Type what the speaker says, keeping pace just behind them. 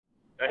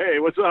Hey,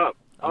 what's up?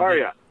 How are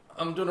you?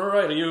 I'm doing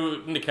alright. Are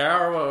you in the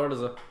car or what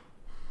is it?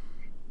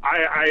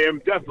 I am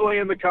definitely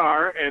in the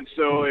car, and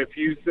so if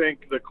you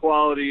think the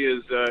quality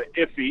is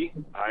iffy,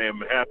 I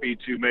am happy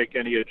to make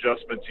any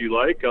adjustments you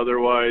like.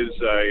 Otherwise,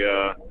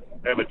 I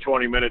have a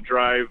 20-minute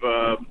drive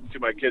to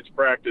my kids'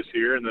 practice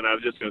here, and then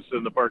I'm just going to sit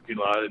in the parking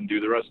lot and do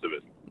the rest of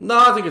it. No,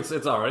 I think it's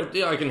alright.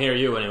 Yeah, I can hear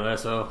you anyway,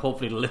 so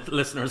hopefully the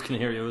listeners can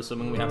hear you,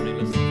 assuming we have any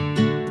listeners.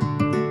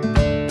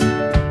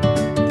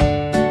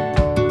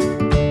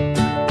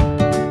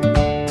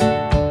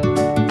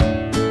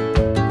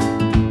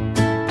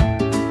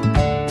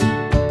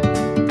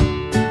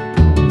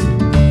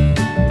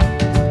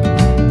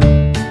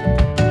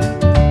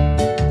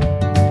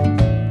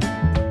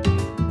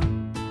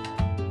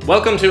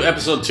 Welcome to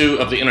episode 2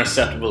 of the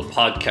Interceptable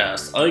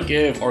podcast. I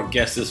gave our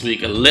guest this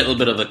week a little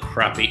bit of a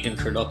crappy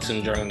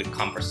introduction during the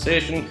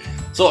conversation,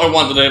 so I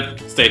wanted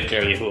to state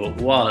clearly who it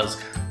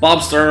was.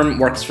 Bob Sturm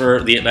works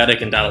for The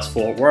Athletic in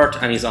Dallas-Fort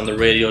Worth, and he's on the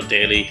radio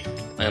daily,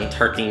 and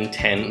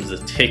 1310 is the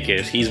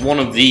ticket. He's one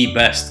of the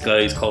best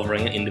guys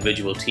covering an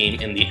individual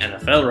team in the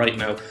NFL right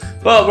now.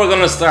 But we're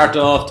going to start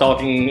off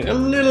talking a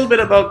little bit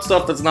about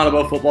stuff that's not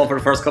about football for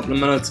the first couple of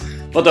minutes.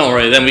 But don't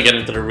worry, then we get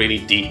into the really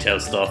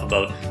detailed stuff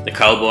about the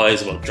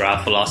Cowboys, about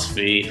draft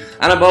philosophy,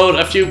 and about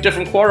a few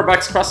different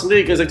quarterbacks across the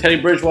league, like Teddy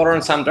Bridgewater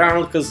and Sam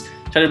Darnold, because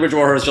Teddy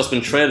Bridgewater has just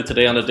been traded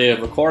today on the day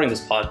of recording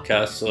this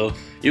podcast. So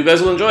you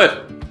guys will enjoy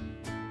it.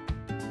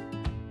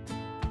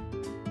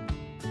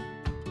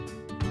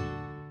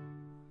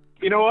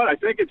 You know what? I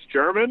think it's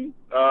German.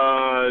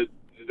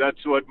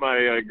 That's what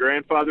my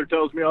grandfather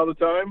tells me all the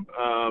time.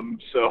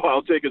 So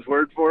I'll take his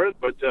word for it.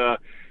 But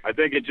I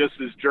think it just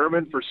is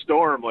German for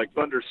storm, like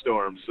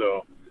thunderstorm.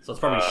 So it's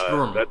probably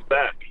Sturm. That's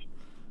that.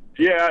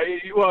 Yeah,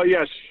 well,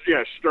 yes,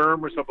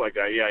 Sturm or something like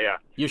that. Yeah.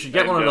 You should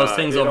get one of those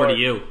things over to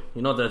you.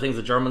 You know the things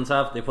the Germans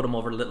have? They put them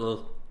over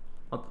little...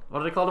 What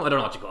do they call them? I don't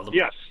know what you call them.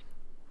 Yes.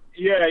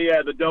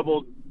 Yeah, the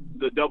double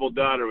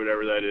dot or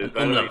whatever that is.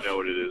 I don't even know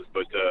what it is.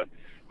 But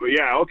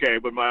yeah, okay.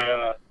 But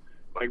my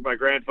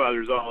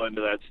grandfather's all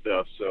into that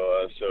stuff,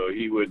 so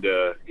he would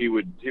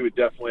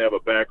definitely have a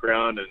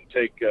background and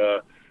take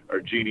our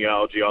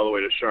genealogy all the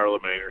way to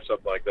Charlemagne or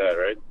something like that,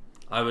 right?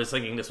 I was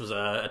thinking this was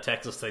a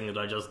Texas thing that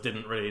I just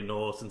didn't really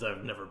know since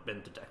I've never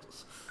been to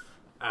Texas.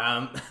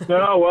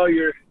 No, well,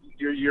 you're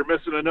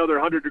missing another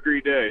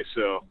 100-degree day,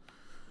 so.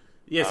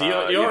 Yeah,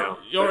 so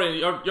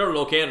you're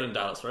located in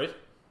Dallas, right?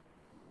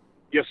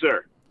 Yes,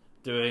 sir.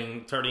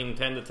 Doing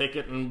 1310 the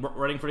ticket and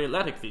writing for the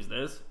Athletic these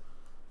days.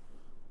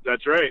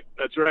 That's right.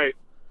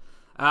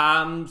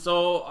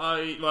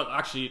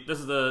 Actually, this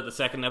is the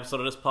second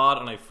episode of this pod,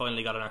 and I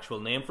finally got an actual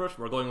name for it.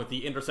 We're going with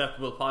the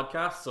Interceptable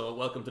podcast, so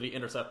welcome to the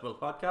Interceptable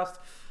podcast.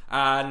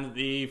 And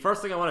the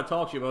first thing I want to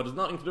talk to you about is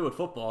nothing to do with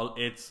football.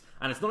 It's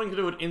nothing to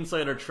do with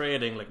insider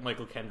trading like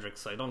Michael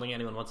Kendrick's. I don't think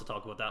anyone wants to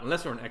talk about that,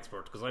 unless you're an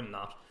expert, because I'm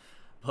not.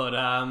 But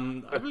I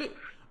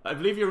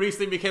believe you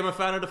recently became a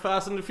fan of the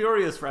Fast and the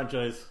Furious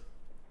franchise.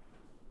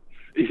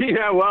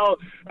 Yeah, well,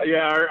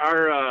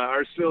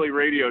 our silly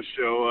radio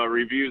show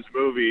reviews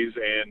movies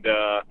and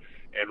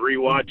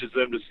rewatches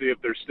them to see if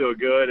they're still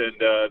good. And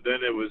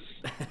then it was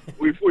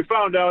we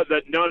found out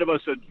that none of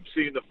us had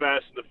seen the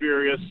Fast and the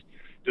Furious,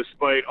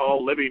 despite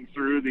all living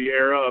through the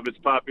era of its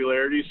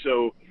popularity.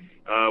 So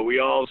we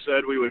all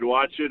said we would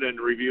watch it and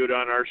review it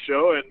on our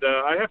show. And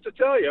I have to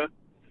tell you,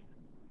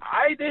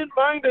 I didn't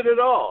mind it at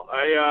all.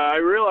 I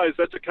realize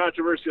that's a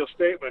controversial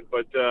statement,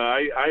 but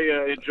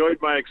I enjoyed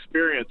my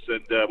experience,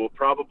 and we'll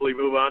probably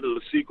move on to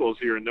the sequels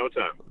here in no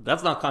time.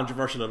 That's not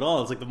controversial at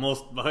all. It's like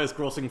the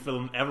highest-grossing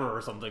film ever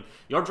or something.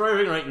 You're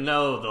driving right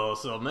now, though,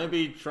 so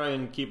maybe try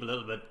and keep a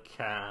little bit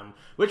calm.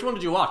 Which one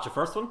did you watch? The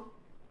first one?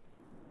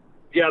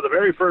 Yeah, the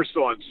very first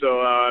one.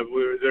 So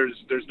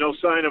there's no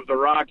sign of The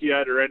Rock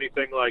yet or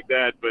anything like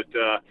that, but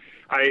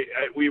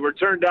we were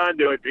turned on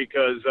to it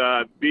because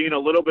being a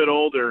little bit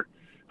older,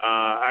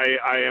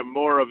 I am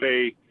more of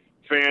a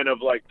fan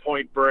of like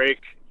Point Break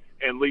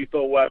and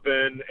Lethal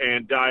Weapon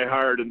and Die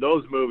Hard and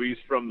those movies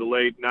from the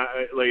late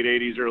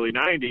 80s, early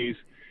 90s,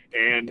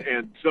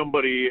 and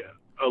somebody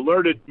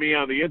alerted me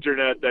on the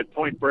internet that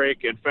Point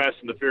Break and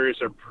Fast and the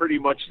Furious are pretty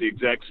much the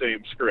exact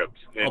same script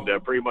and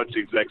pretty much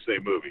the exact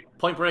same movie.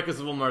 Point Break is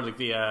the one where like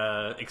the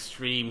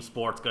extreme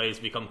sports guys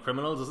become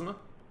criminals, isn't it?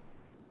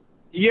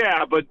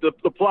 Yeah, but the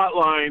plot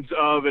lines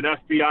of an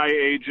FBI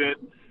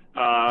agent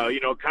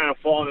kind of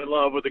falling in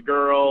love with a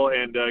girl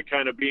and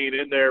kind of being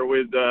in there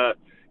with, the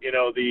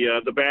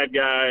bad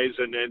guys.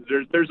 And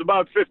there's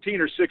about 15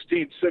 or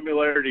 16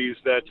 similarities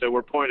that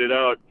were pointed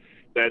out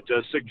that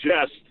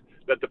suggest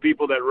that the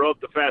people that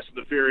wrote the Fast and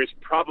the Furious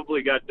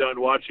probably got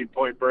done watching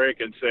Point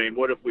Break and saying,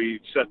 what if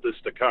we set this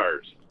to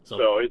cars?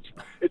 So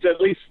it's at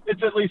least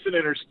an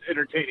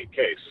entertaining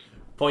case.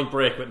 Point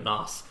Break with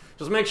Nos.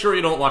 Just make sure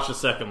you don't watch the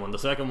second one. The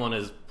second one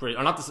is pretty...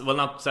 Or not the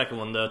second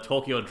one, the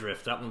Tokyo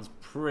Drift. That one's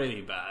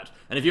pretty bad.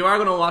 And if you are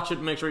going to watch it,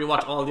 make sure you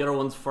watch all the other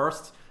ones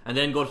first, and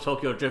then go to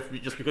Tokyo Drift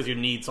just because you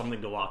need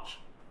something to watch.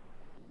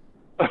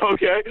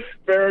 Okay,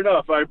 fair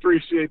enough. I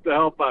appreciate the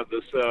help on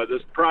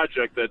this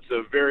project that's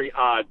very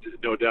odd,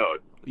 no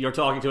doubt. You're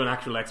talking to an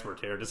actual expert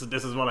here. This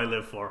is what I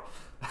live for.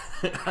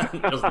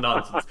 Just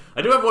nonsense.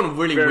 I do have one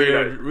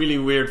really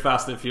weird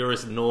Fast and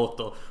Furious note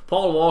though.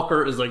 Paul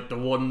Walker is like the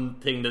one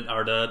thing that,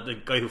 or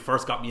the guy who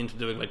first got me into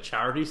doing like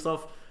charity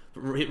stuff.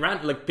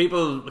 Like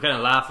people kind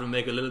of laugh and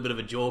make a little bit of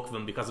a joke of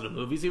him because of the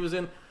movies he was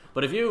in.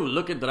 But if you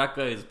look at that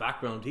guy's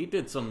background, he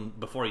did some,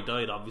 before he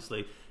died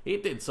obviously, he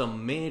did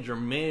some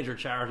major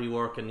charity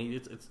work, and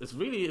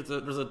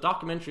there's a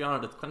documentary on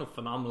it that's kind of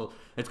phenomenal.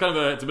 It's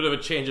a bit of a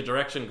change of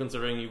direction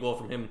considering you go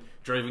from him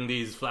driving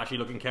these flashy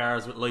looking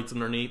cars with lights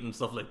underneath and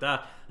stuff like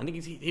that. I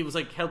think he was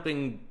like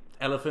helping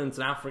elephants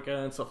in Africa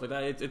and stuff like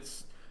that.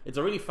 It's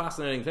a really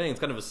fascinating thing. It's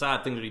kind of a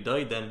sad thing that he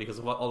died then because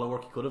of all the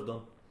work he could have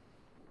done.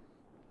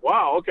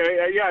 Wow,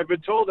 okay. Yeah, I've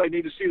been told I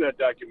need to see that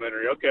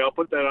documentary. Okay, I'll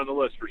put that on the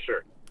list for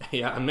sure.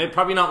 Yeah, and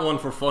probably not one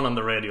for fun on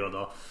the radio,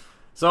 though.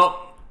 So,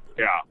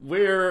 yeah,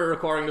 we're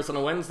recording this on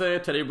a Wednesday.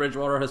 Teddy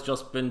Bridgewater has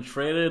just been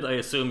traded. I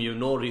assume you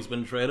know that he's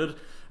been traded.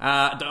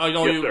 I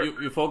know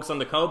you focus on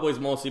the Cowboys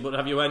mostly, but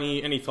have you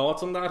any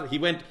thoughts on that? He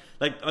went,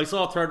 like, I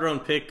saw a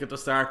third-round pick at the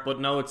start, but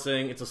now it's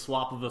saying it's a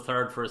swap of a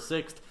third for a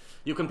sixth.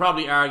 You can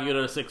probably argue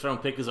that a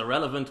sixth-round pick is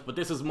irrelevant, but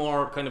this is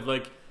more kind of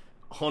like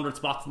 100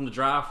 spots in the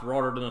draft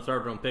rather than a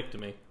third-round pick to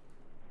me.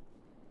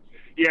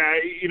 Yeah,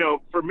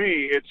 for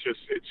me,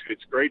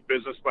 it's great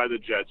business by the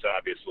Jets,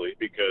 obviously,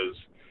 because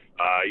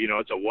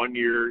it's a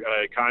 1-year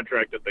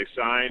contract that they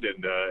signed,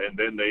 and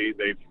then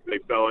they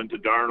fell into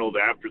Darnold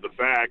after the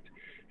fact,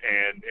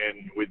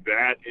 and with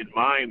that in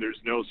mind,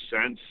 there's no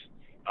sense,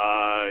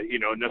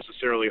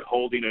 necessarily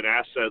holding an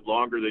asset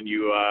longer than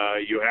you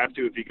have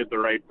to if you get the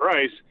right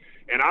price.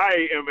 And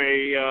I am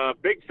a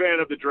big fan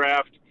of the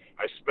draft.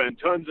 I spend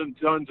tons and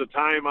tons of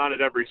time on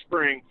it every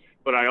spring.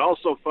 But I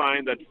also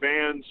find that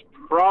fans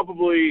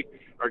probably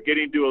are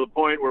getting to a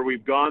point where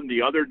we've gone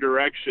the other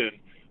direction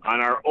on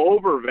our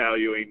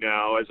overvaluing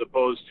now, as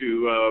opposed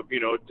to,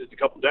 just a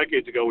couple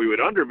decades ago, we would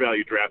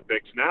undervalue draft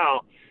picks.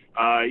 Now,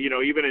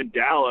 even in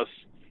Dallas,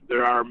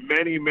 there are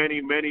many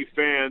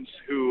fans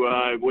who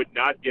would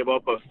not give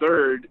up a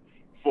third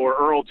for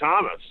Earl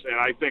Thomas. And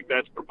I think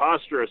that's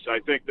preposterous. I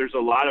think there's a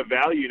lot of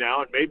value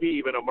now, and maybe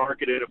even a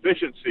market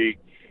inefficiency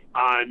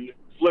on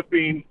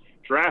flipping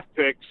draft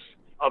picks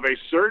of a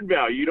certain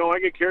value. You don't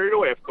want to get carried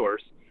away, of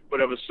course,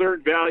 but of a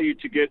certain value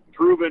to get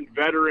proven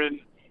veteran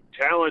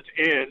talent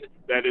in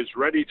that is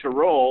ready to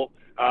roll.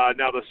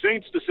 Now, the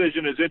Saints'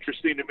 decision is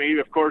interesting to me,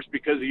 of course,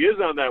 because he is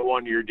on that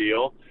 1-year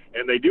deal,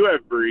 and they do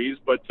have Breeze,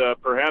 but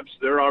perhaps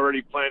they're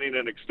already planning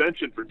an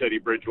extension for Teddy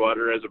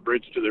Bridgewater as a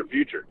bridge to their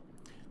future.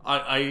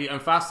 I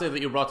am fascinated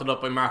that you brought it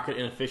up by market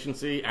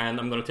inefficiency, and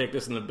I'm going to take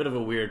this in a bit of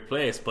a weird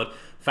place, but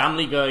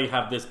Family Guy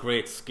have this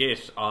great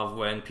skit of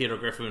when Peter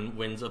Griffin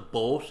wins a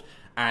boat,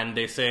 and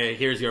they say,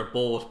 here's your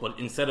boat, but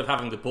instead of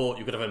having the boat,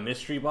 you could have a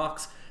mystery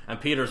box. And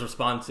Peter's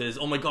response is,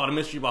 oh my god, a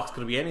mystery box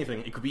could be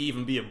anything. It could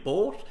even be a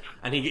boat.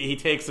 And he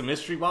takes a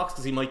mystery box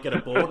because he might get a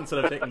boat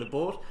instead of taking the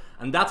boat.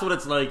 And that's what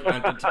it's like.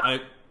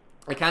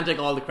 I can't take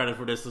all the credit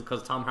for this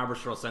because Tom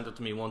Haberstroh sent it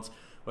to me once,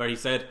 where he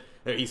said,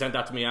 he sent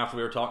that to me after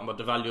we were talking about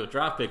the value of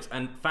draft picks.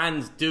 And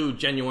fans do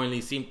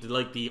genuinely seem to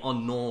like the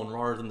unknown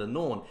rather than the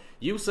known.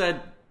 You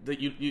said that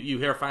you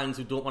hear fans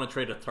who don't want to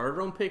trade a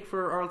third-round pick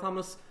for Earl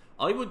Thomas.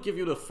 I would give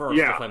you the first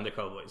if I'm the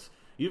Cowboys.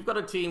 You've got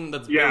a team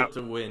that's built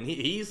to win.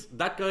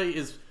 That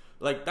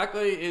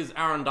guy is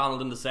Aaron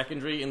Donald in the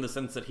secondary, in the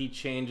sense that he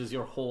changes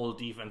your whole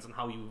defense and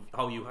how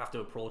you have to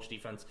approach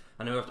defense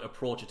and how you have to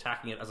approach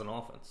attacking it as an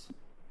offense.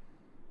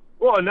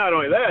 Well, not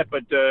only that,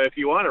 but if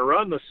you want to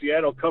run the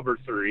Seattle cover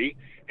 3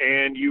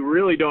 and you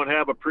really don't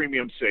have a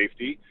premium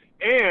safety,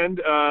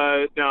 and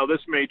now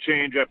this may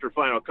change after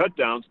final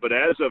cutdowns, but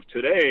as of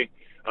today,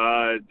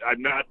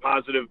 I'm not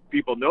positive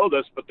people know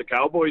this, but the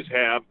Cowboys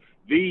have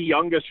the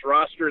youngest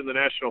roster in the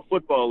National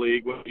Football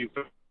League when you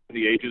factor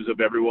the ages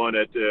of everyone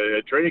at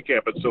training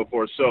camp and so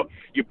forth. So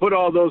you put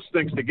all those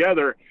things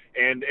together,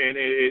 and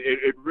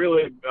it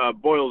really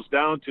boils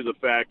down to the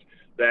fact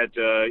that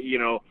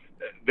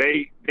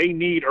they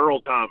need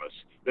Earl Thomas.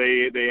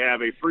 They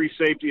have a free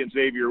safety in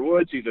Xavier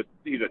Woods. He's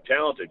a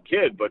talented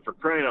kid, but for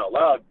crying out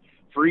loud,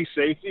 free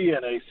safety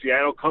and a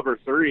Seattle cover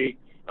 3.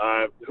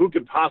 Who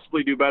could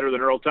possibly do better than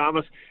Earl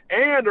Thomas?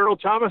 And Earl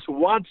Thomas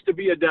wants to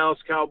be a Dallas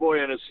Cowboy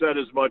and has said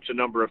as much a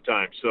number of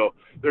times. So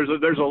there's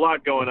a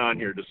lot going on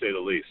here, to say the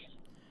least.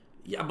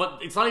 Yeah, but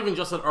it's not even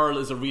just that Earl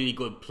is a really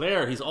good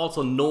player. He's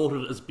also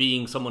noted as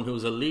being someone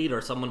who's a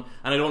leader, and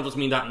I don't just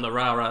mean that in the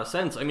rah-rah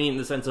sense. I mean in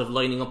the sense of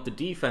lining up the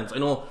defense. I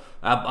know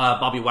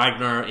Bobby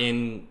Wagner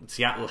in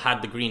Seattle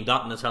had the green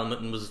dot in his helmet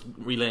and was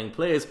relaying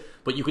plays,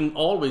 but you can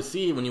always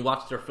see when you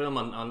watch their film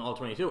on All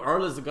 22,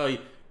 Earl is the guy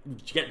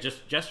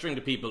just gesturing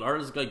to people. Earl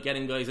is the guy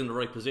getting guys in the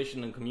right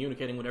position and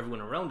communicating with everyone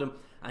around him,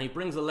 and he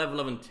brings a level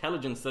of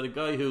intelligence that a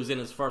guy who's in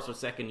his first or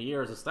second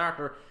year as a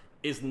starter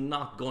is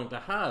not going to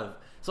have.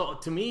 So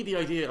to me, the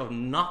idea of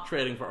not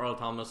trading for Earl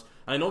Thomas,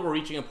 and I know we're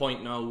reaching a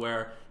point now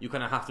where you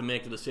kind of have to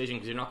make the decision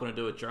because you're not going to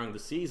do it during the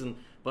season,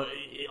 but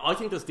I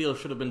think this deal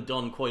should have been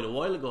done quite a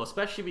while ago,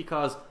 especially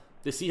because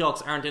the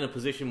Seahawks aren't in a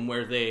position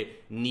where they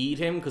need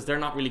him, because they're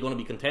not really going to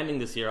be contending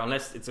this year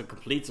unless it's a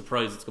complete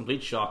surprise, it's a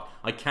complete shock.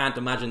 I can't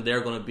imagine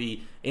they're going to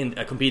be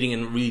competing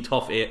in really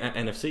tough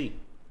NFC.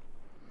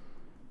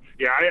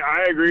 Yeah,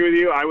 I agree with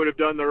you. I would have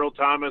done the Earl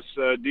Thomas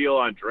deal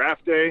on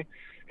draft day,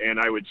 and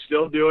I would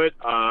still do it.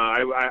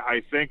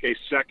 I think a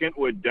second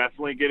would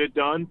definitely get it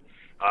done.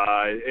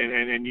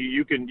 And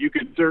you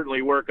can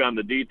certainly work on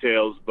the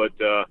details, but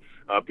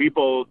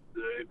people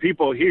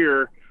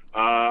here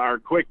are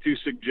quick to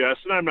suggest,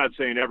 and I'm not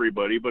saying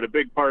everybody, but a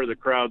big part of the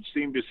crowd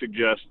seem to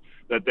suggest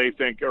that they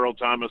think Earl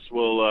Thomas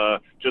will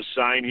just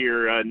sign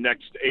here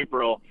next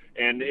April.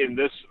 And in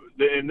this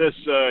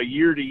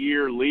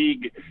year-to-year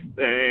league,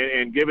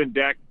 and given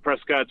Dak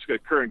Prescott's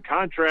current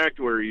contract,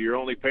 where you're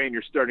only paying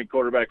your starting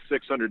quarterback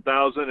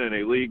 $600,000 in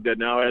a league that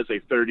now has a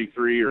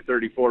 $33 or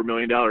 $34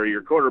 million a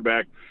year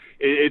quarterback,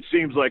 it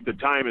seems like the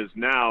time is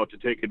now to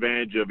take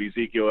advantage of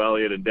Ezekiel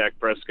Elliott and Dak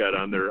Prescott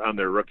on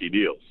their rookie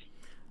deals.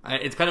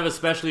 It's kind of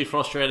especially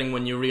frustrating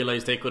when you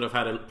realize they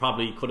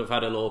probably could have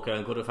had Aloka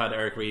and could have had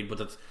Eric Reed,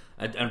 but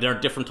and they're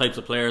different types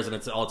of players, and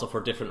it's also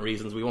for different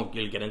reasons. We won't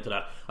really get into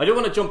that. I do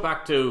want to jump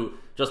back to,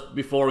 just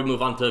before we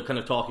move on to kind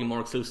of talking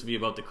more exclusively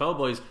about the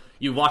Cowboys,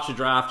 you watched the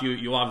draft,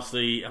 you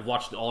obviously have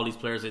watched all these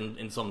players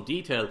in some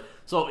detail.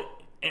 So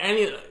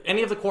any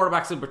of the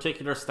quarterbacks in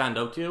particular stand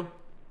out to you?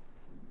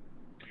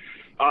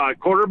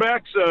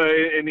 Quarterbacks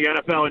in the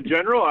NFL in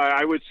general,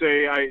 I would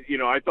say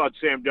I thought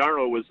Sam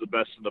Darnold was the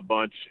best of the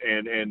bunch,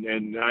 and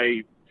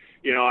I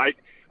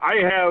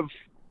have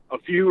a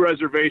few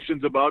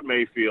reservations about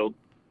Mayfield.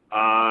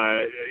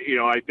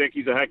 I think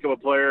he's a heck of a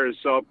player. I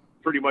saw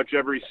pretty much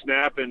every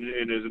snap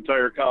in his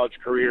entire college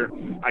career.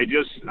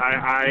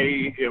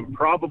 I am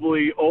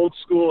probably old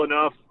school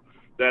enough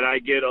that I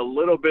get a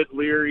little bit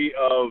leery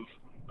of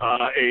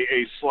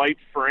a slight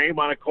frame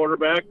on a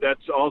quarterback.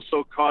 That's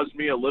also caused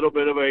me a little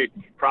bit of a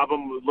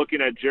problem looking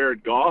at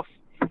Jared Goff,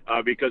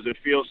 because it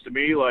feels to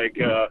me like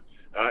a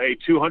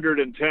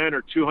 210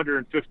 or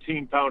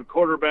 215 pound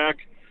quarterback.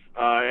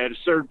 At a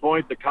certain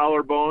point, the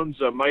collarbones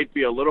might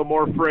be a little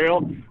more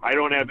frail. I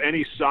don't have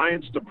any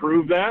science to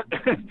prove that,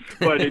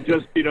 but it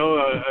just,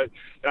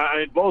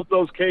 in both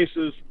those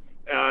cases,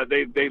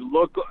 they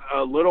look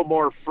a little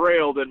more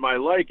frail than my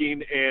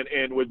liking.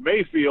 And with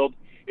Mayfield,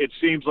 it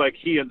seems like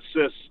he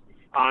insists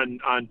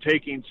on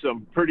taking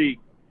some pretty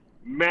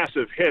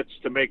massive hits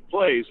to make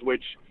plays,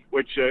 which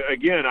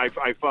again,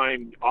 I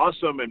find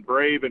awesome and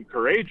brave and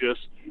courageous,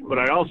 but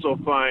I also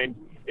find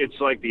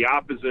it's like the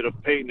opposite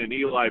of Peyton and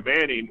Eli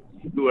Manning,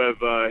 who have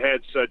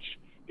had such,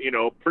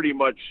 pretty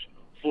much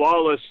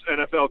flawless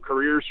NFL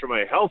careers from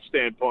a health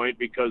standpoint,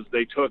 because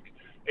they took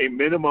a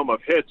minimum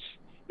of hits.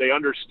 They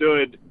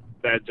understood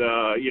that,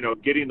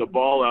 getting the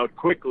ball out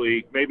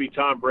quickly, maybe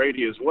Tom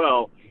Brady as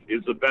well,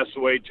 is the best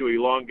way to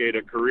elongate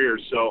a career.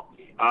 So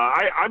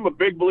I'm a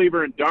big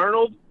believer in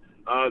Darnold,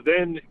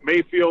 then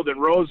Mayfield and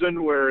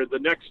Rosen were the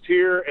next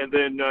tier, and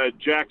then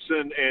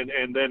Jackson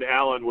and then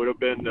Allen would have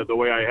been the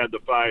way I had the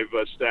five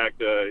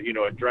stacked,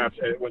 at draft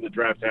when the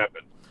draft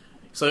happened.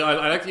 So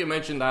I like that you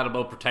mentioned that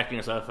about protecting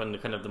yourself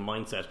and kind of the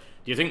mindset.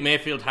 Do you think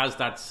Mayfield has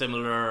that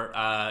similar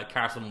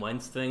Carson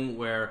Wentz thing,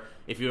 where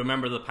if you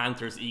remember the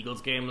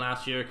Panthers-Eagles game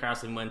last year,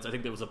 Carson Wentz, I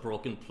think there was a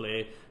broken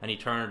play and he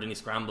turned and he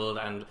scrambled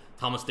and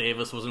Thomas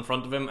Davis was in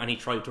front of him and he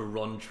tried to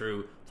run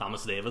through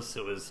Thomas Davis,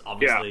 who is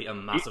obviously a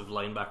massive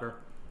linebacker.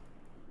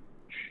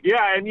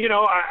 Yeah, and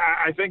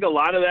I think a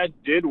lot of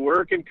that did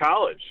work in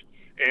college.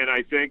 And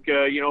I think,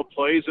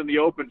 plays in the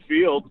open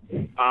field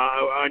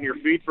on your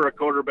feet for a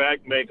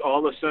quarterback make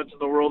all the sense in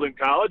the world in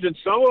college. And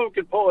some of them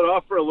can pull it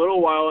off for a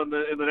little while in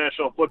the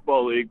National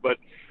Football League. But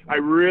I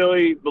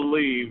really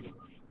believe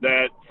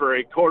that for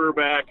a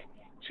quarterback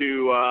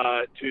to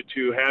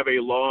have a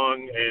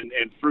long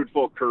and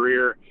fruitful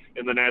career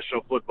in the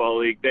National Football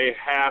League, they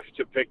have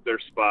to pick their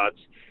spots.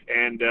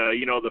 And,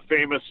 the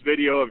famous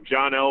video of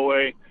John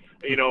Elway,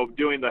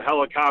 doing the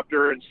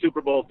helicopter in Super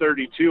Bowl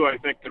 32, I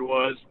think it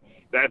was,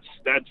 That's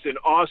an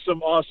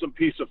awesome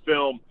piece of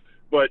film,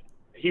 but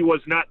he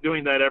was not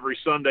doing that every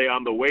Sunday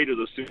on the way to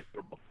the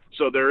Super Bowl.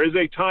 So there is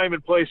a time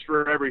and place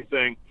for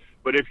everything,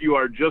 but if you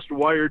are just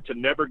wired to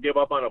never give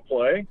up on a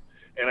play,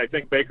 and I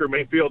think Baker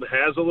Mayfield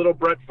has a little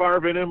Brett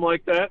Favre in him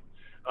like that,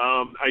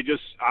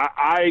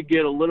 I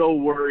get a little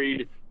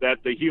worried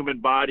that the human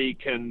body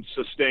can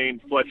sustain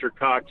Fletcher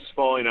Cox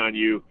falling on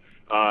you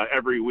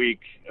every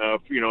week,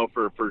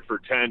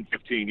 for 10,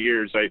 15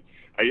 years. And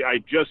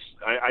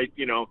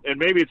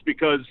maybe it's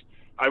because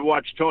I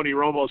watched Tony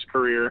Romo's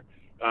career,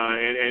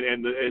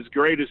 and as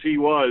great as he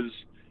was,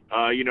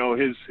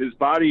 his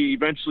body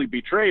eventually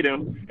betrayed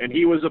him, and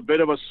he was a bit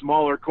of a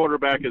smaller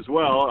quarterback as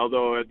well,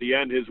 although at the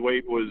end his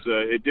weight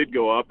it did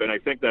go up, and I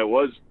think that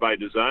was by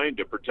design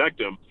to protect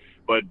him.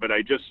 But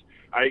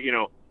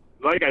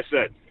like I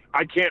said,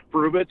 I can't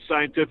prove it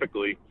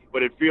scientifically,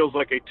 but it feels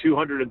like a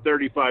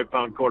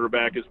 235-pound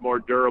quarterback is more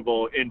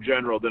durable in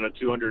general than a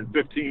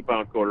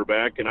 215-pound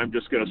quarterback, and I'm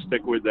just going to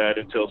stick with that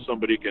until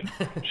somebody can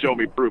show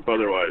me proof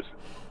otherwise.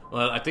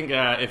 Well, I think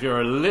if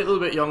you're a little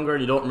bit younger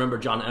and you don't remember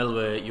John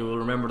Elway, you will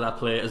remember that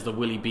play as the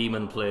Willie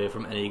Beeman play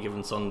from Any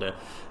Given Sunday.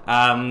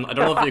 I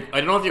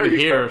don't know if you can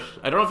hear it.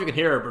 I don't know if you can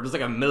hear it, but there's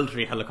like a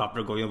military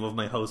helicopter going above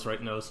my house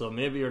right now, so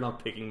maybe you're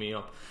not picking me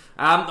up.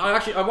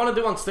 I want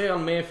to stay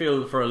on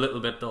Mayfield for a little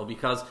bit though,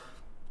 because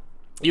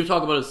you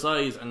talk about his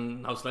size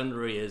and how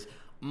slender he is.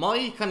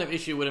 My kind of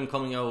issue with him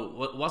coming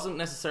out wasn't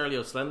necessarily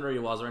how slender he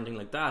was or anything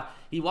like that.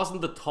 He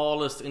wasn't the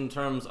tallest in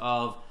terms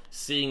of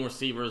seeing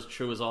receivers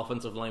through his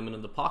offensive lineman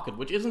in the pocket,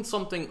 which isn't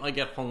something I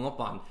get hung up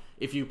on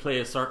if you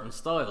play a certain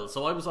style.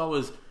 So I was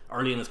always,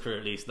 early in his career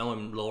at least, now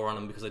I'm lower on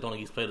him because I don't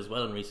think he's played as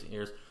well in recent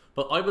years,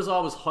 but I was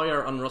always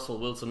higher on Russell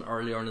Wilson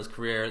earlier in his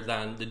career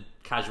than the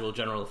casual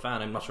general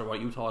fan. I'm not sure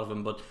what you thought of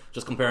him, but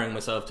just comparing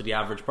myself to the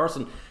average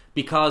person,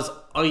 because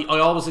I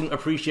always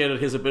appreciated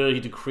his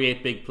ability to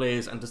create big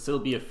plays and to still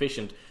be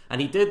efficient. And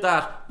he did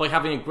that by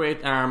having a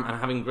great arm and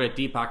having great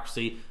deep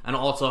accuracy, and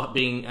also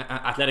being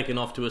athletic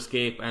enough to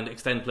escape and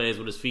extend plays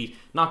with his feet,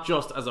 not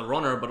just as a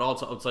runner but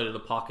also outside of the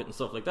pocket and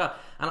stuff like that.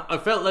 And I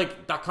felt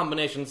like that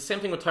combination, same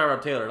thing with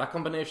Tyrod Taylor, that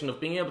combination of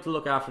being able to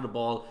look after the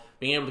ball,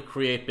 being able to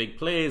create big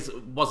plays,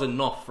 was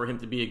enough for him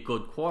to be a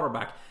good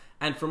quarterback.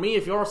 And for me,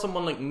 if you're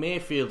someone like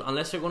Mayfield,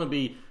 unless you're going to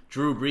be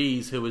Drew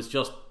Brees, who is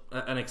just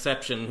an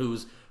exception,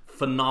 who's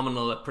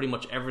phenomenal at pretty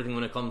much everything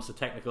when it comes to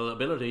technical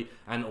ability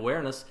and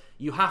awareness,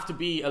 you have to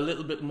be a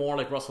little bit more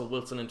like Russell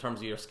Wilson in terms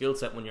of your skill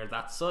set when you're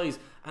that size.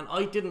 And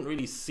I didn't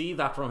really see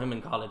that from him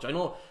in college. I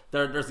know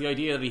there's the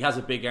idea that he has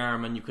a big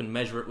arm and you can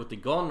measure it with the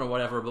gun or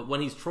whatever, but when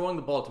he's throwing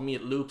the ball, to me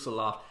it loops a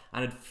lot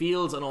and it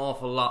feels an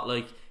awful lot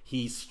like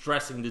he's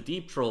stressing the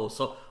deep throw.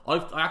 So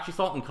I actually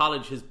thought in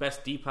college his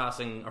best deep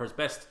passing, or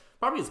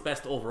probably his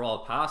best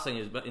overall passing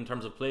in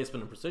terms of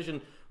placement and precision,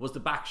 was the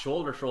back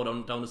shoulder throw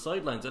down the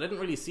sidelines. I didn't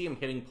really see him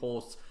hitting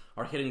posts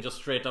or hitting just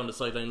straight down the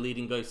sideline,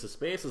 leading guys to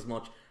space as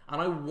much.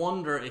 And I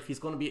wonder if he's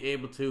going to be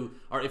able to,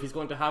 or if he's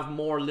going to have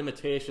more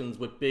limitations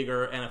with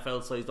bigger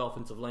NFL-sized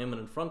offensive linemen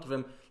in front of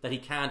him that he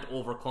can't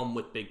overcome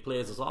with big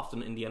plays as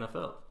often in the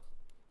NFL.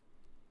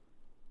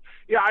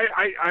 Yeah,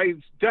 I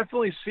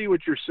definitely see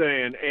what you're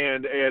saying,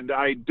 and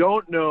I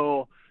don't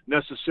know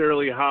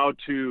necessarily how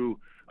to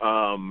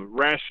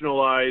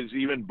rationalize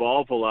even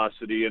ball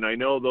velocity, and I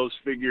know those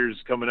figures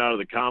coming out of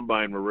the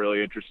combine were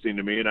really interesting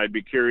to me, and I'd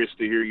be curious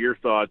to hear your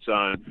thoughts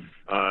on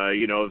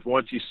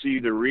once you see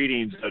the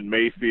readings on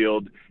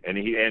Mayfield and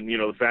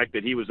the fact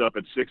that he was up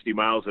at 60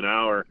 miles an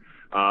hour,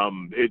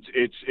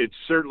 it's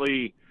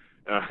certainly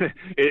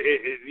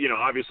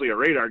obviously a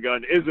radar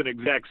gun is an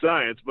exact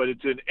science, but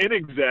it's an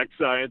inexact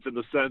science in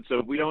the sense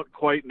of we don't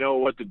quite know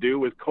what to do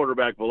with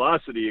quarterback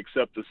velocity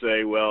except to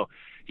say, well,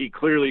 he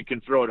clearly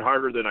can throw it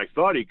harder than I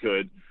thought he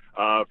could.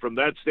 From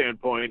that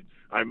standpoint,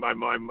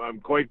 I'm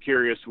quite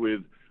curious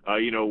with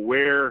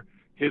where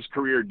his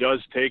career does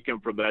take him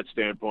from that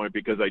standpoint,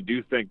 because I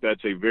do think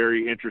that's a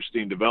very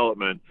interesting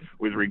development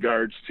with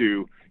regards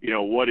to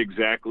what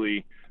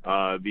exactly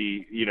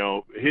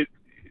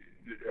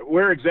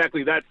where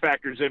exactly that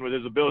factors in with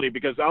his ability.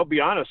 Because I'll be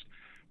honest,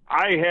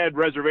 I had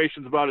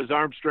reservations about his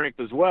arm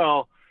strength as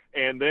well,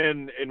 and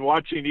then in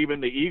watching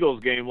even the Eagles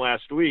game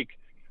last week,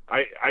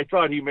 I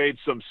thought he made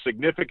some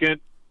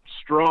significant,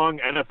 strong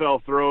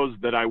NFL throws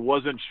that I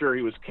wasn't sure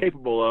he was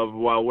capable of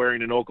while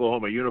wearing an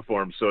Oklahoma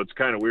uniform. So it's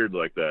kind of weird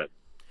like that.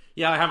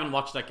 Yeah, I haven't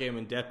watched that game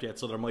in depth yet,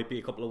 so there might be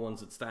a couple of ones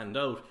that stand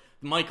out.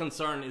 My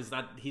concern is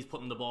that he's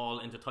putting the ball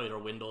into tighter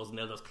windows and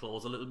they'll just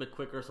close a little bit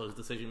quicker, so his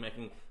decision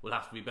making will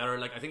have to be better.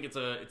 Like, I think it's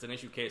an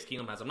issue Case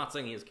Keenum has. I'm not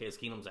saying he has Case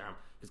Keenum's arm,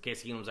 because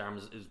Case Keenum's arm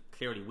is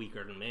clearly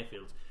weaker than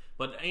Mayfield's.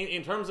 But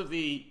in terms of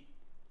the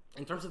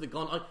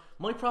gun,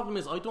 my problem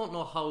is I don't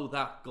know how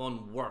that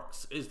gun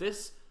works. Is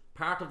this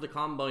part of the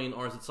combine,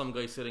 or is it some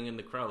guy sitting in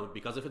the crowd?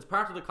 Because if it's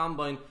part of the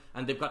combine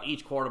and they've got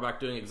each quarterback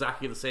doing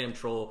exactly the same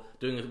throw,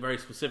 doing a very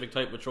specific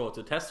type of throw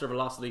to test their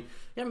velocity,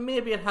 yeah,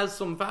 maybe it has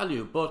some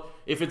value. But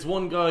if it's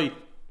one guy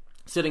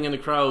sitting in the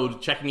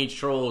crowd checking each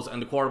throws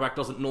and the quarterback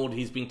doesn't know that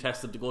he's being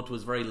tested to go to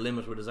his very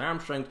limit with his arm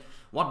strength,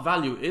 what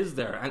value is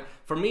there? And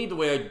for me, the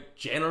way I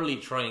generally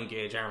try and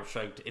gauge arm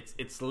strength,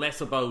 it's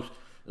less about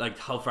like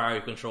how far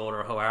you can throw it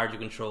or how hard you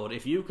can throw it.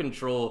 If you can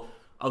throw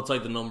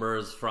outside the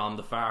numbers from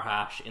the far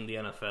hash in the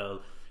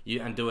NFL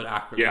and do it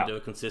accurately, and do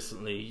it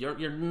consistently,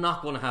 you're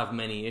not going to have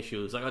many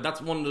issues. Like,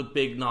 that's one of the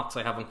big knocks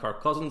I have on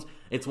Kirk Cousins.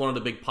 It's one of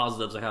the big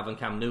positives I have on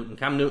Cam Newton.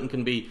 Cam Newton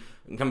can be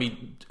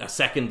a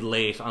second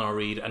late on a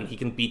read, and he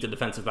can beat the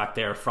defensive back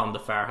there from the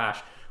far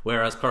hash,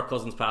 whereas Kirk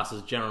Cousins'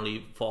 passes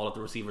generally fall at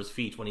the receiver's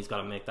feet when he's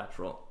got to make that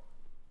throw.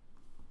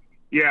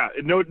 Yeah,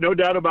 no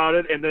doubt about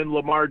it. And then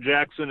Lamar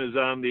Jackson is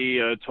on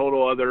the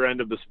total other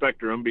end of the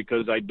spectrum,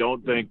 because I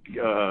don't think,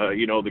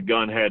 the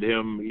gun had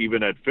him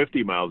even at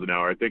 50 miles an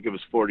hour. I think it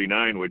was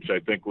 49, which I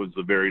think was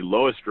the very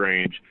lowest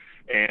range.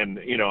 And,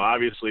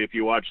 obviously if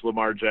you watch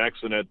Lamar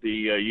Jackson at the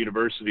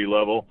university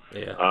level,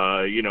 it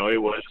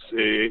was,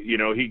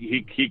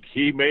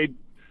 he made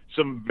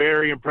some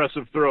very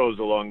impressive throws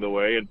along the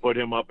way and put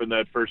him up in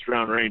that first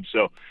round range.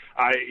 So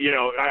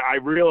I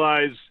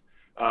realize,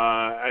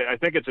 I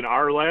think it's an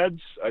Our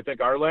Lads. I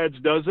think Our Lads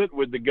does it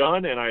with the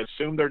gun, and I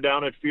assume they're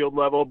down at field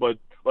level. But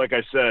like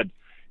I said,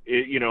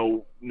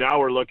 now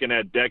we're looking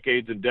at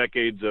decades and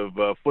decades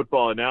of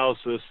football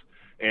analysis,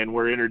 and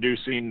we're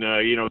introducing,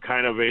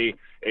 kind of a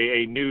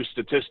new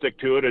statistic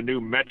to it, a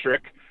new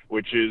metric,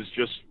 which is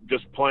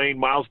just playing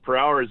miles per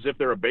hour as if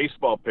they're a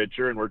baseball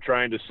pitcher, and we're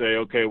trying to say,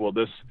 okay, well,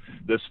 this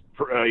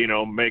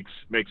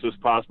makes this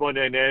possible.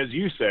 And as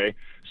you say,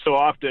 so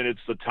often it's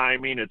the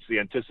timing, it's the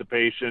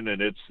anticipation,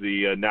 and it's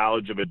the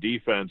knowledge of a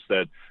defense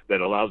that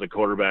allows a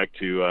quarterback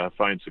to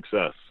find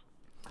success.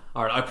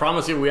 All right, I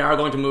promise you we are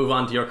going to move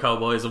on to your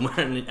Cowboys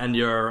and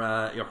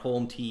your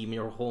home team,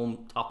 your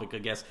home topic, I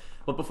guess.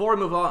 But before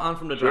we move on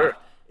from the draft,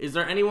 is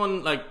there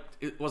anyone,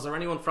 was there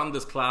anyone from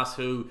this class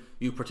who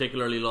you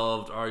particularly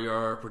loved, or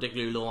you're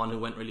particularly low on, who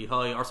went really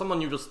high, or someone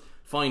you just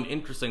find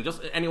interesting?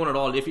 Just anyone at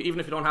all. Even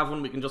if you don't have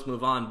one, we can just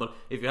move on. But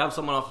if you have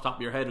someone off the top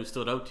of your head who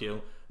stood out to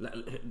you,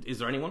 is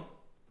there anyone?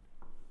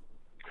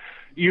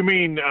 You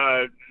mean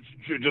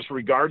just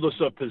regardless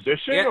of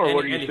position, or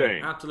what are you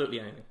saying? Absolutely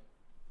anything.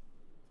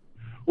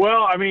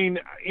 Well, I mean,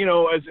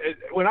 as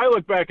when I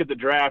look back at the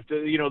draft,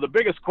 the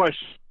biggest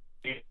question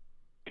is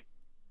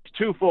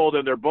twofold,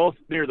 and they're both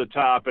near the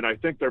top, and I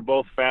think they're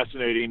both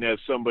fascinating as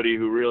somebody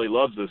who really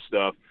loves this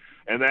stuff,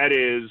 and that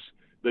is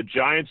the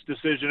Giants'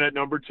 decision at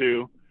number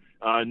 2,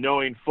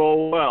 knowing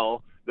full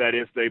well that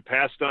if they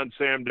passed on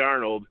Sam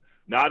Darnold,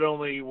 not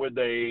only would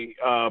they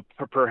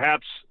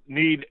perhaps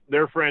need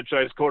their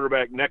franchise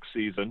quarterback next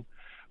season,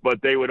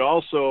 but they would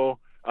also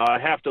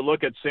have to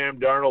look at Sam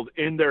Darnold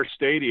in their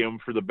stadium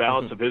for the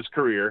balance of his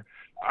career.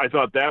 I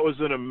thought that was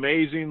an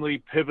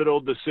amazingly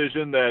pivotal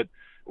decision that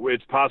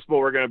it's possible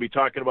we're going to be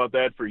talking about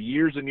that for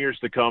years and years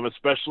to come,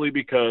 especially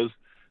because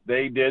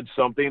they did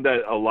something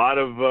that a lot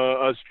of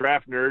us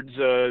draft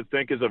nerds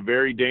think is a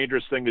very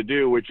dangerous thing to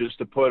do, which is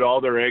to put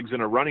all their eggs in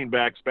a running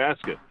back's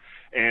basket.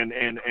 And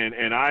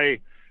I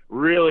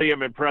really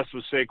am impressed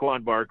with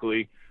Saquon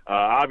Barkley.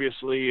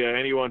 Obviously,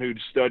 anyone who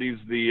studies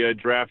the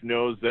draft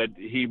knows that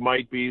he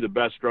might be the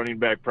best running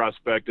back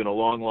prospect in a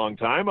long, long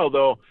time.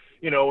 Although,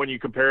 when you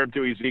compare him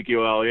to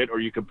Ezekiel Elliott or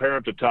you compare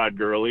him to Todd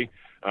Gurley,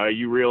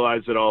 you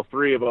realize that all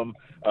three of them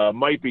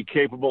might be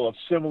capable of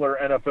similar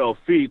NFL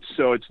feats.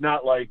 So it's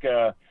not like,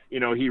 he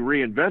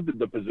reinvented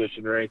the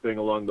position or anything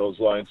along those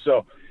lines.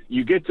 So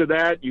you get to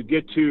that, you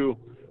get to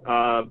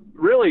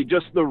really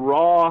just the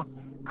raw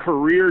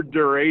career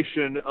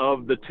duration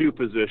of the two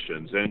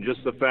positions, and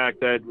just the fact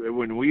that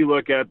when we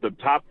look at the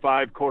top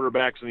 5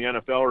 quarterbacks in the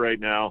NFL right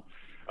now,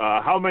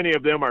 how many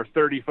of them are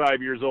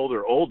 35 years old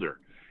or older?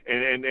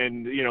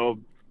 And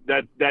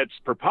that's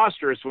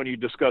preposterous when you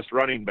discuss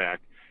running back.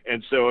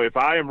 And so if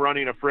I am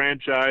running a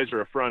franchise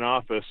or a front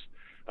office,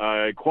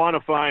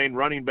 quantifying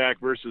running back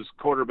versus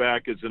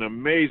quarterback is an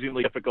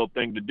amazingly difficult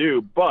thing to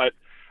do, but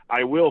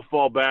I will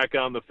fall back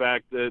on the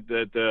fact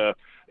that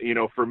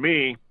for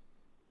me,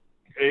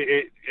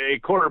 a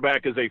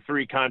quarterback is a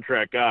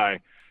 3-contract guy,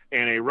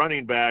 and a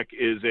running back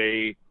is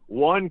a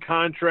 1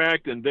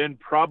 contract and then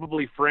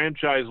probably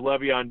franchise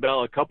Le'Veon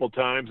Bell a couple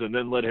times and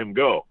then let him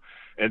go.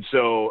 And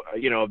so,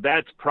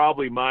 that's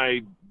probably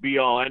my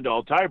be-all,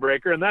 end-all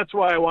tiebreaker, and that's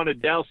why I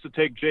wanted Dallas to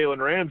take Jaylon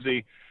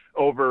Ramsey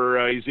over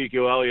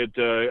Ezekiel Elliott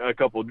a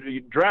couple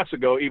drafts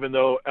ago, even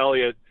though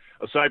Elliott,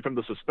 aside from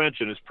the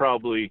suspension, has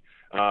probably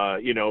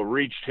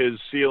reached his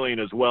ceiling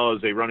as well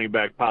as a running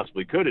back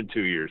possibly could in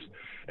 2 years.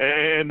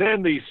 And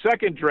then the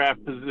second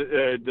draft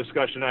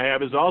discussion I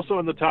have is also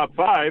in the top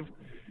 5,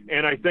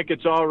 and I think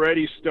it's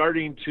already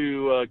starting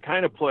to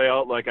kind of play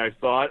out like I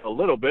thought a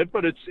little bit,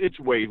 but it's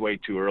way, way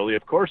too early.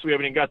 Of course, we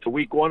haven't even got to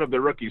week 1 of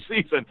the rookie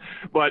season,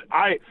 but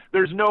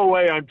there's no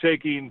way I'm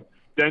taking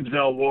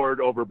Denzel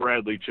Ward over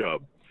Bradley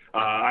Chubb.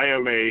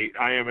 The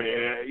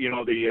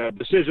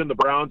decision the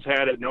Browns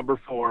had at number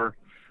 4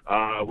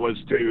 was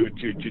to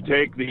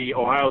take the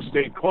Ohio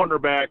State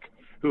cornerback,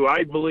 who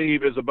I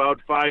believe is about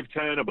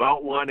 5'10",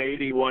 about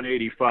 180,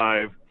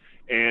 185,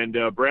 and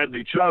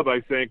Bradley Chubb, I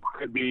think,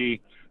 could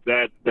be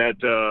that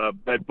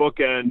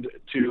bookend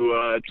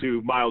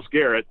to Myles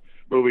Garrett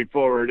moving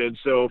forward. And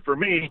so for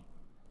me,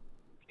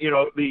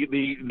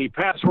 the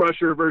pass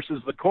rusher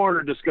versus the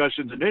corner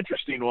discussion is an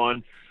interesting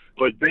one,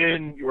 but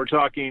then we're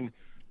talking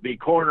the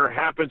corner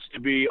happens to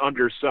be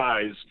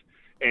undersized.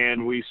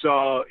 And we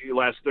saw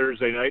last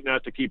Thursday night,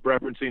 not to keep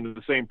referencing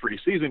the same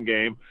preseason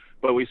game,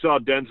 but we saw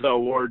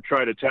Denzel Ward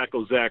try to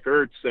tackle Zach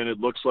Ertz, and it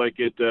looks like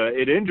it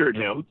injured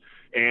him.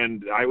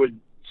 And I would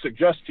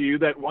suggest to you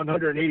that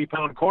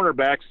 180-pound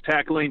cornerbacks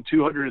tackling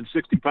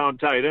 260-pound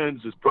tight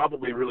ends is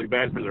probably really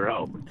bad for their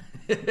health.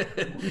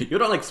 You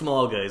don't like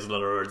small guys, in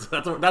other words.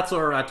 That's where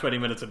we're at 20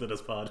 minutes into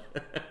this pod.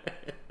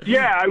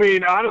 Yeah, I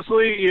mean,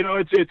 honestly,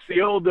 it's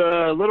the old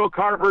little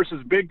car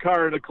versus big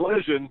car in a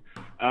collision.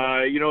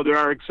 There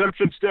are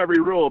exceptions to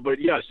every rule, but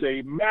yes,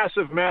 a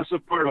massive,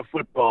 massive part of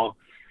football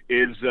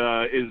is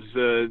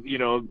the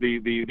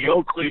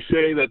old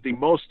cliche that the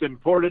most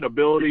important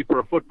ability for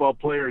a football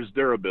player is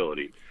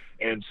durability.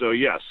 And so,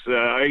 yes,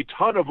 a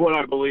ton of what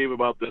I believe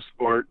about this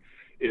sport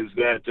is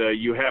that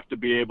you have to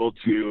be able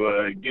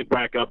to get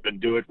back up and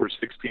do it for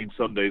 16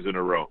 Sundays in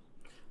a row.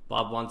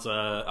 Bob wants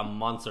a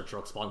monster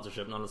truck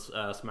sponsorship, not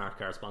a smart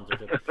car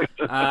sponsorship.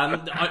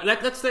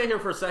 Let's stay here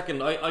for a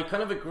second. I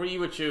kind of agree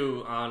with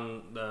you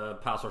on the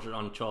pass rusher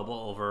on Chubb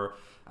over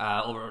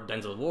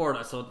Denzel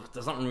Ward, so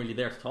there's nothing really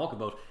there to talk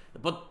about.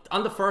 But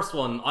on the first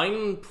one,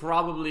 I'm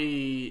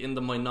probably in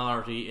the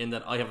minority in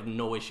that I have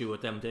no issue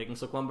with them taking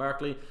Saquon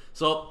Barkley.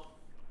 So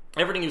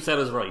everything you said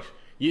is right.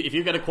 If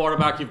you get a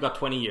quarterback, you've got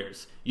 20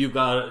 years. You've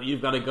got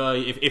a guy.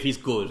 If he's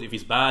good, if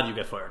he's bad, you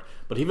get fired.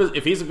 But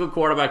if he's a good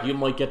quarterback, you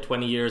might get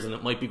 20 years, and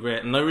it might be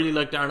great. And I really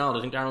like Darnold.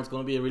 I think Darnold's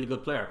going to be a really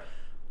good player.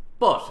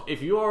 But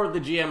if you're the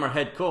GM or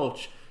head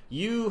coach,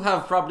 you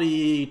have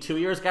probably 2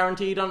 years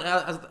guaranteed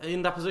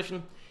in that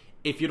position.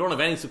 If you don't have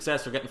any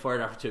success, you're getting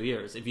fired after 2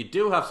 years. If you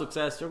do have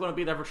success, you're going to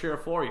be there for 3 or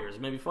 4 years,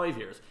 maybe 5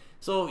 years.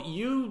 So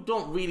you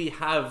don't really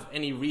have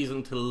any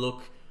reason to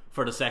look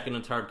for the second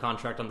and third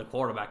contract on the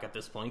quarterback at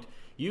this point.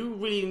 You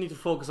really need to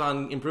focus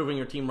on improving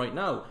your team right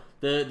now.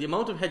 The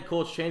amount of head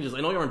coach changes,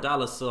 I know you're in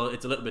Dallas, so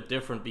it's a little bit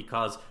different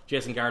because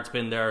Jason Garrett's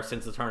been there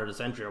since the turn of the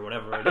century or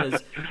whatever it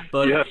is.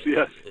 But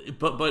yes.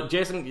 But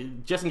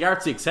Jason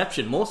Garrett's the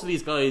exception. Most of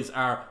these guys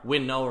are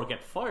win now or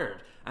get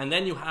fired. And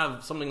then you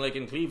have something like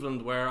in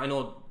Cleveland where I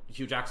know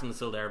Hugh Jackson is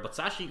still there, but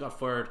Sashi got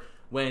fired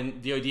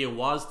when the idea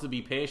was to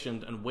be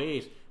patient and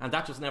wait, and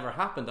that just never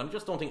happened. I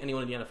just don't think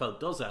anyone in the NFL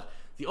does that.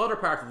 The other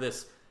part of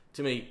this,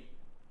 to me,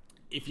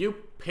 if you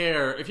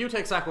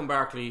take Saquon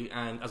Barkley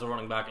and as a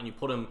running back and you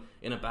put him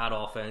in a bad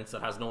offense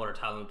that has no other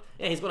talent,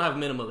 he's going to have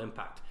minimal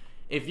impact.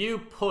 If you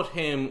put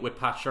him with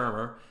Pat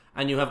Shurmur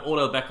and you have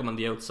Odell Beckham on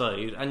the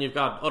outside and you've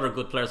got other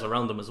good players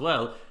around him as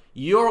well,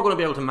 you're going to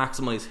be able to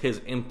maximize his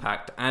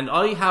impact. And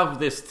I have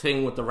this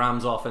thing with the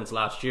Rams offense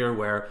last year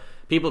where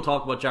people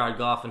talk about Jared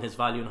Goff and his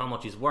value and how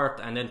much he's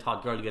worth, and then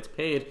Todd Gurley gets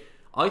paid.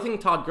 I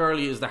think Todd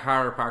Gurley is the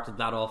harder part of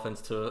that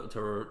offense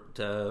to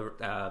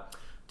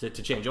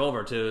change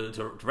over,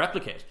 to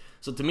replicate.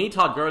 So to me,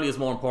 Todd Gurley is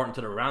more important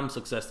to the Rams'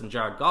 success than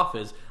Jared Goff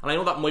is. And I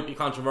know that might be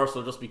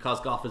controversial just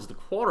because Goff is the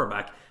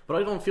quarterback, but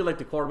I don't feel like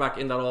the quarterback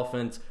in that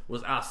offense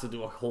was asked to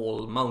do a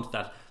whole amount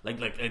that like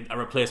a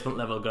replacement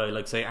level guy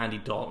like say Andy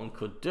Dalton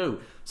could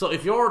do. So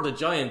if you're the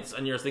Giants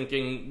and you're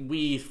thinking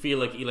we feel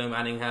like Eli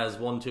Manning has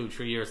 1, 2,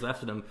 3 years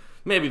left in him,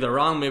 maybe they're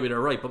wrong, maybe they're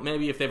right, but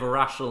maybe if they have a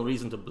rational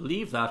reason to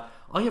believe that,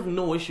 I have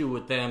no issue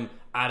with them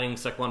adding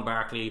Saquon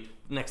Barkley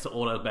next to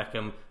Odell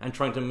Beckham and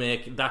trying to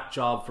make that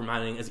job for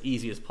Manning as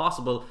easy as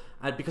possible.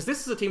 Because this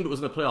is a team that was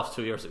in the playoffs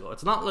 2 years ago.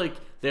 It's not like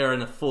they're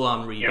in a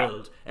full-on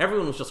rebuild. Yeah.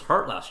 Everyone was just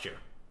hurt last year.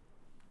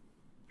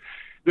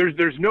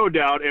 There's no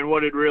doubt, and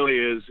what it really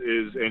is,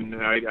 and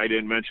I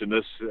didn't mention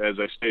this as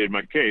I stated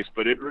my case,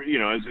 but it,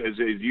 as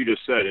you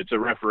just said, it's a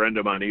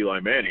referendum on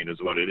Eli Manning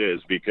is what it is,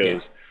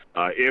 because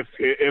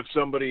if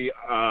somebody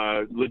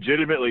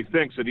legitimately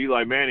thinks that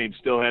Eli Manning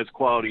still has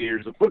quality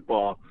years of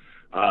football,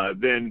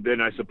 then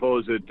I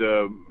suppose it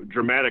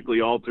dramatically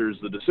alters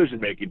the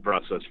decision-making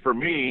process. For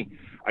me,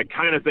 I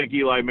kind of think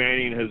Eli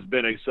Manning has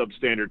been a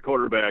substandard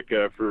quarterback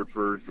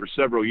for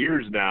several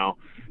years now,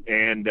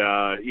 and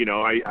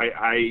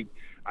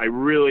I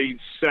really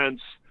sense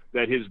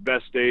that his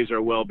best days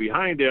are well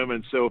behind him,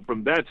 and so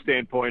from that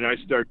standpoint, I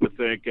start to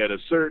think at a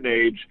certain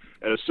age,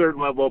 at a certain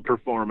level of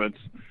performance,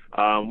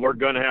 we're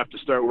going to have to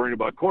start worrying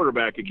about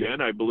quarterback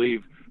again. I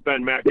believe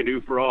Ben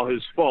McAdoo, for all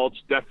his faults,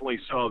 definitely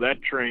saw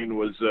that train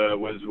was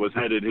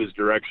headed his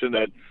direction,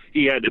 that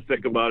he had to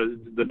think about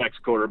the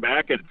next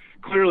quarterback, and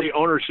clearly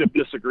ownership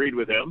disagreed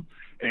with him,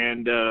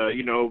 and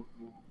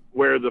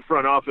where the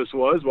front office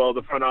was, well,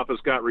 the front office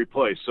got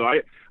replaced. So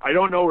I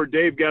don't know where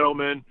Dave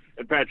Gettleman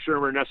and Pat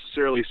Shurmur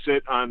necessarily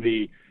sit on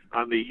the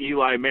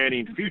Eli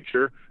Manning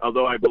future,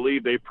 although I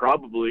believe they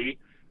probably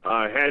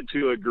had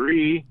to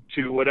agree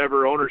to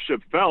whatever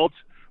ownership felt,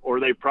 or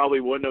they probably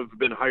wouldn't have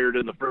been hired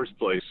in the first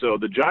place. So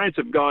the Giants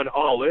have gone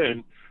all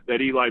in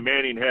that Eli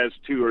Manning has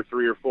 2 or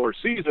 3 or 4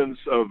 seasons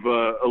of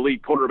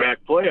elite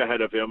quarterback play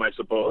ahead of him, I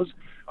suppose.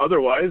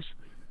 Otherwise,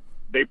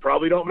 they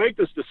probably don't make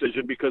this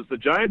decision because the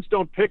Giants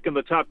don't pick in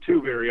the top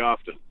 2 very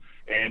often.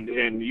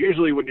 And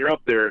usually when you're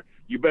up there,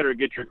 you better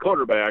get your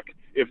quarterback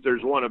if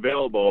there's one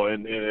available.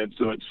 And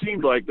so it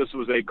seemed like this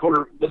is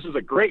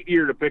a great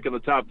year to pick in the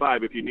top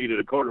 5 if you needed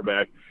a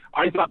quarterback.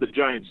 I thought the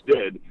Giants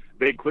did.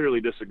 They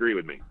clearly disagree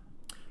with me.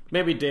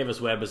 Maybe Davis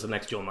Webb is the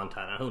next Joe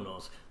Montana. Who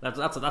knows? That's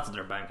what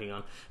they're banking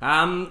on.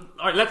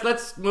 All right,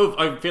 let's move.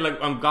 I feel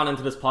like I've gone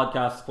into this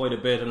podcast quite a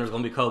bit, and there's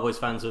going to be Cowboys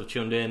fans who have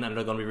tuned in, and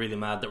they're going to be really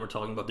mad that we're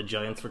talking about the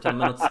Giants for 10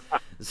 minutes.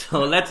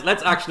 So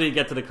let's actually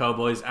get to the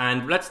Cowboys,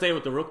 and let's stay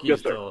with the rookies.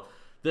 Yes, sir.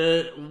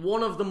 though.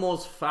 One of the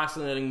most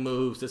fascinating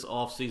moves this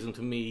offseason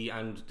to me,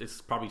 and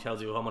this probably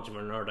tells you how much of a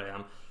nerd I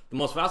am, the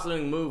most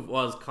fascinating move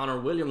was Connor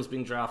Williams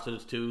being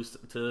drafted to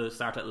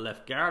start at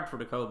left guard for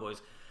the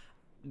Cowboys.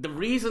 The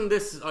reason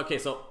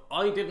so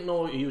I didn't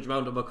know a huge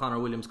amount about Connor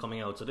Williams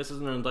coming out, so this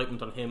isn't an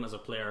indictment on him as a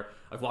player.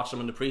 I've watched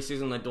him in the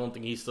preseason. I don't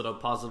think he stood out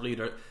positively.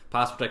 Their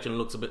pass protection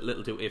looks a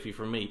little too iffy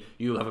for me.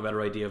 You'll have a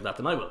better idea of that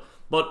than I will.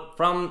 But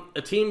from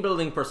a team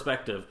building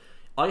perspective,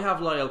 I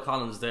have Lyle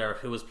Collins there,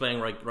 who is playing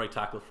right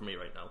tackle for me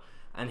right now.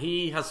 and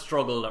he has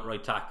struggled at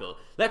right tackle.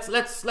 Let's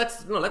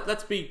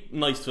be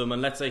nice to him,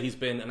 and let's say he's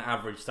been an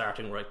average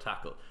starting right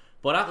tackle.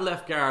 But at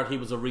left guard, he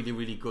was a really,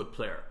 really good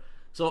player.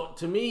 So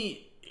to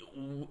me,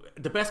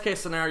 the best case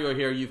scenario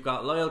here, you've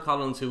got Lyle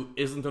Collins, who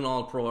isn't an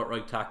all-pro at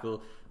right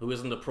tackle, who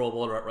isn't a pro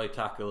bowler at right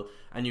tackle,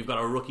 and you've got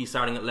a rookie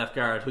starting at left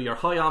guard who you're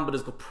high on, but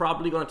is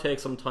probably going to take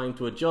some time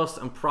to adjust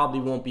and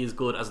probably won't be as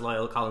good as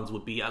Lyle Collins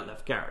would be at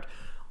left guard.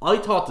 I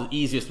thought the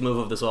easiest move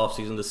of this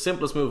offseason, the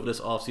simplest move of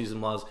this offseason,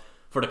 was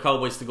for the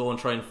Cowboys to go and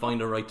try and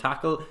find a right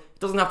tackle. It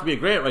doesn't have to be a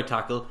great right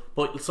tackle,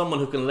 but someone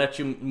who can let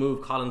you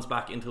move Collins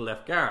back into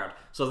left guard.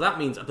 So that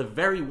means at the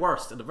very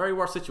worst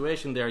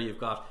situation there, you've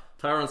got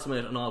Tyron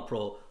Smith, an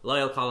all-pro,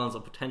 Lyle Collins, a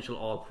potential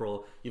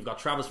all-pro. You've got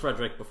Travis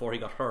Frederick, before he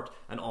got hurt,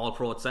 an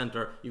all-pro at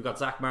centre. You've got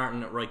Zach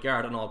Martin at right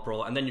guard, an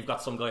all-pro. And then you've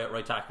got some guy at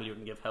right tackle you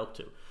can give help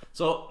to.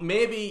 So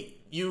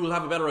maybe you will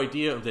have a better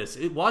idea of this.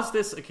 Was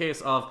this a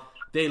case of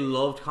they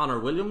loved Connor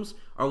Williams?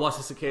 Or was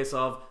this a case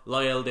of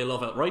Lyle they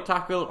love at right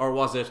tackle? Or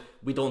was it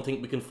we don't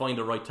think we can find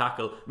a right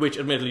tackle? Which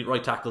admittedly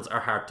right tackles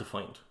are hard to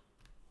find.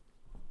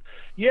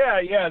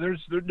 Yeah.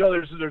 There's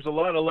a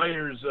lot of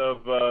layers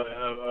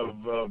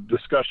of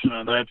discussion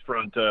on that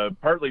front.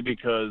 Partly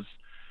because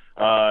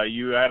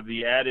you have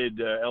the added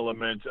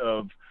element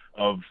of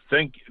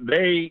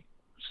they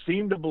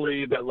seem to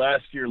believe that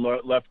last year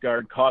left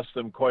guard cost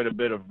them quite a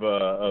bit of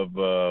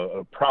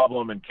a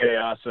problem and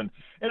chaos, and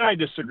I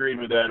disagreed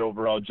with that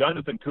overall.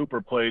 Jonathan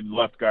Cooper played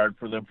left guard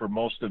for them for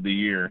most of the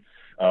year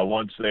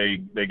once they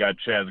got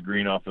Chaz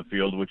Green off the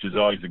field, which is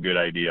always a good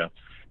idea.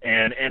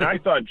 And I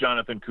thought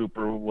Jonathan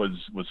Cooper was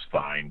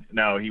fine.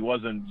 Now, he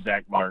wasn't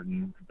Zach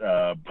Martin,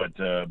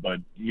 but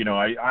you know,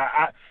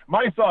 I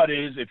my thought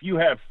is if you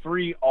have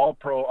 3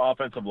 all-pro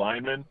offensive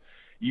linemen,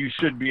 you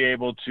should be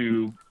able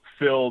to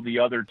fill the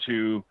other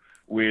 2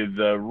 with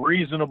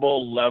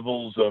reasonable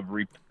levels of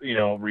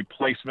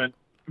replacement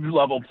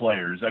level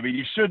players. I mean,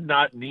 you should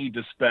not need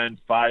to spend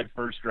 5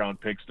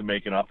 first-round picks to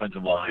make an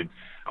offensive line.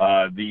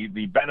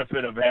 The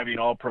benefit of having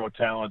all-pro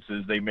talents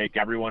is they make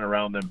everyone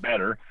around them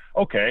better.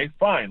 Okay,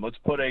 fine. Let's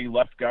put a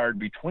left guard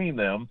between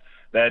them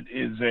that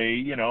is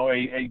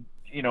a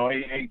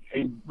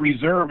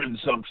reserve in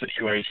some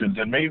situations.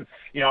 And maybe,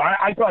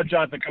 I thought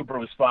Jonathan Cooper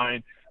was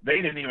fine. They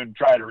didn't even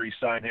try to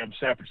re-sign him.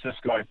 San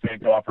Francisco, I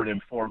think, offered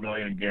him $4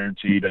 million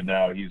guaranteed, and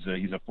now he's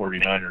a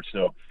 49er.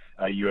 So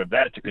you have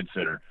that to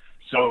consider.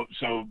 So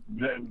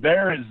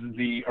there is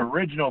the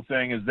original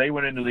thing is they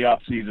went into the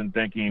offseason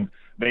thinking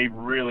they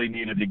really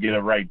needed to get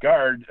a left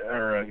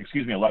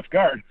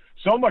guard.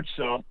 So much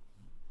so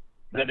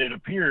that it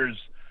appears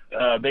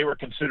they were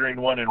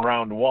considering one in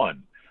round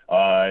 1.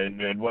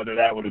 And whether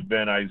that would have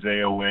been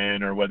Isaiah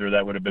Wynn or whether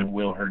that would have been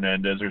Will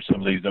Hernandez or some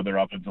of these other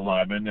offensive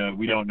linemen,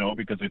 we don't know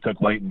because they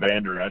took Leighton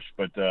Vander Esch.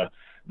 But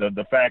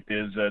the fact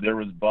is there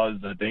was buzz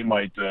that they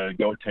might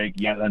go take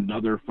yet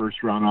another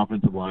first-round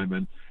offensive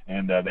lineman,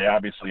 and they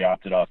obviously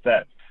opted off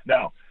that.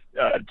 Now,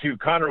 to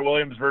Connor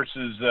Williams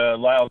versus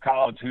Lyle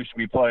Collins, who should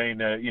be playing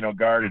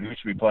guard and who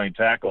should be playing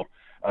tackle,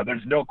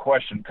 there's no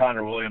question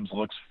Connor Williams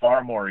looks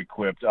far more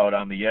equipped out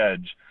on the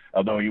edge,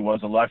 although he was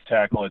a left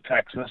tackle at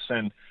Texas,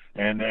 and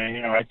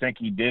I think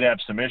he did have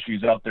some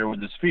issues out there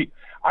with his feet.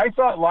 I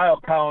thought Lyle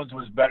Collins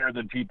was better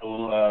than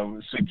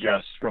people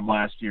suggest from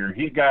last year.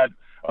 He got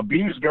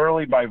abused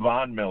early by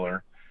Von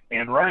Miller,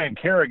 and Ryan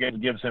Kerrigan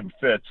gives him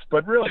fits.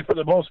 But really, for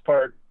the most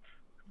part,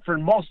 for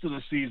most of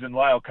the season,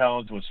 Lyle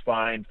Collins was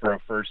fine for a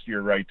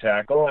first-year right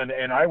tackle,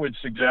 and I would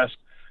suggest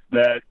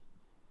that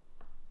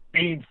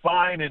being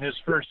fine in his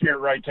first year at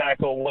right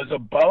tackle was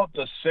about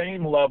the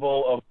same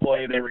level of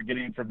play they were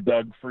getting from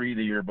Doug Free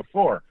the year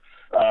before.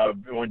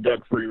 When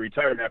Doug Free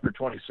retired after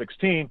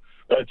 2016,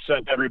 that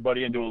sent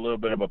everybody into a little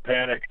bit of a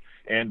panic,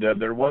 and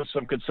there was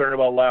some concern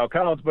about Lyle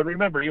Collins. But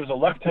remember, he was a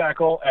left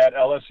tackle at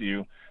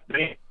LSU.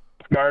 They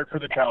guard for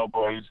the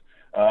Cowboys.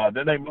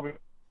 Then they moved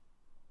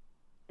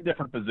a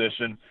different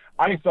position.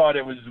 I thought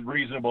it was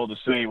reasonable to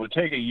say it would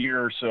take a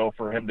year or so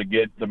for him to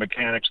get the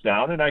mechanics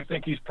down, and I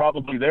think he's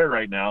probably there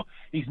right now.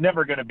 He's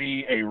never going to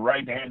be a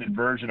right-handed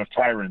version of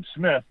Tyron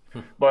Smith,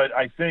 but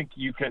I think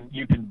you can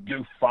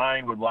do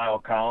fine with Lyle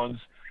Collins.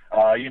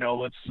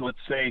 Let's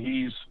say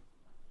he's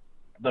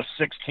the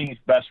 16th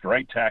best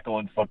right tackle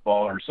in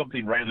football or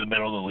something right in the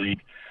middle of the league.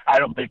 I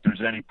don't think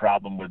there's any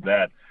problem with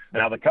that.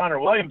 Now, the Connor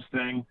Williams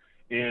thing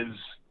is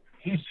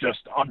he's just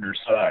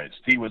undersized.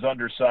 He was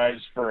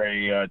undersized for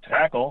a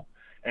tackle,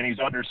 and he's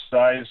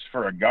undersized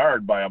for a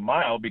guard by a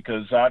mile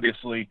because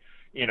obviously,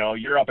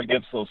 you're up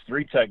against those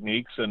 3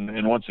 techniques.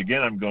 And once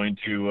again, I'm going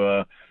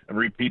to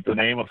repeat the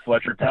name of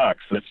Fletcher Cox.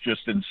 That's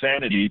just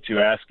insanity to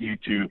ask you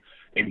to,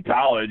 in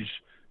college,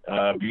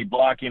 be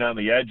blocking on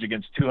the edge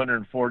against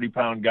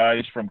 240-pound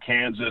guys from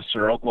Kansas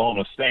or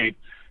Oklahoma State,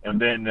 and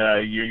then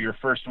your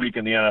first week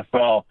in the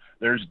NFL,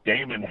 there's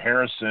Damon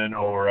Harrison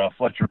or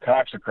Fletcher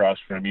Cox across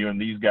from you, and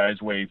these guys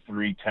weigh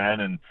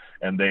 310,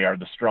 and they are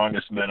the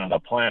strongest men on the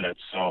planet.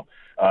 So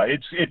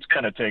it's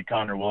going to take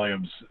Connor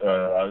Williams,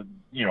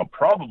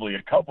 probably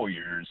a couple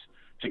years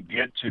to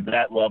get to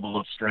that level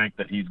of strength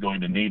that he's going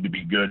to need to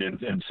be good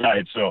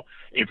inside. So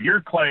if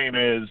your claim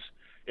is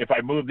if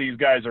I move these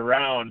guys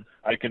around,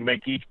 I can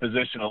make each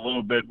position a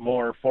little bit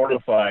more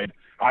fortified.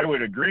 I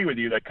would agree with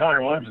you that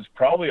Connor Williams is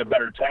probably a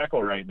better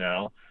tackle right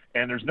now,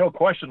 and there's no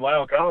question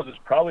Lyle Collins is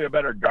probably a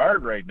better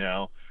guard right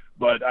now.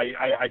 But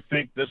I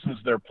think this is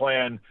their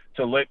plan,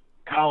 to let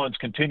Collins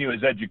continue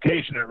his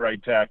education at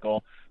right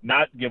tackle,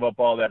 not give up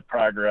all that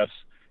progress,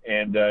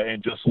 and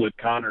just let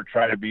Connor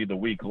try to be the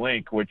weak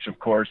link, which of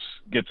course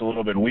gets a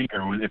little bit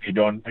weaker if you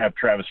don't have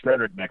Travis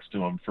Frederick next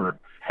to him for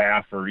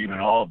half or even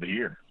all of the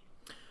year.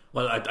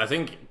 Well, I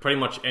think pretty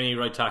much any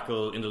right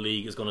tackle in the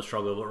league is going to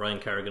struggle with Ryan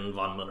Kerrigan and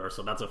Von Miller,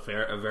 so that's a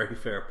very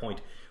fair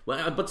point.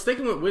 Well, but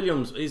sticking with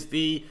Williams,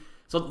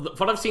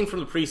 what I've seen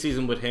from the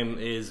preseason with him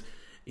is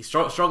he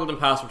struggled in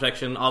pass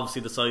protection.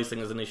 Obviously, the size thing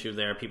is an issue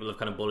there. People have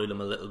kind of bullied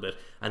him a little bit,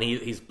 and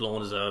he's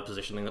blown his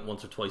positioning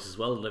once or twice as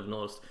well. I've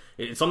noticed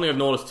it's something I've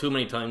noticed too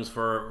many times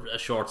for a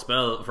short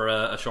spell, for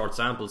a short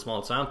sample,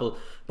 small sample.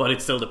 But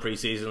it's still the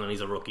preseason, and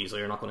he's a rookie, so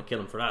you're not going to kill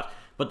him for that.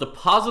 But the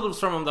positives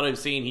from him that I've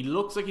seen, he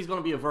looks like he's going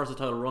to be a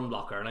versatile run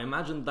blocker, and I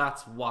imagine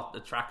that's what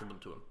attracted them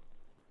to him.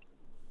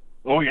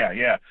 Oh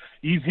yeah.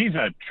 He's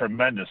a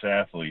tremendous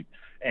athlete,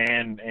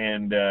 and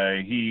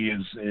he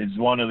is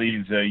one of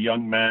these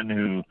young men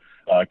who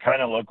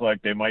kind of look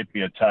like they might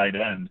be a tight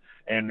end,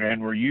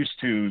 and we're used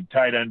to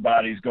tight end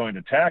bodies going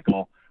to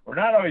tackle. We're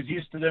not always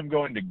used to them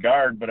going to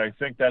guard, but I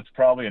think that's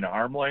probably an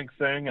arm length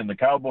thing, and the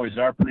Cowboys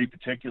are pretty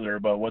particular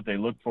about what they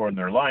look for in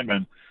their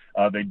linemen.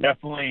 They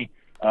definitely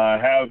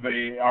have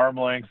a arm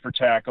length for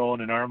tackle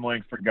and an arm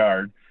length for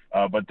guard,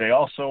 but they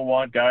also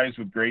want guys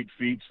with great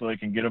feet so they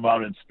can get them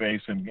out in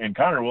space, and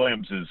Connor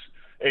Williams is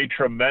a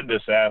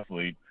tremendous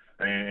athlete,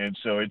 and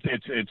so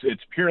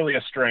it's purely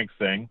a strength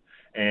thing.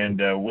 And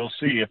we'll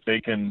see if they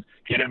can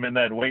get him in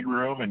that weight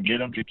room and get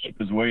him to keep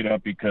his weight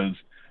up, because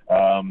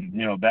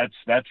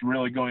that's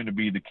really going to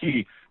be the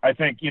key. I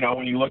think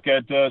when you look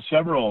at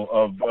several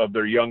of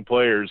their young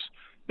players,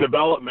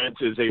 development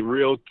is a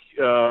real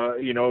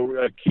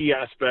a key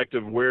aspect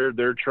of where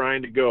they're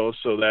trying to go,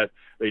 so that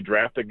they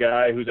draft a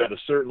guy who's at a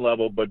certain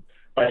level, but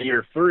by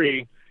year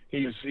 3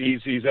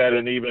 he's at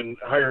an even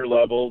higher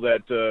level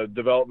that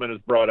development is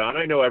brought on.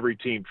 I know every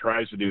team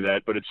tries to do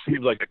that, but it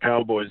seems like the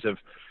Cowboys have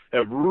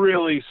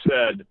really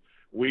said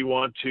we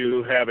want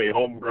to have a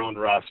homegrown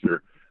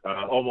roster,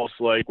 almost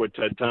like what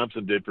Ted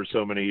Thompson did for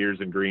so many years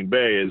in Green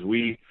Bay. Is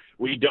we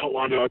don't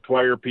want to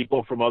acquire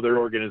people from other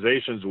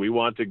organizations. We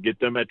want to get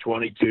them at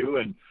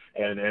 22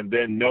 and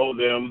then know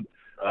them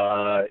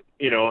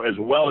as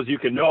well as you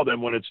can know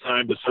them when it's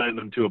time to sign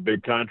them to a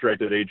big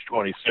contract at age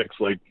 26,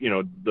 like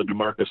the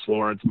DeMarcus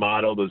Lawrence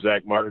model, the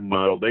Zach Martin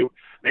model.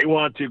 They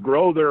want to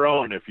grow their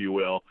own, if you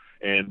will,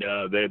 and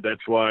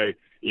that's why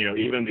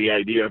even the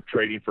idea of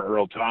trading for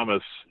Earl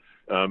Thomas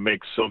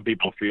makes some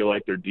people feel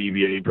like they're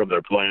deviating from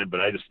their plan, but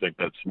I just think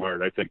that's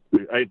smart. I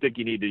think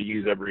you need to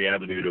use every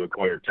avenue to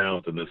acquire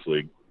talent in this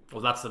league.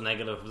 Well, that's the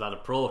negative of that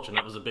approach, and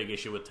that was a big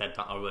issue with Ted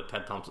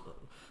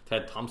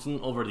Thompson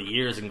over the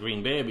years in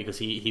Green Bay, because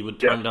he would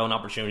turn down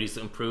opportunities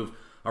to improve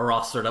a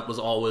roster that was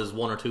always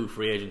one or two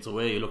free agents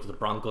away. You look at the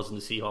Broncos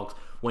and the Seahawks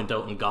went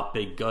out and got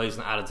big guys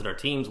and added to their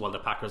teams, while the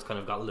Packers kind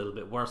of got a little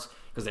bit worse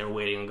because they were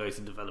waiting on guys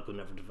to develop who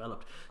never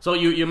developed. So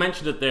you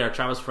mentioned it there,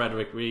 Travis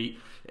Frederick.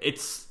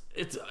 It's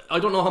I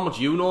don't know how much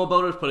you know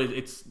about it, but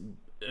it's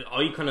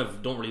I kind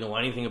of don't really know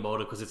anything about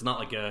it, because it's not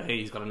like hey,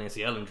 he's got an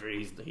ACL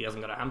injury, he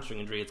hasn't got a hamstring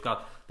injury, it's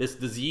got this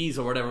disease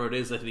or whatever it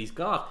is that he's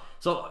got.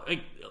 So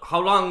how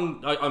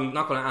long, I'm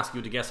not going to ask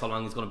you to guess how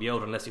long he's going to be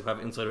out unless you have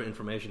insider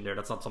information there.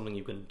 That's not something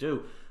you can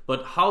do.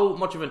 But how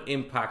much of an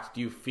impact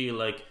do you feel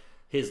like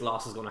his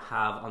loss is going to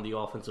have on the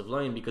offensive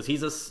line? Because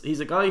he's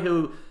a guy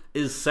who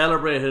is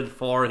celebrated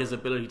for his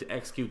ability to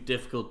execute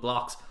difficult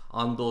blocks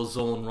on those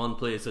zone run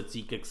plays that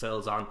Zeke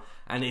excels on,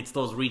 and it's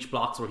those reach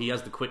blocks where he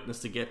has the quickness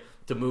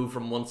to move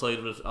from one side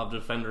of the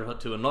defender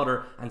to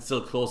another and still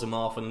close him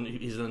off, and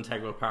he's an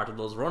integral part of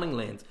those running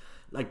lanes.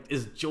 Like,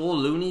 is Joe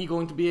Looney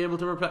going to be able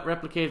to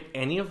replicate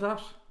any of that?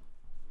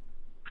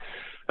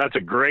 That's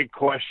a great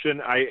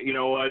question. You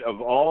know what, of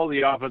all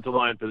the offensive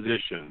line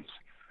positions,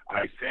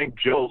 I think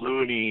Joe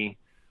Looney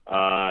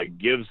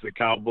gives the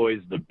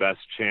Cowboys the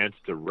best chance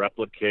to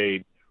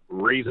replicate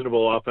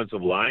reasonable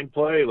offensive line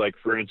play. Like,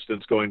 for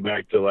instance, going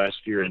back to last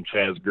year in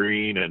Chaz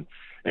Green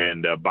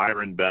and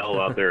Byron Bell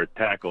out there at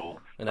tackle,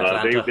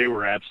 they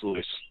were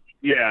absolutely,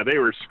 they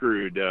were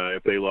screwed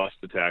if they lost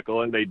the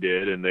tackle, and they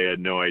did, and they had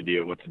no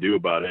idea what to do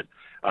about it.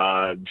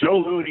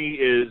 Joe Looney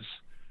is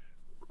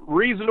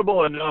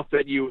reasonable enough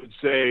that you would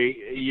say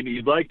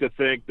you'd like to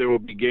think there will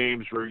be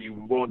games where you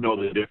won't know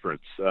the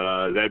difference.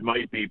 That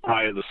might be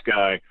pie in the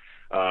sky,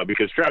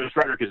 because Travis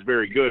Frederick is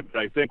very good, but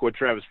I think what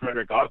Travis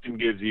Frederick often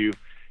gives you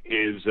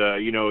is,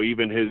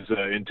 even his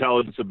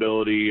intelligence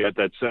ability at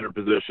that center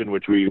position,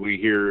 which we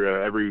hear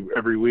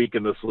every week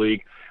in this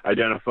league,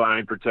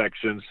 identifying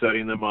protections,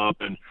 setting them up,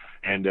 and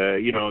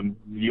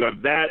you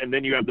have that, and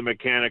then you have the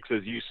mechanics,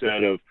 as you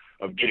said, of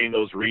getting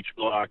those reach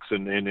blocks,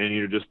 and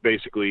you're just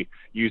basically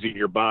using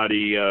your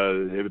body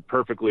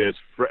perfectly as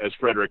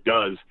Frederick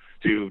does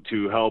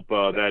to help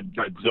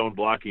that zone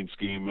blocking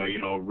scheme,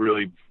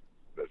 really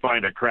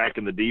find a crack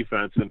in the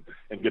defense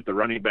and get the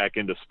running back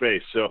into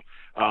space. So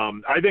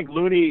I think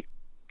Looney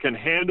can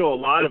handle a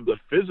lot of the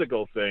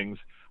physical things.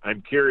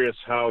 I'm curious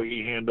how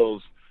he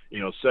handles,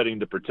 setting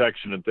the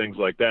protection and things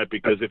like that,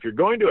 because if you're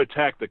going to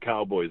attack the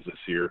Cowboys this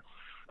year,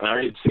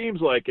 it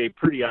seems like a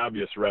pretty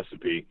obvious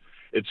recipe.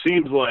 It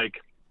seems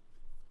like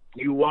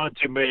you want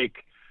to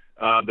make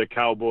the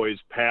Cowboys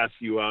pass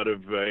you out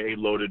of a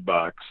loaded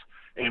box.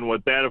 And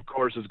what that, of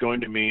course, is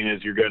going to mean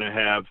is you're going to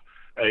have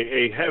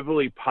a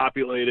heavily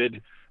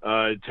populated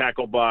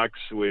tackle box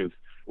with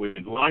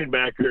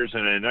linebackers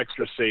and an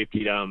extra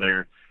safety down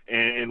there.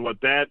 And what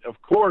that,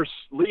 of course,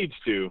 leads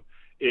to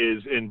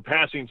is in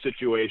passing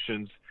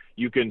situations,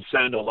 you can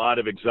send a lot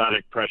of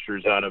exotic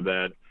pressures out of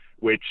that,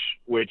 which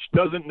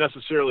doesn't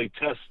necessarily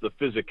test the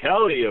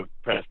physicality of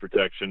pass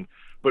protection,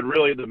 but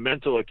really the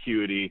mental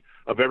acuity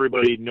of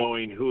everybody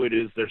knowing who it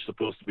is they're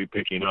supposed to be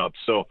picking up.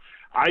 So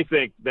I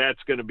think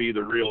that's going to be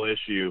the real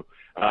issue.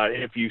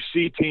 If you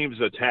see teams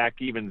attack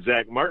even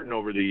Zach Martin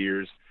over the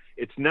years,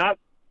 it's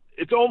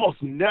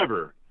almost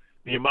never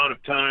the amount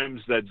of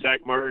times that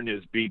Zach Martin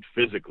is beat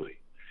physically.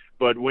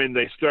 But when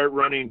they start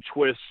running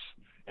twists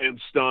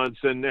and stunts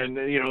and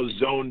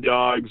zone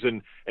dogs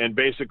and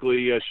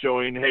basically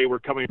showing, hey, we're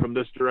coming from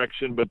this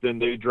direction, but then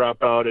they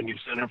drop out and you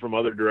send them from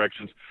other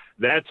directions,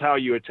 that's how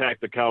you attack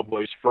the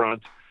Cowboys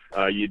front.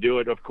 You do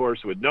it, of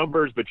course, with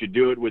numbers, but you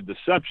do it with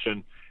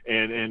deception.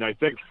 And I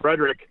think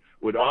Frederick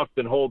would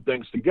often hold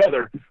things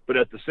together, but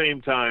at the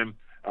same time,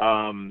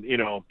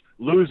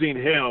 losing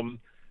him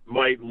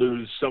might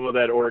lose some of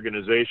that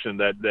organization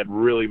that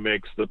really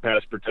makes the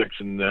pass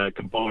protection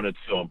component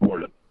so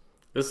important.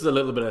 This is a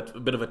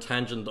bit of a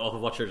tangent off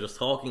of what you're just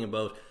talking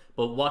about,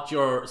 but what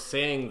you're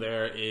saying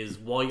there is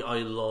why I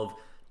love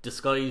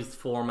disguised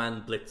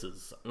four-man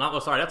blitzes.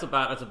 That's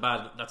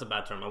a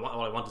bad term. What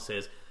I want to say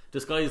is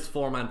disguised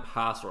four-man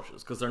pass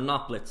rushes, because they're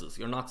not blitzes.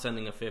 You're not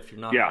sending a fifth.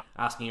 You're not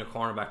asking your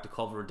cornerback to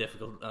cover a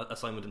difficult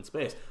assignment in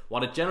space.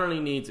 What it generally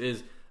needs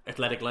is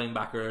athletic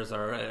linebackers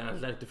or an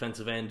athletic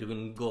defensive end who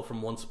can go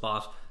from one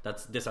spot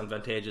that's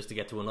disadvantageous to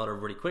get to another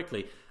really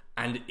quickly.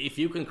 And if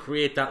you can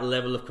create that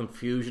level of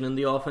confusion in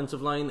the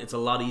offensive line, it's a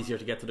lot easier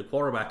to get to the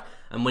quarterback.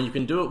 And when you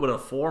can do it with a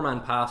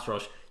four-man pass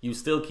rush, you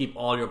still keep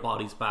all your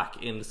bodies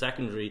back in the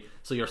secondary,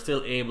 so you're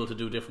still able to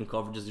do different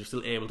coverages. You're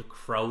still able to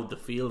crowd the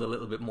field a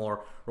little bit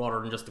more, rather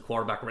than just the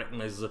quarterback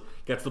recognizes it,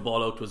 gets the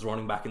ball out to his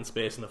running back in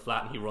space in the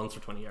flat, and he runs for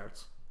 20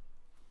 yards.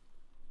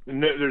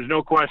 There's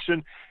no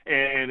question,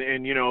 and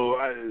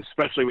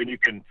especially when you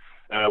can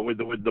with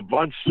the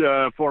bunch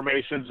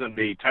formations and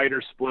the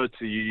tighter splits,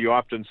 you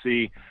often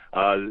see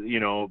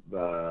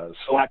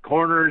slack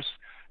corners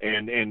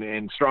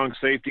and strong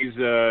safeties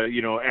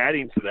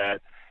adding to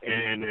that,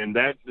 and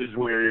that is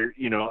where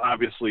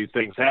obviously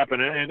things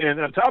happen. And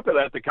on top of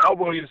that, the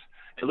Cowboys,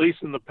 at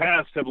least in the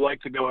past, have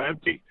liked to go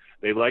empty.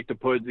 They like to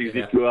put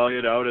Ezekiel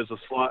Elliott out as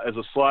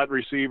a slot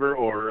receiver,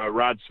 or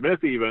Rod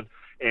Smith even.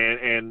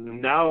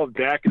 And now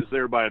Dak is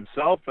there by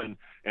himself,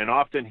 and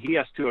often he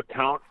has to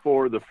account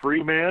for the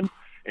free man,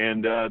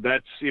 and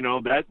that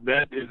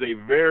is a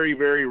very,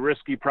 very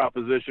risky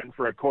proposition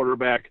for a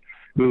quarterback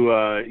who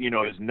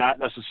is not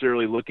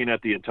necessarily looking at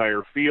the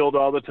entire field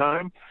all the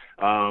time.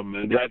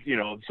 And that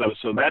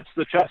so that's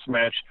the chess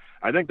match.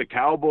 I think the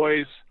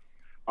Cowboys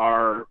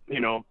are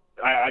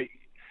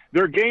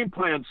their game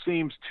plan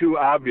seems too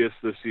obvious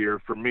this year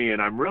for me,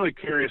 and I'm really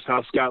curious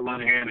how Scott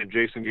Linehan and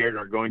Jason Garrett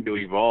are going to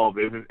evolve,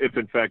 if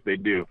in fact they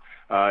do.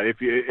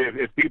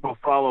 If people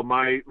follow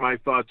my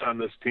thoughts on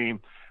this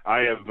team,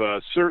 I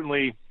have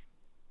certainly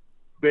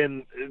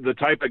been the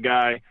type of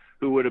guy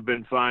who would have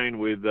been fine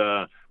with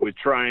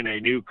trying a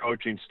new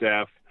coaching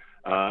staff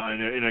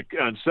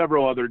on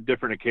several other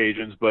different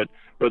occasions, but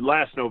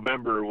last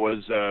November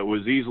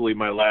was easily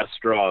my last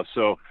straw.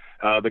 So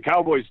the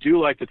Cowboys do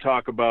like to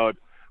talk about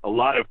a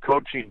lot of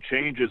coaching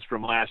changes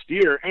from last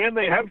year, and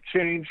they have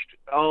changed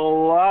a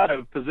lot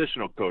of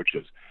positional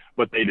coaches,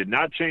 but they did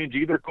not change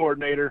either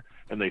coordinator,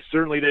 and they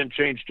certainly didn't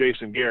change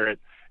Jason Garrett.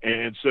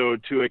 And so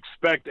to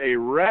expect a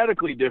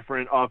radically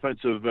different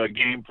offensive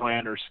game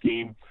plan or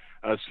scheme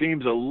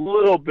seems a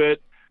little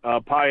bit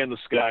pie in the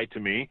sky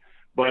to me,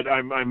 but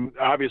I'm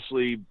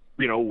obviously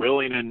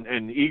willing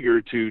and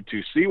eager to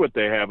see what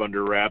they have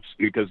under wraps,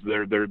 because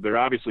they're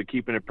obviously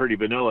keeping it pretty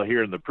vanilla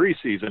here in the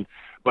preseason.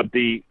 But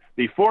the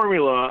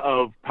formula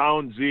of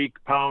pound Zeke,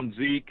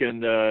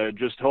 and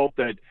just hope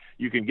that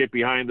you can get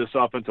behind this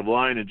offensive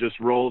line and just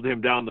roll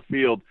him down the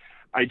field,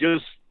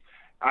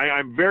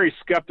 I'm very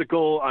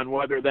skeptical on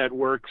whether that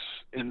works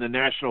in the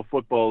National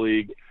Football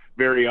League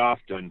very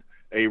often.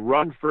 A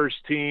run-first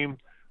team,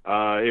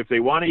 if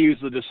they want to use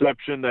the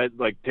deception that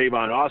like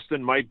Tavon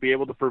Austin might be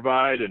able to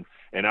provide,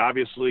 and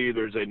obviously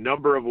there's a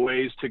number of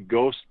ways to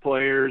ghost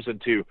players and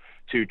to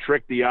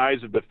trick the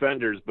eyes of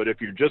defenders. But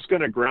if you're just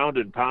going to ground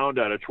and pound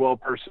out of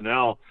 12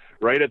 personnel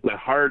right at the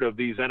heart of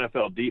these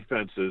NFL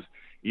defenses,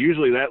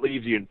 usually that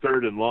leaves you in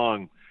third and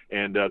long,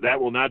 and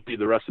that will not be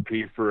the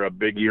recipe for a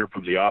big year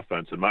from the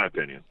offense, in my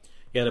opinion.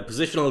 Yeah, the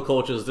positional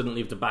coaches didn't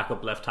leave the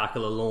backup left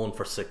tackle alone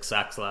for 6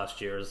 sacks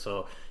last year,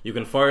 so you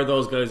can fire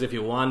those guys if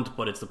you want,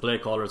 but it's the play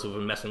callers who've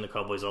been messing the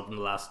Cowboys up in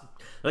the last...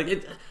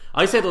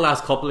 I say the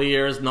last couple of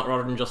years, not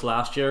rather than just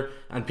last year,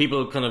 and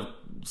people kind of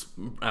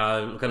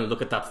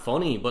look at that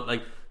funny, but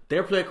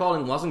their play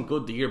calling wasn't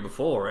good the year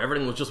before.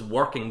 Everything was just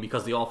working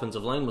because the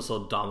offensive line was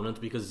so dominant,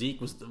 because Zeke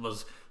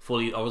was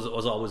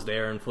always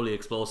there and fully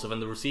explosive,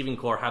 and the receiving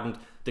core hadn't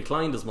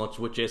declined as much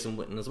with Jason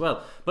Witten as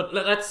well. But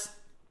let's...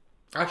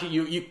 Actually,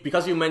 you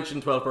because you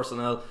mentioned 12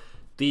 personnel,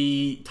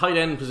 the tight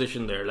end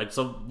position there,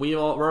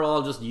 we're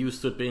all just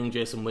used to it being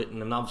Jason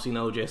Witten, and obviously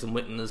now Jason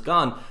Witten is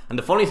gone. And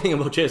the funny thing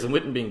about Jason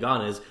Witten being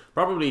gone is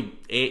probably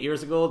 8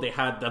 years ago they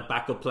had the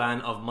backup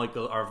plan of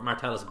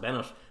Martellus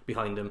Bennett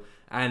behind him,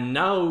 and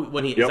now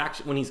when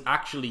he's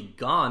actually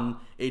gone,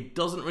 it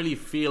doesn't really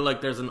feel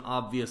like there's an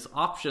obvious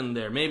option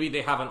there. Maybe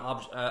they have an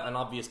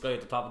obvious guy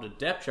at the top of the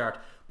depth chart,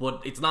 but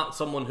it's not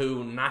someone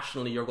who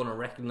nationally you're going to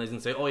recognize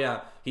and say, oh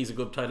yeah, he's a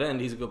good tight end,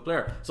 he's a good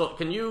player. So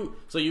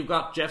you've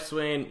got Jeff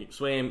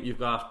Swaim, you've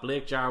got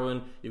Blake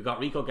Jarwin, you've got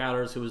Rico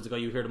Gallers, who is the guy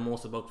you hear the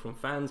most about from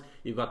fans,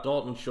 you've got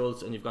Dalton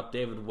Schultz, and you've got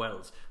David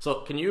Wells.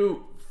 So can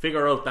you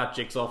figure out that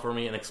jigsaw for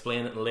me and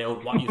explain it and lay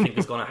out what you think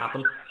is going to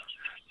happen?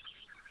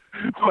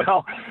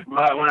 Well,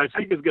 what I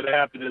think is going to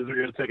happen is we're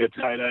going to take a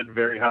tight end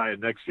very high in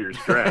next year's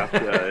draft.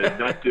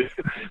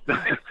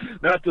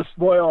 Not to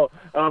spoil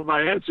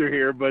my answer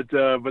here, but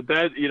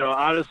that,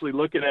 honestly,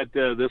 looking at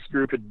this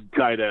group of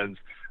tight ends,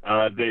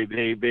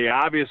 they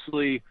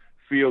obviously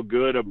feel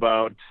good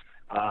about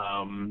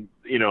some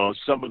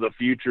of the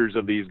futures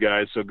of these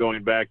guys. So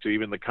going back to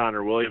even the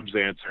Connor Williams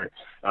answer,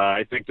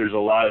 I think there's a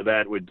lot of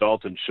that with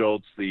Dalton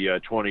Schultz,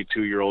 the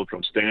 22-year-old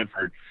from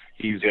Stanford.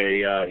 He's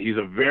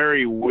a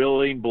very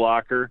willing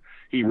blocker.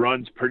 He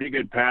runs pretty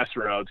good pass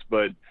routes,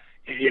 but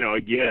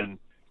again,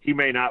 he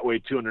may not weigh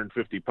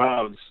 250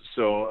 pounds.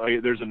 So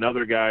there's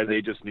another guy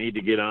they just need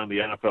to get on the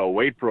NFL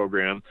weight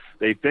program.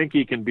 They think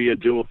he can be a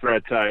dual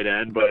threat tight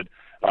end, but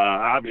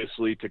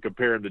obviously to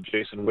compare him to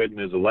Jason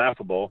Witten is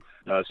laughable,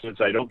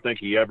 since I don't think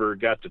he ever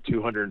got to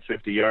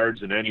 250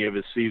 yards in any of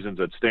his seasons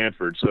at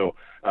Stanford. So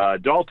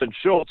Dalton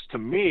Schultz, to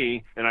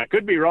me, and I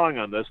could be wrong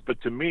on this,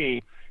 but to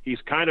me, he's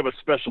kind of a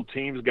special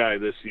teams guy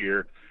this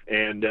year,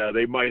 and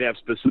they might have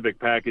specific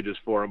packages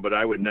for him, but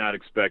I would not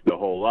expect a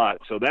whole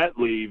lot. So that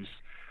leaves,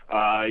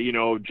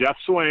 Jeff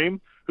Swaim,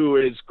 who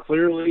is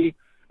clearly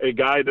a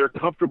guy they're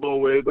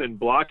comfortable with in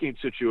blocking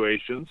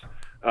situations,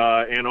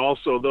 and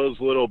also those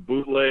little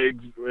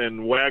bootlegs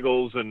and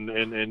waggles and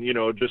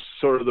just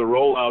sort of the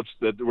rollouts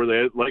where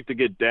they like to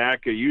get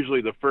Dak.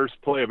 Usually the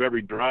first play of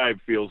every drive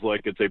feels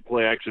like it's a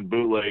play-action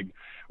bootleg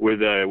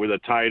with a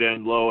tight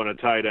end low and a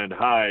tight end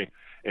high.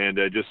 And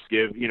just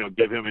give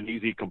him an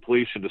easy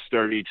completion to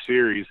start each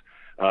series.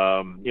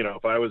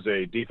 If I was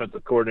a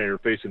defensive coordinator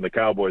facing the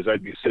Cowboys,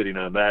 I'd be sitting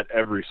on that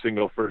every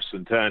single 1st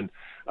and 10,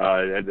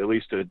 at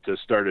least to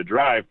start a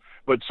drive.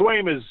 But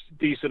Swaim is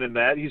decent in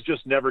that. He's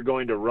just never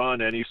going to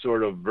run any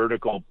sort of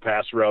vertical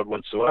pass route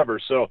whatsoever.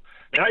 So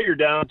now you're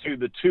down to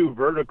the two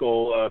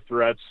vertical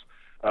threats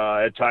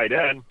at tight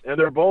end, and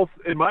they're both,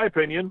 in my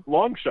opinion,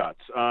 long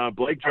shots.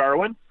 Blake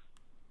Jarwin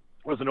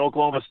was an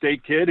Oklahoma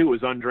State kid who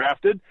was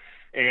undrafted.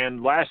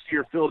 And last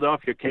year,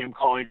 Philadelphia came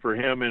calling for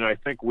him in, I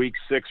think, week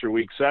 6 or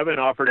week 7,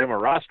 offered him a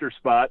roster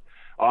spot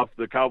off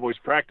the Cowboys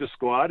practice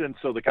squad. And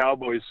so the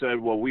Cowboys said,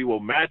 well, we will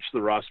match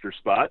the roster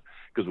spot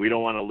because we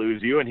don't want to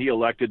lose you. And he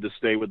elected to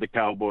stay with the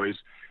Cowboys.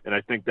 And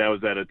I think that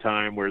was at a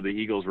time where the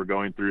Eagles were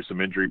going through some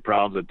injury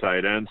problems at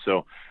tight end.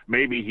 So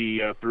maybe he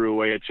threw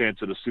away a chance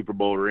at a Super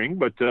Bowl ring.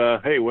 But,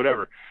 hey,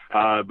 whatever.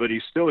 But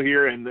he's still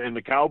here, and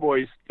the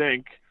Cowboys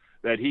think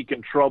that he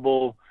can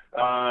trouble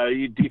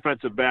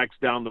defensive backs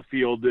down the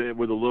field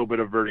with a little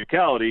bit of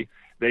verticality.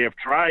 They have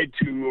tried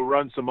to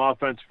run some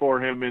offense for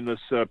him in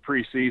this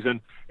preseason,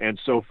 and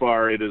so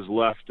far it has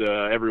left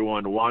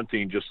everyone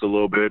wanting just a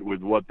little bit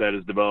with what that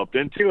has developed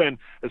into. And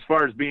as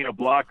far as being a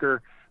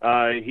blocker,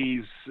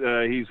 he's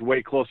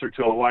way closer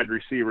to a wide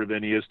receiver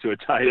than he is to a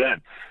tight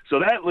end. So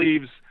that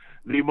leaves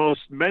the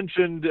most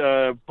mentioned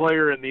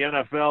player in the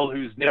NFL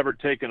who's never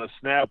taken a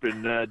snap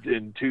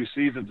in 2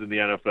 seasons in the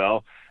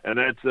NFL, and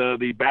that's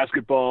the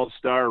basketball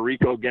star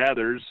Rico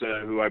Gathers,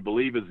 who I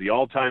believe is the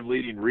all-time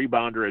leading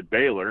rebounder at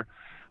Baylor.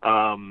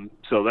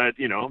 So that,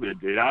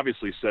 it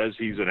obviously says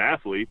he's an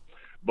athlete,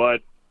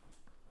 but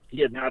he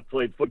had not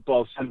played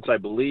football since, I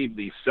believe,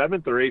 the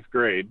 7th or 8th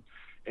grade.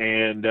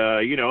 And,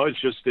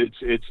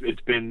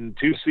 it's been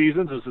 2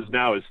 seasons. This is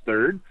now his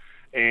 3rd.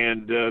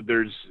 And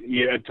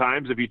at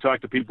times, if you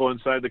talk to people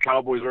inside the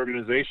Cowboys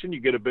organization,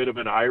 you get a bit of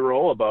an eye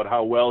roll about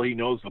how well he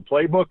knows the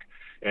playbook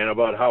and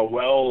about how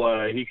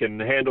well he can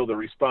handle the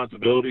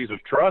responsibilities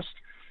of trust,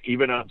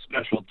 even on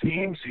special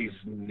teams. He's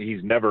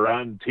never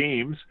on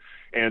teams.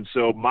 And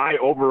so my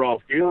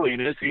overall feeling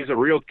is he's a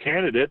real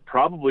candidate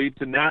probably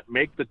to not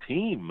make the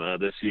team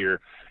this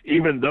year,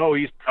 even though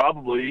he's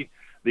probably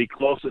the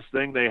closest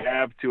thing they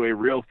have to a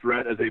real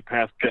threat as a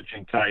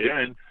pass-catching tight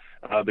end.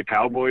 The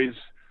Cowboys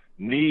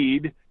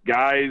need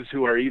guys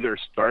who are either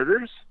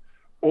starters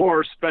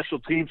or special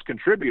teams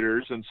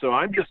contributors. And so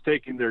I'm just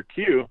taking their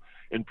cue.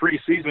 In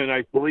preseason,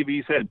 I believe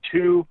he's had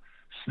 2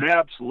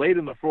 snaps late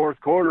in the fourth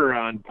quarter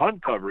on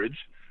punt coverage.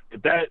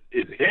 But that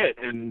is it.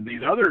 And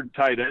these other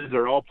tight ends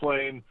are all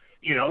playing,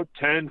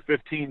 10,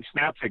 15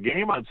 snaps a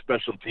game on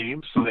special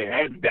teams. So they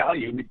add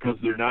value because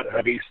they're not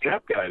heavy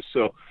snap guys.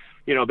 So,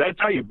 that's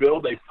how you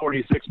build a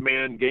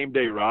 46-man game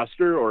day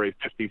roster or a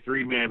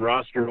 53-man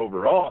roster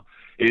overall,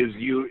 is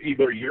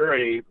you're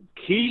a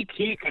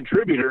key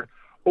contributor,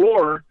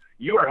 or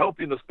you are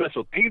helping the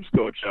special teams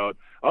coach out.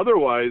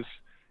 Otherwise,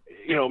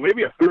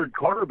 maybe a third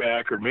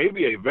quarterback or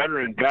maybe a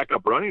veteran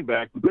backup running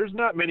back. There's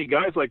not many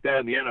guys like that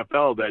in the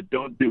NFL that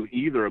don't do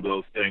either of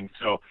those things.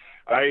 So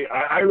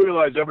I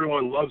realize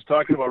everyone loves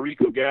talking about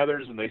Rico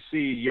Gathers and they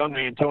see young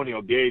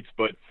Antonio Gates,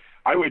 but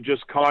I would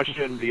just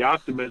caution the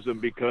optimism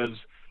because,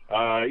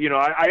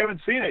 I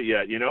haven't seen it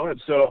yet,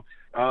 and so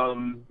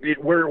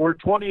we're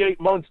 28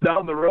 months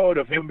down the road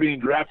of him being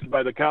drafted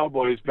by the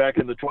Cowboys back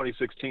in the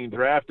 2016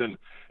 draft,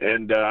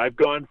 and I've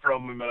gone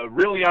from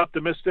really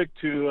optimistic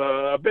to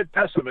a bit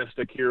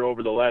pessimistic here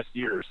over the last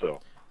year or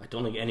so. I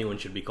don't think anyone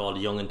should be called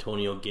young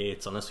Antonio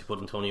Gates unless we put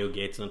Antonio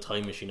Gates in a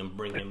time machine and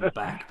bring him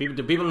back.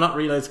 Do people not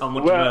realize how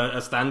much of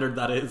a standard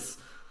that is?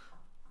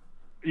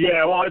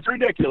 Yeah, well, it's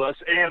ridiculous,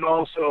 and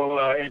also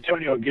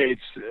Antonio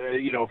Gates,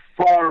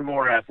 far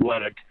more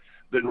athletic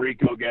than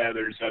Rico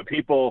Gathers.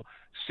 People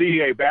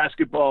see a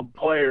basketball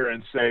player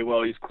and say,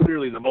 well, he's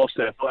clearly the most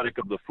athletic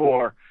of the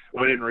 4,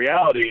 when in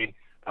reality,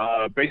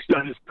 based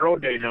on his pro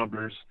day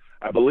numbers,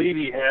 I believe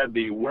he had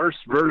the worst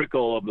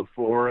vertical of the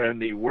 4 and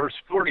the worst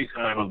 40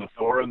 time of the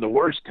 4 and the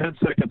worst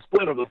 10-second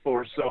split of the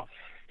 4. So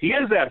he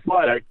is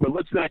athletic, but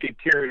let's not get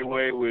carried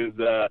away with,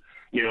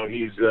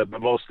 he's the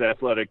most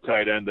athletic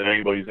tight end that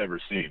anybody's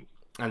ever seen.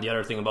 And the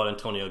other thing about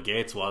Antonio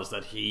Gates was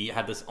that he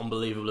had this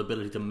unbelievable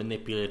ability to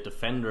manipulate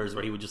defenders,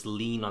 where he would just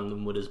lean on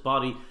them with his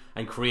body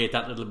and create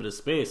that little bit of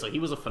space. So he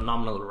was a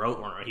phenomenal route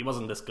runner. He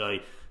wasn't this guy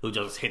who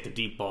just hit the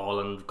deep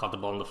ball and caught the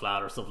ball in the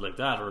flat or stuff like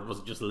that, or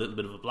was just a little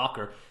bit of a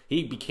blocker.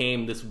 He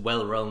became this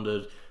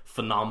well-rounded,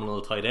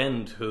 phenomenal tight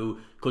end who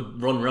could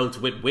run routes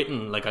with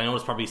Witten. Like, I know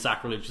it's probably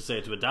sacrilege to say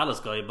it to a Dallas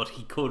guy, but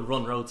he could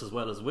run routes as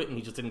well as Witten.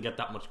 He just didn't get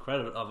that much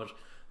credit of it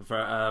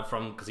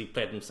because he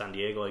played in San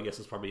Diego, I guess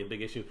is probably a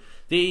big issue.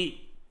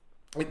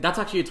 That's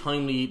actually a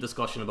timely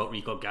discussion about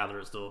Rico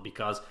Gathers, though,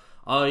 because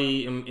I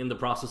am in the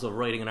process of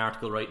writing an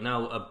article right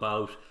now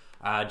about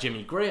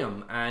Jimmy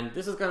Graham, and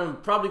this is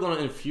probably going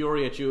to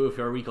infuriate you if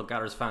you're a Rico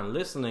Gathers fan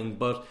listening,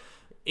 but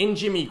in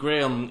Jimmy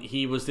Graham,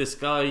 he was this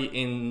guy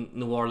in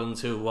New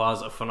Orleans who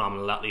was a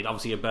phenomenal athlete,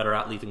 obviously a better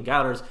athlete than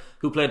Gathers,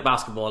 who played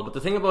basketball. But the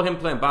thing about him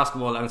playing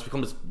basketball, and it's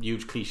become this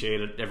huge cliche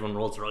that everyone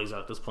rolls their eyes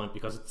at this point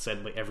because it's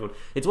said by everyone,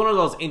 it's one of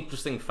those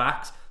interesting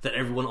facts that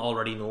everyone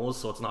already knows,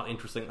 so it's not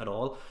interesting at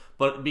all.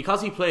 But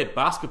because he played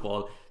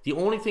basketball, the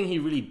only thing he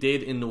really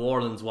did in New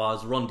Orleans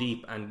was run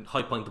deep and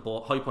high point the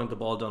ball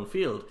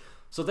downfield.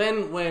 So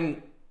then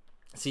when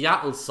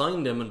Seattle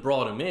signed him and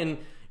brought him in,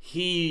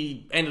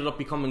 he ended up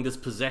becoming this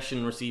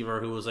possession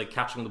receiver who was like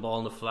catching the ball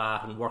in the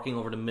flat and working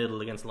over the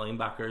middle against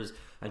linebackers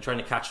and trying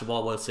to catch the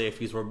ball while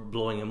safeties were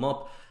blowing him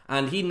up.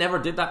 And he never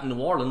did that in New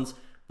Orleans,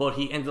 but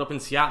he ended up in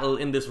Seattle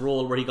in this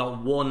role where he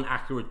got one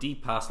accurate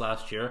deep pass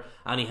last year,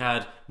 and he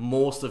had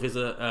most of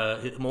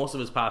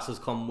his passes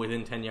come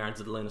within 10 yards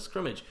of the line of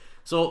scrimmage.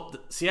 So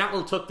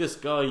Seattle took this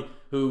guy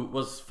who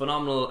was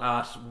phenomenal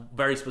at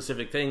very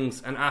specific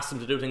things and asked him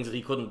to do things that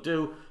he couldn't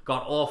do,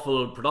 got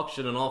awful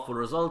production and awful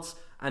results,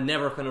 and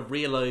never kind of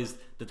realised,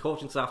 the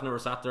coaching staff never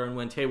sat there and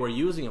went, hey, we're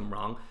using him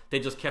wrong.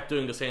 They just kept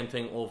doing the same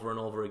thing over and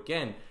over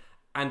again.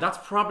 And that's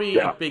probably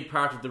a big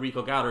part of the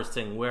Rico Gathers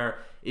thing, where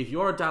if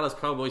you're a Dallas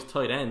Cowboys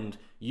tight end,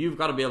 you've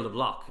got to be able to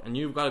block, and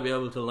you've got to be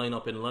able to line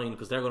up in line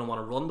because they're going to want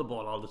to run the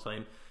ball all the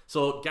time.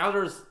 So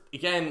Gathers,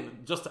 again,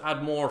 just to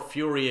add more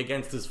fury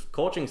against his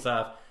coaching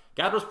staff,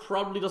 Gathers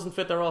probably doesn't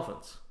fit their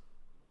offense.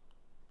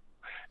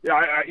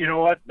 Yeah, you know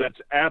what? That's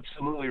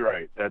absolutely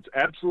right. That's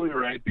absolutely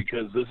right,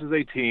 because this is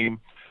a team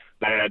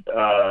that,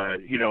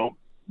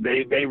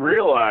 they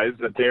realize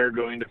that they're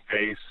going to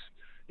face,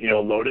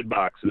 loaded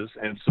boxes.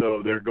 And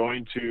so they're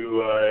going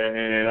to,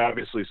 and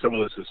obviously some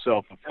of this is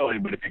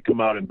self-fulfilling, but if you come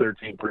out in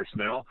 13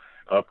 personnel,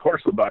 of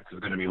course the box is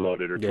going to be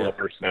loaded, or 12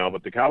 personnel.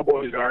 But the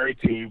Cowboys are a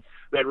team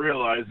that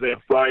realize they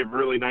have 5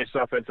 really nice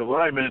offensive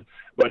linemen,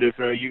 but if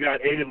you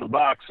got 8 in the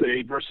box,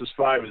 8 versus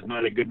 5 is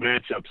not a good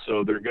matchup.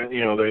 So they're going,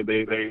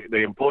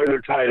 they employ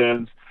their tight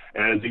ends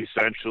as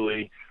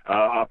essentially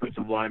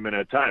offensive linemen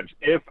at times.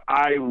 If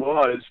I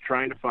was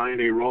trying to find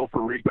a role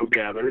for Rico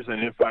Gathers,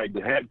 and if I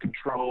had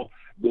control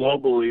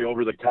globally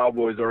over the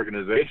Cowboys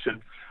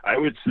organization, I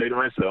would say to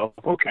myself,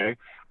 okay,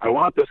 I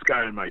want this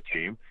guy on my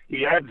team.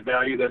 He adds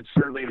value that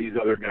certainly these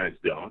other guys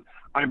don't.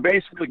 I'm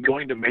basically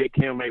going to make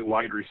him a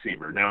wide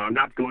receiver. Now, I'm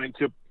not going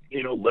to,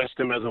 list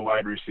him as a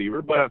wide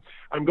receiver, but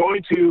I'm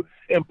going to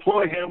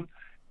employ him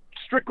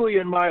strictly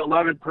in my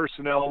 11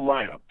 personnel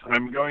lineup.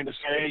 I'm going to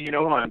say,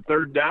 on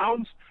third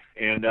downs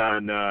and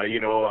on, a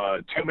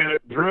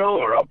 2-minute drill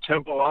or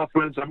up-tempo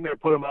offense, I'm going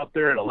to put him out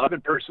there at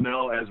 11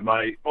 personnel as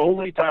my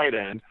only tight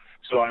end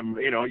So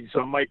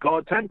some might call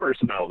it 10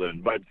 personnel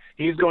then, but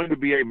he's going to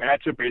be a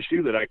matchup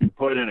issue that I can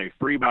put in a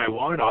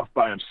 3-by-1 off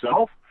by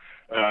himself.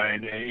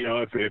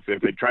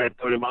 If they try to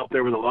put him out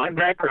there with a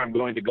linebacker, I'm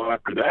going to go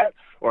after that,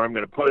 or I'm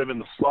going to put him in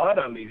the slot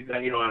on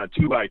on a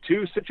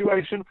 2-by-2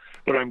 situation.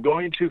 But I'm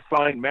going to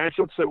find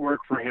matchups that work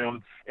for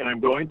him, and I'm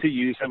going to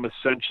use him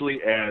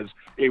essentially as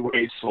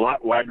a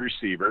slot wide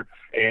receiver,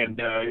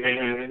 and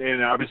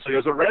obviously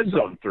as a red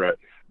zone threat.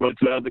 But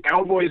the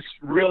Cowboys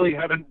really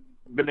haven't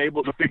been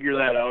able to figure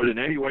that out in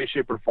any way,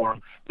 shape, or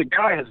form. The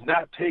guy has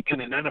not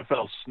taken an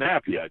NFL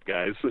snap yet,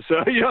 guys.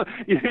 So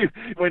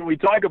when we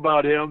talk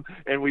about him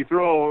and we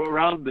throw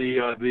around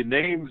the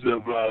names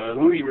of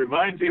who he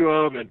reminds you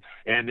of, and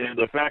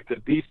the fact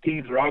that these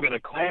teams are all going to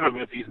claim him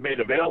if he's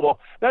made available,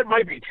 that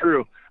might be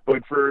true.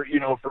 But for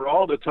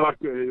all the talk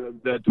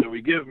that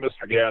we give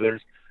Mr.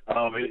 Gathers,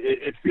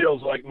 it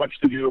feels like much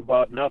to do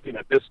about nothing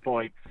at this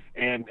point.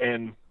 And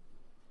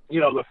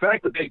the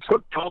fact that they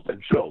took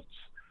Dalton Schultz.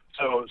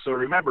 So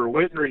remember,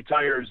 Witten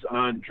retires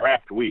on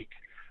draft week.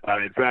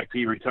 In fact,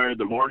 he retired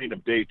the morning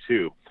of day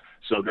 2.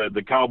 So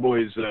the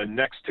Cowboys'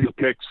 next 2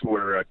 picks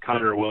were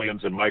Connor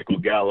Williams and Michael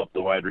Gallup,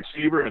 the wide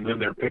receiver, and then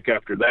their pick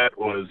after that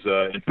was,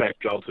 in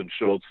fact, Dalton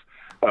Schultz.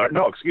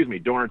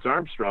 Dorrance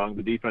Armstrong,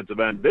 the defensive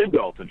end, then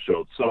Dalton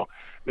Schultz. So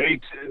they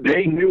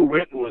knew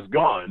Witten was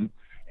gone,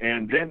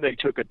 and then they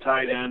took a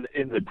tight end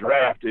in the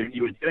draft. And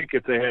you would think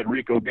if they had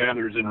Rico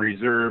Gathers in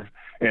reserve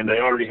and they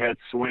already had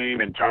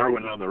Swaim and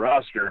Tarwin on the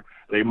roster,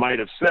 they might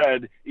have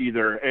said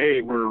either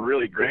A, we're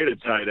really great at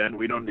tight end,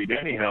 we don't need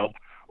any help,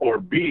 or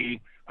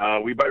B,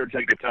 we better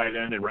take a tight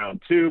end in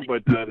round 2.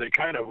 But they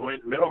kind of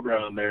went middle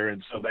ground there,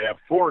 and so they have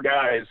 4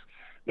 guys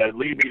that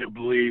lead me to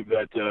believe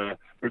that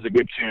there's a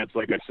good chance,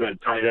 like I said,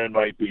 tight end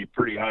might be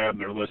pretty high on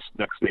their list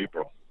next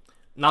April.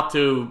 Not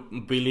to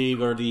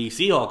beleaguer the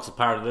Seahawks a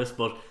part of this,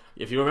 but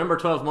if you remember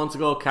 12 months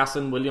ago,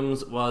 Casson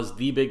Williams was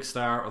the big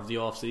star of the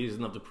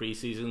offseason, of the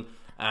preseason,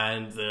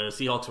 and the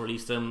Seahawks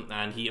released him,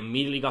 and he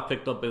immediately got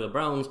picked up by the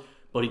Browns,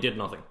 but he did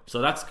nothing.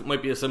 So that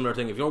might be a similar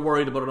thing. If you're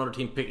worried about another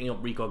team picking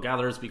up Rico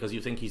Gathers because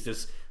you think he's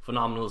this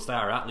phenomenal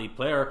star athlete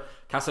player,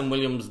 Casson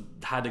Williams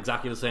had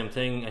exactly the same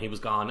thing, and he was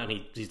gone, and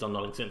he's done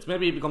nothing since.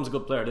 Maybe he becomes a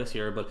good player this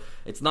year, but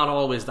it's not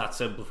always that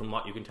simple from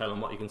what you can tell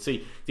and what you can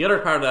see. The other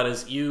part of that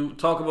is you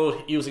talk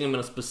about using him in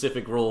a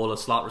specific role, a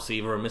slot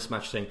receiver, a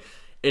mismatch thing.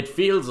 It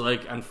feels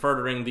like, and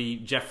furthering the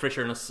Jeff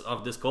Fisherness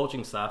of this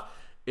coaching staff,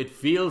 it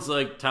feels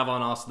like Tavon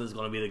Austin is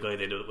going to be the guy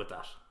they do it with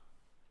that.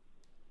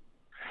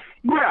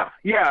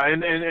 Yeah,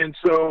 and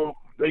so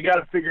they got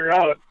to figure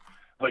out,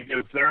 like,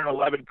 if they're in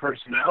 11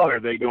 personnel,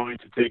 are they going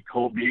to take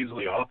Cole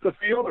Beasley off the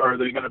field, or are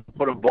they going to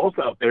put them both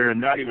out there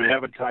and not even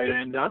have a tight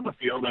end on the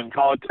field and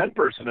call it 10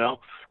 personnel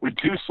with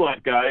 2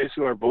 slot guys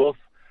who are both,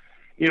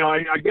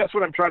 I guess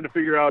what I'm trying to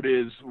figure out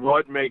is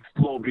what makes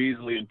Cole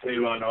Beasley and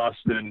Tavon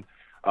Austin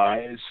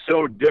is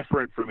so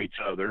different from each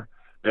other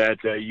that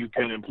you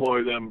can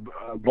employ them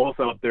both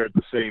out there at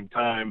the same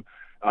time,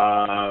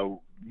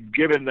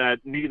 given that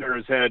neither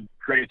has had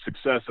great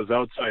success as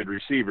outside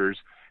receivers.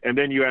 And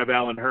then you have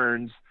Allen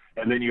Hurns,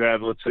 and then you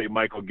have, let's say,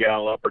 Michael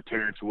Gallup or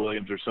Terrence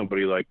Williams or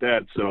somebody like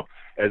that. So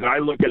as I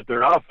look at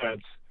their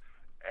offense,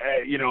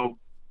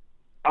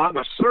 on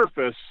the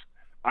surface,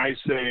 I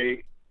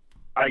say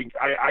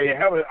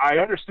I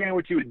understand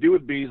what you would do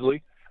with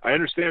Beasley. I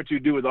understand what you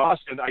do with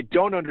Austin. I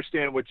don't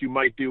understand what you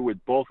might do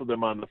with both of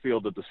them on the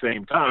field at the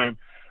same time,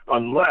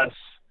 unless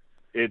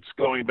it's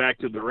going back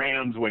to the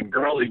Rams when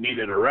Gurley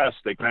needed a rest.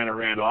 They kind of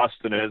ran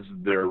Austin as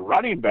their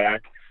running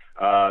back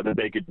that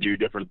they could do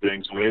different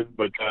things with.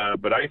 But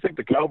I think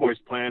the Cowboys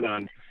plan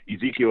on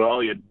Ezekiel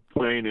Elliott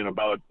playing in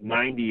about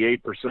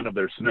 98% of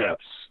their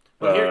snaps.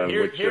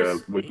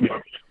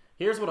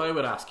 Here's what I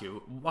would ask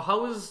you.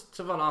 How is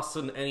Tavon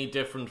Austin any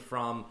different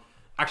from...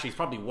 Actually, it's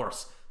probably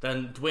worse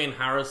than Dwayne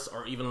Harris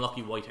or even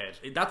Lucky Whitehead.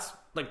 That's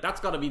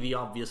got to be the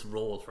obvious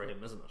role for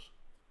him, isn't it?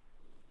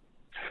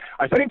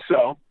 I think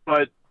so,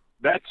 but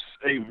that's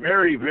a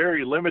very,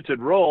 very limited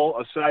role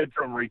aside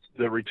from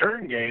the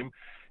return game.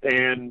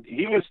 And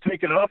he was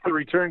taken off the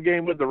return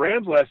game with the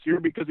Rams last year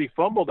because he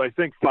fumbled, I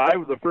think,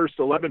 5 of the first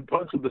 11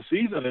 punts of the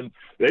season, and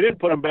they didn't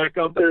put him back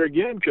out there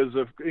again because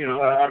of,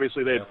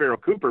 obviously they had Farrell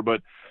Cooper,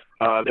 but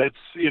that's,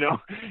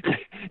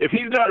 if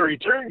he's not a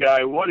return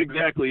guy, what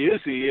exactly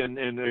is he? And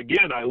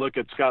again, I look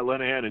at Scott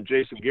Linehan and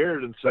Jason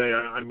Garrett and say,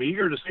 I'm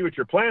eager to see what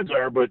your plans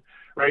are, but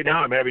right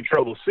now I'm having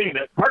trouble seeing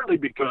it, partly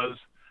because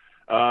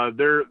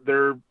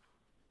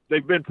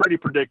they've been pretty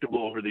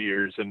predictable over the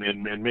years, and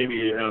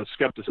maybe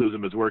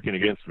skepticism is working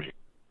against me.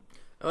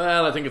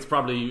 Well, I think it's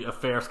probably a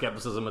fair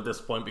skepticism at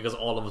this point because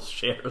all of us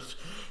share it.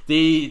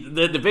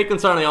 The big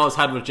concern I always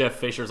had with Jeff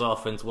Fisher's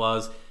offense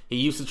was he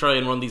used to try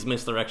and run these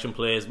misdirection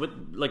plays with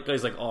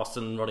guys like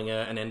Austin running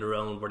an end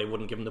around where they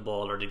wouldn't give him the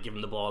ball or they'd give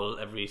him the ball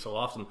every so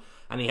often.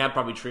 And he had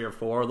probably 3 or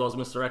 4 of those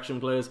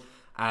misdirection plays.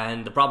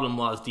 And the problem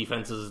was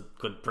defenses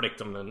could predict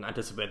them and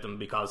anticipate them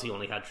because he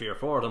only had 3 or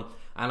 4 of them.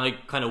 And I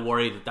kind of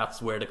worry that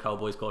that's where the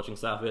Cowboys coaching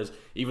staff is.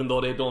 Even though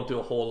they don't do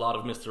a whole lot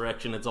of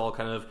misdirection, it's all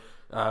kind of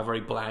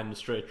very bland,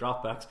 straight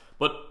dropbacks.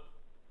 But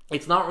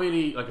it's not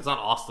really, like, it's not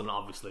Austin,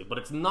 obviously, but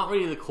it's not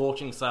really the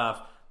coaching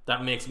staff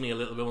that makes me a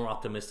little bit more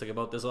optimistic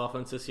about this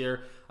offense this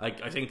year. I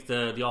think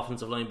the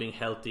offensive line being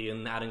healthy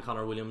and adding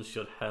Connor Williams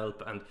should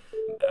help, and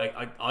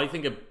I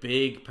think a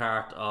big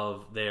part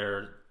of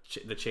the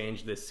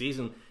change this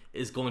season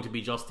is going to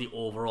be just the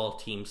overall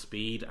team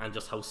speed and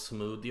just how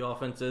smooth the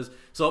offense is.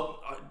 So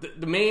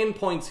the main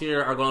points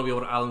here are going to be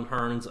about Alan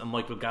Hearns and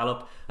Michael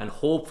Gallup, and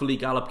hopefully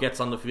Gallup gets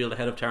on the field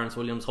ahead of Terrence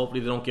Williams.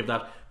 Hopefully they don't give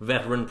that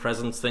veteran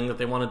presence thing that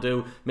they want to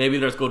do. Maybe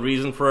there's good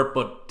reason for it,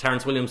 but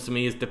Terrence Williams to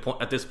me is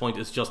at this point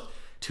is just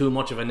too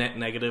much of a net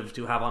negative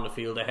to have on the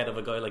field ahead of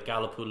a guy like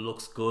Gallup who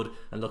looks good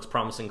and looks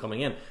promising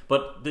coming in.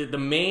 But the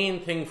main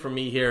thing for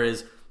me here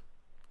is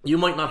you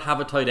might not have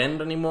a tight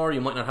end anymore,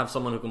 you might not have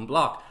someone who can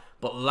block,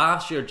 but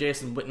last year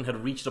Jason Witten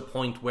had reached a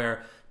point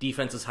where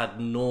defenses had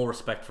no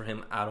respect for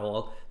him at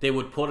all. They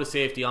would put a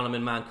safety on him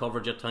in man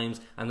coverage at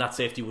times, and that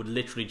safety would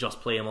literally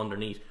just play him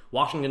underneath.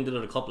 Washington did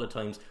it a couple of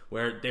times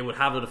where they would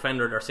have a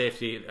defender, their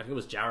safety, I think it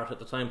was Jarrett at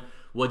the time,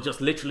 would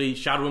just literally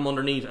shadow him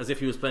underneath as if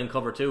he was playing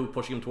cover 2,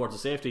 pushing him towards the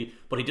safety,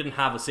 but he didn't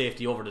have a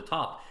safety over the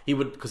top. He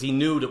would, because he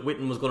knew that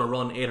Witten was going to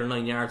run 8 or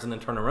 9 yards and then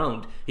turn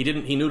around. He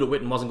knew that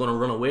Witten wasn't going to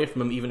run away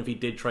from him even if he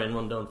did try and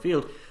run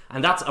downfield.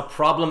 And that's a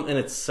problem in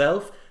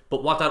itself,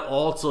 but what that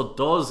also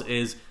does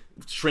is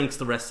shrinks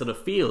the rest of the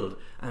field.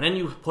 And then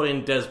you put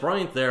in Des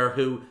Bryant there,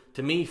 who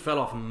to me fell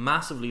off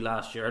massively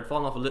last year. Had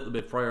fallen off a little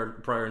bit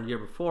prior in the year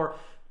before,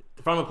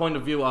 from a point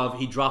of view of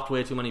he dropped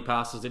way too many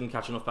passes, didn't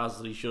catch enough passes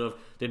that he should have,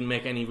 didn't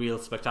make any real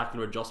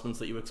spectacular adjustments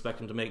that you expect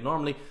him to make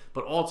normally,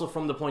 but also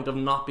from the point of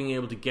not being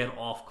able to get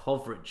off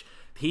coverage.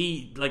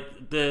 He,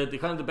 like, the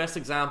kind of the best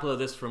example of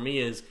this for me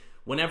is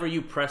whenever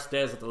you press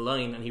Des at the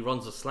line and he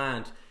runs a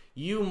slant,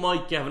 you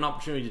might get an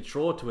opportunity to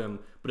throw it to him,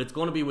 but it's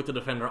going to be with the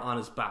defender on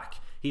his back.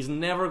 He's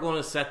never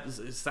going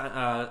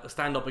to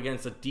stand up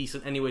against a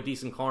decent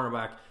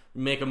cornerback,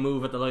 make a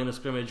move at the line of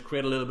scrimmage,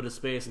 create a little bit of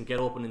space and get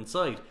open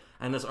inside.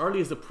 And as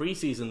early as the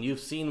preseason, you've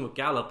seen with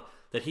Gallup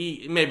that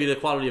maybe the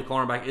quality of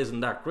cornerback isn't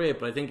that great,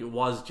 but I think it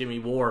was Jimmy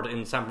Ward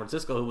in San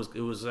Francisco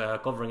who was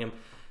covering him.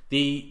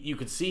 You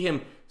could see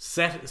him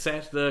set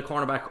the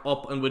cornerback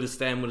up and with his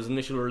stem, with his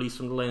initial release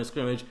from the line of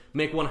scrimmage,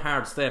 make one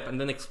hard step and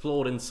then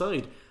explode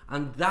inside.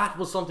 And that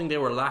was something they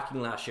were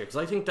lacking last year, because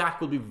I think Dak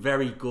will be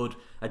very good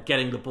at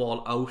getting the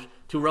ball out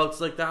to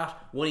routes like that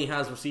when he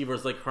has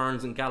receivers like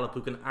Hearns and Gallup who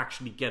can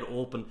actually get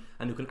open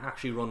and who can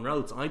actually run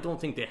routes. I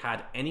don't think they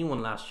had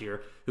anyone last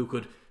year who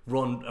could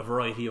run a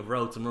variety of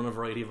routes and run a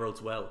variety of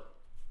routes well.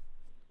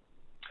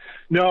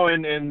 No,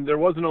 and there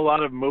wasn't a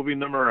lot of moving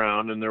them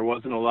around, and there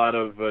wasn't a lot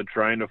of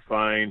trying to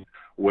find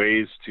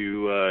ways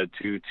to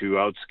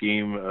out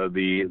scheme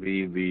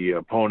the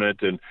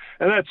opponent, and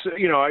that's,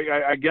 you know,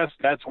 I guess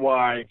that's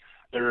why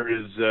there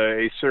is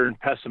a certain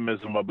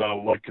pessimism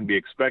about what can be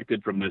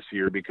expected from this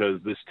year, because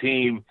this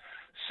team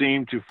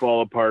seemed to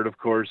fall apart, of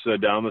course,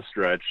 down the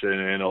stretch,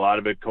 and a lot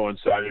of it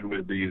coincided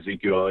with the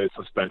Ezekiel Elliott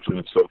suspension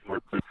and so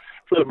forth. But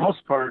for the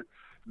most part,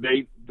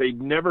 they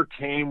never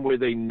came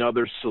with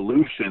another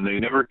solution. They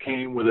never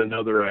came with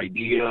another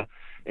idea.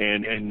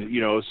 And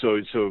you know,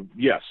 so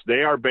yes,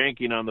 they are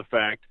banking on the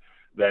fact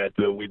that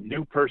with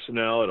new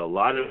personnel at a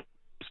lot of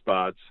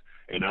spots,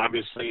 and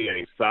obviously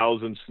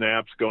 1,000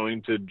 snaps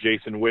going to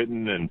Jason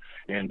Witten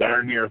and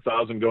darn near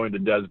 1,000 going to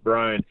Des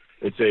Bryant,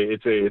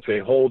 it's a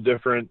whole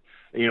different,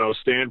 you know,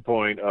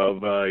 standpoint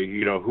of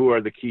you know, who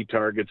are the key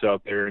targets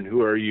out there and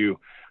who are you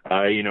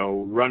you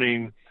know,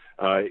 running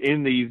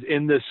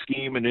in this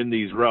scheme and in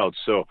these routes.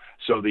 So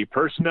the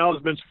personnel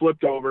has been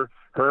flipped over.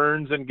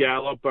 Hearns and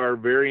Gallup are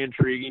very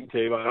intriguing.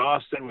 Tavon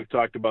Austin, we've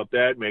talked about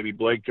that. Maybe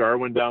Blake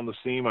Jarwin down the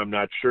seam. I'm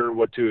not sure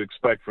what to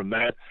expect from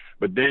that.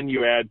 But then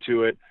you add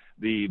to it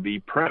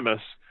the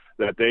premise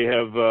that they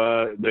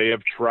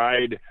have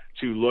tried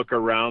to look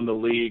around the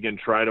league and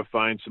try to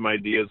find some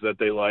ideas that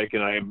they like.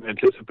 And I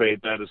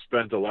anticipate that has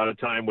spent a lot of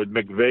time with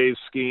McVay's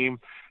scheme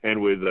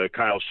and with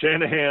Kyle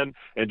Shanahan,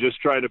 and just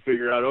try to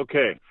figure out,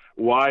 okay,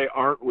 why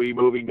aren't we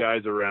moving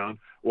guys around?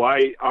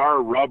 Why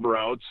are rub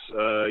routes,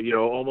 you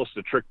know, almost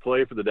a trick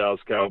play for the Dallas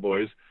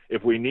Cowboys?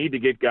 If we need to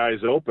get guys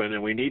open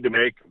and we need to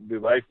make the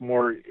life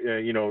more,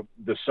 you know,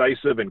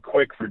 decisive and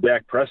quick for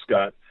Dak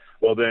Prescott,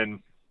 well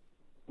then,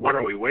 what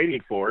are we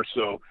waiting for?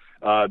 So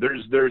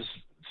there's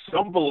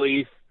some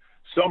belief,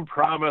 some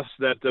promise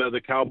that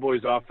the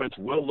Cowboys offense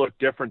will look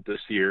different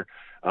this year.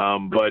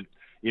 But,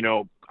 you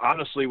know,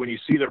 honestly, when you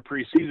see their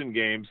preseason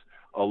games,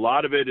 a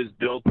lot of it is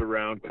built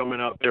around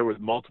coming out there with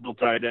multiple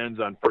tight ends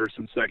on first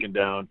and second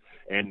down,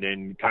 and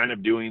then kind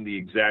of doing the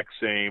exact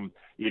same,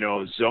 you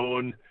know,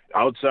 zone,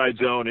 outside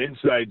zone,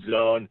 inside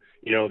zone.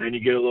 You know, then you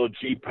get a little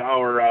G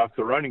power off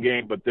the running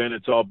game, but then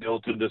it's all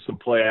built into some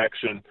play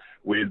action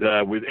with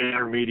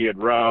intermediate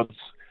routes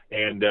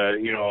and,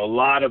 you know, a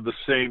lot of the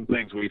same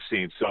things we've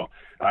seen. So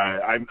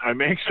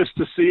I'm anxious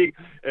to see,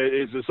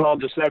 is this all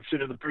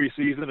deception in the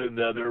preseason, and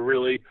they're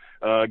really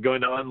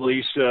going to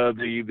unleash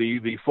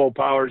the full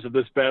powers of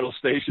this battle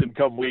station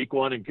come week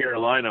 1 in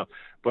Carolina.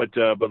 But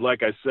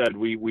like I said,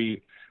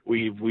 we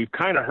we've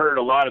kind of heard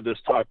a lot of this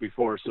talk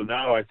before. So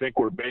now I think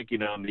we're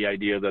banking on the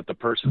idea that the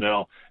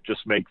personnel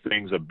just make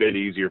things a bit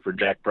easier for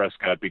Dak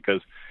Prescott,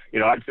 because,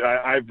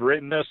 I've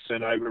written this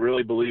and I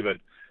really believe it.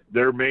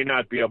 There may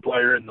not be a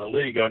player in the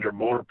league under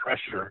more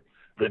pressure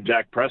than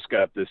Dak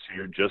Prescott this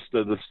year, just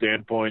to the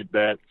standpoint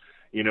that,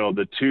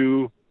 the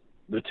two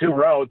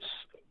routes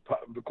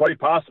quite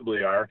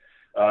possibly are,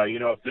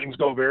 if things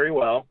go very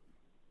well,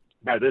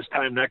 by this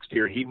time next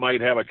year, he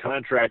might have a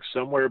contract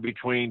somewhere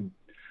between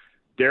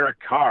Derek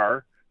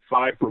Carr,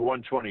 5 for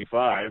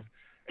 $125,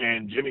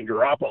 and Jimmy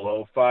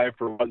Garoppolo, 5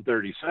 for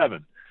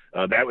 $137.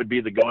 That would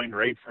be the going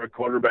rate for a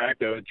quarterback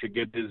that should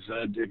get his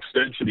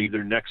extension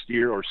either next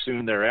year or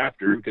soon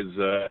thereafter, because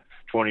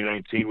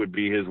 2019 would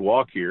be his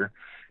walk year.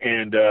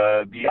 And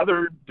the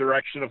other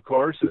direction, of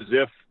course, is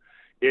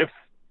if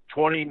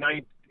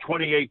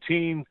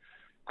 2018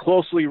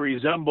 closely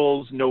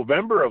resembles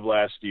November of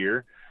last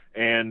year,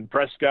 and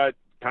Prescott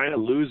kind of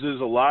loses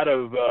a lot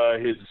of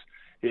his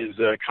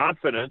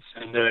confidence,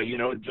 and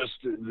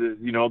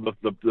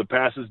the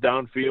passes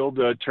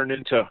downfield turn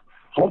into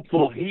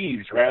hopeful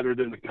heaves rather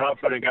than the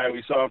confident guy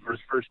we saw for his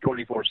first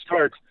 24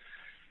 starts.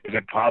 Is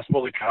it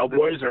possible the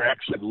Cowboys are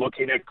actually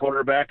looking at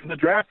quarterback in the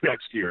draft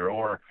next year,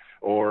 or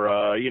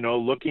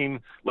looking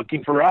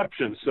for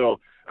options? So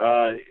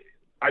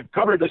I've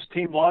covered this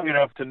team long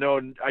enough to know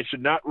I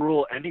should not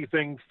rule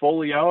anything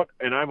fully out,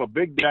 and I'm a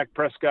big Dak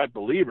Prescott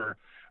believer,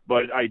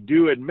 but I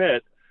do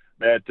admit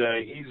that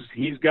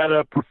he's got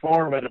to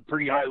perform at a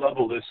pretty high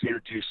level this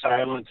year to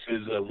silence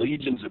his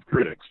legions of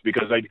critics,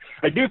 because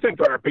I do think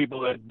there are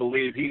people that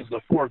believe he's the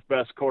fourth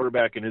best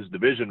quarterback in his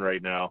division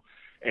right now,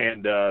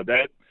 and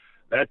that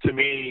to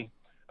me,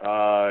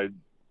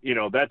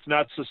 that's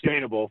not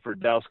sustainable for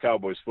Dallas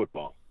Cowboys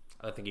football.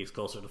 I think he's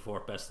closer to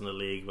fourth best in the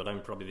league, but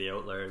I'm probably the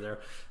outlier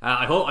there.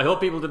 I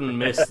hope people didn't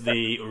miss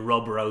the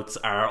rub routes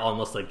are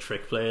almost like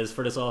trick plays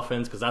for this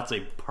offense, because that's a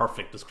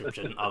perfect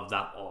description of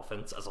that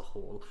offense as a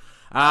whole.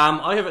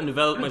 I haven't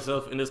developed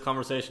myself in this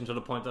conversation to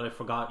the point that I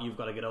forgot you've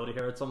got to get out of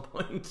here at some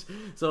point.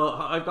 So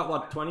I've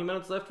got 20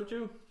 minutes left with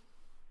you?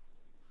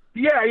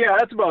 Yeah,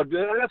 that's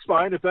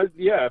fine. If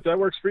that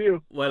works for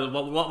you. Well,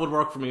 what would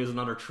work for me is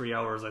another 3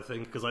 hours, I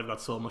think, because I've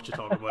got so much to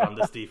talk about on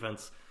this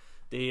defense.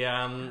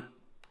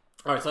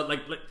 All right, so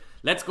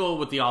let's go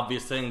with the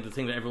obvious thing, the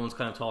thing that everyone's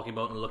kind of talking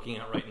about and looking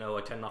at right now.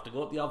 I tend not to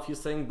go with the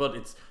obvious thing, but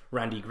it's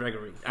Randy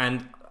Gregory.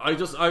 And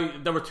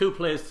there were two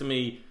plays to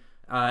me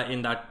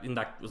in that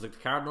was it the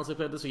Cardinals they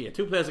played this week? Yeah,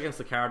 two plays against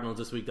the Cardinals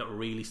this week that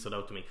really stood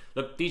out to me.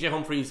 Look, DJ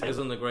Humphries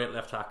isn't a great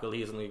left tackle.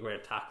 He isn't a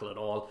great tackle at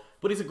all,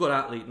 but he's a good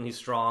athlete and he's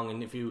strong,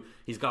 and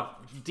he's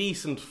got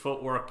decent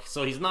footwork.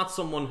 So he's not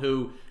someone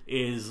who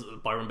is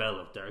Byron Bell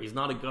out there. He's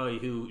not a guy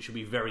who should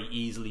be very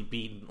easily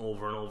beaten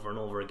over and over and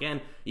over again,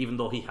 even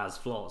though he has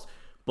flaws.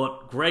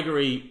 But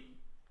Gregory,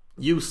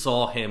 you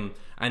saw him,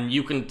 and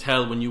you can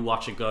tell when you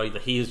watch a guy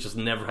that he has just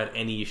never had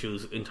any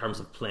issues in terms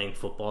of playing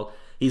football.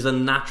 He's a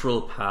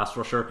natural pass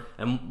rusher,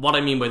 and what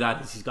I mean by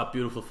that is he's got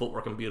beautiful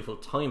footwork and beautiful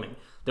timing.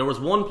 There was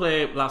one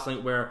play last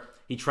night where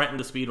he threatened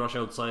the speed rush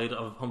outside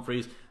of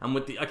Humphries,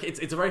 and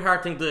it's a very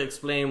hard thing to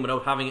explain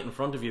without having it in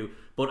front of you,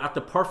 but at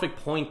the perfect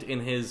point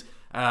in his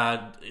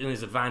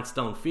advance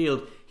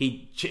downfield,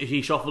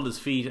 he shuffled his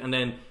feet and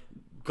then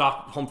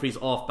got Humphries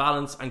off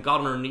balance and got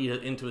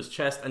underneath into his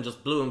chest and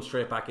just blew him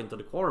straight back into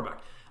the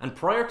quarterback. And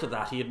prior to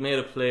that, he had made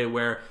a play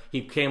where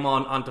he came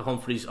onto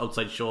Humphries'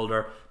 outside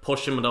shoulder,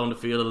 pushed him down the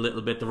field a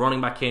little bit. The running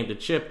back came to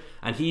chip,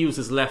 and he used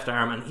his left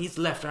arm, and his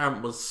left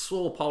arm was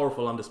so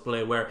powerful on this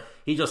play where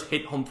he just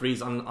hit Humphries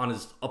on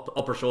his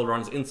upper shoulder, on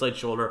his inside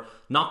shoulder,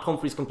 knocked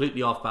Humphries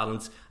completely off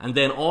balance, and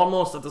then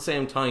almost at the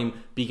same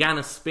time began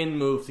a spin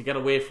move to get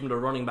away from the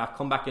running back,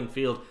 come back in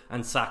field,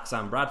 and sack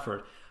Sam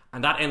Bradford.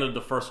 And that ended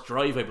the first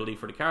drive, I believe,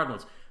 for the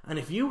Cardinals. And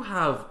if you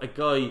have a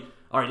guy,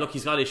 all right, look,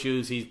 he's got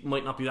issues. He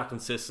might not be that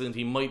consistent.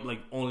 He might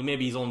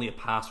maybe he's only a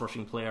pass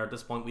rushing player at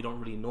this point. We don't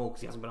really know because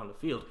he hasn't been on the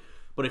field.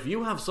 But if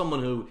you have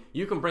someone who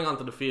you can bring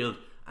onto the field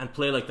and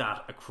play like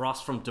that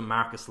across from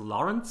DeMarcus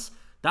Lawrence,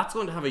 that's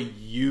going to have a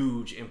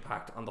huge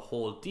impact on the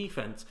whole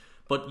defense.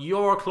 But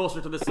you're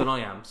closer to this than I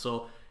am.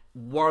 So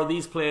were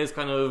these plays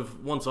kind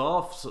of once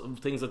off,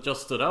 things that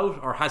just stood out?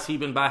 Or has he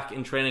been back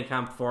in training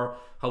camp for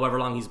however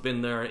long he's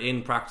been there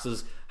in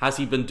practices? Has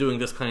he been doing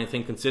this kind of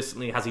thing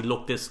consistently? Has he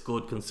looked this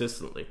good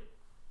consistently?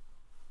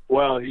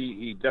 Well,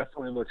 he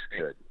definitely looks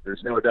good.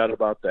 There's no doubt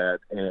about that.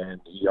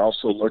 And he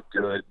also looked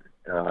good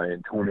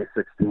in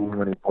 2016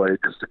 when he played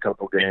just a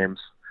couple games.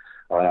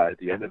 At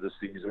the end of the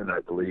season, I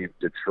believe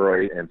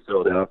Detroit and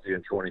Philadelphia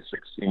in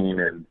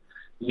 2016. And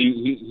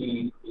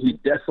he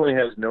definitely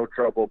has no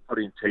trouble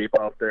putting tape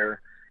out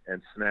there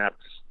and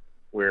snaps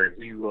where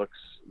he looks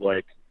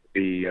like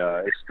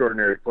the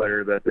extraordinary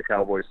player that the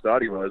Cowboys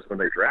thought he was when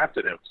they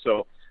drafted him.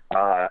 So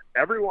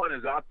everyone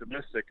is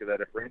optimistic that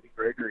if Randy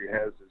Gregory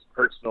has his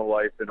personal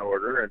life in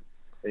order,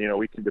 and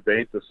we can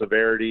debate the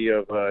severity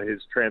of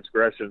his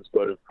transgressions,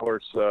 but of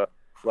course,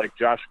 like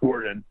Josh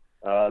Gordon,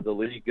 the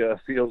league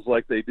feels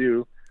like they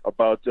do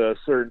about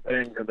certain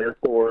things, and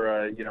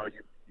therefore,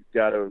 you've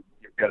got to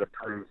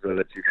prove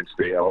that you can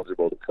stay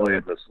eligible to play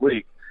in this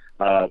league.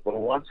 But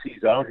once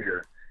he's out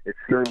here, it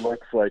sure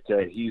looks like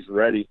he's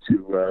ready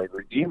to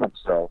redeem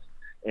himself.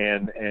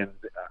 And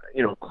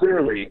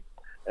clearly,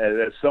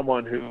 as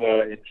someone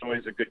who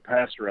enjoys a good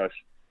pass rush,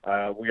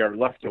 we are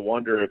left to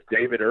wonder if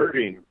David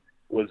Irving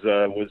was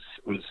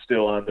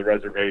still on the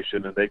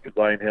reservation, and they could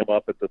line him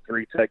up at the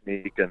 3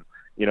 technique, and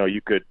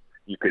you could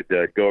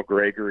go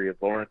Gregory and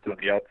Lawrence on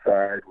the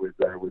outside with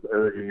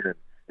Irving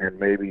and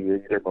maybe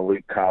either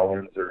Malik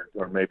Collins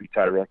or maybe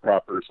Tyrone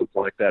Cropper or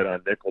something like that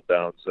on nickel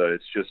downs.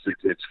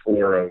 It's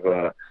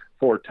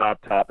 4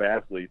 top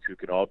athletes who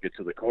can all get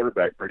to the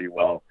quarterback pretty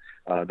well.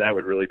 That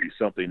would really be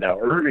something. Now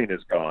Irving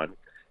is gone,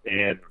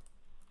 and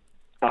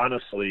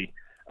honestly,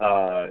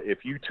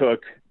 if you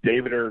took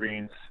David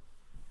Irving's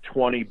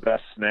 20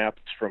 best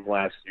snaps from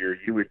last year,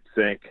 you would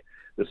think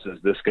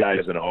this guy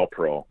is an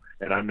all-pro,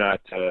 and I'm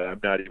not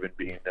even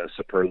being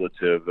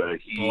superlative.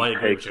 He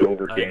takes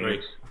over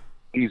games.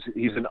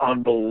 He's an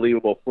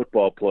unbelievable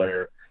football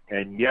player,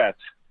 and yet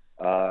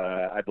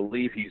I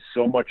believe he's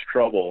so much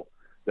trouble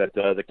that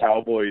the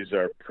Cowboys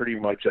are pretty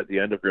much at the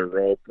end of their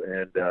rope,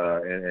 and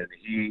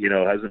he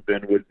hasn't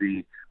been with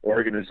the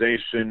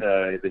organization.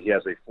 That he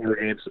has a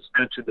 4-game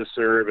suspension to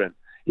serve, and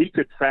he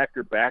could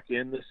factor back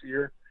in this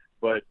year,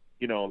 but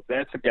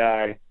that's a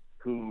guy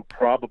who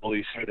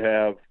probably should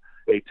have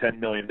a $10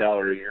 million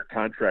a year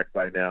contract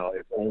by now,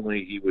 if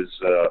only he was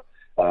a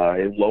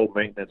low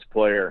maintenance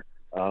player.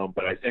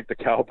 But I think the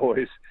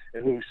Cowboys,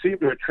 who seem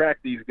to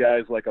attract these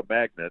guys like a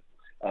magnet,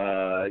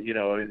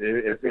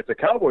 if the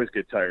Cowboys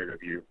get tired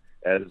of you,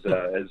 as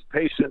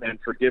patient and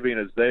forgiving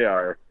as they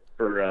are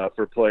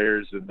for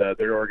players and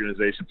their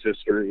organization's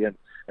history, and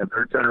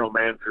their general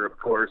manager, of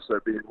course,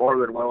 being more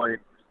than willing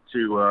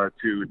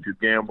to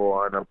gamble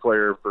on a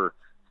player for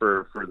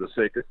the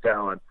sake of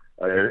talent.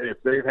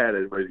 If they've had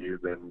it with you,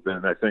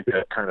 then I think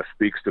that kind of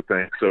speaks to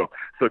things. So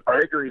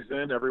Gregory's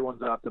in,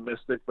 everyone's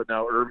optimistic, but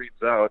now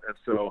Irving's out, and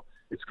so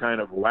it's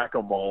kind of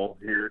whack-a-mole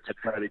here to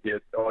try to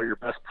get all your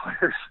best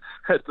players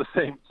at the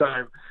same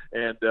time.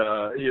 And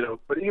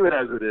but even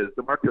as it is,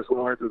 DeMarcus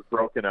Lawrence is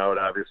broken out.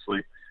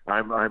 Obviously,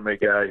 I'm a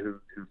guy who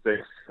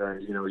thinks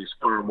he's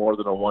far more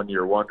than a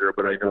one-year wonder,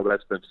 but I know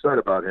that's been said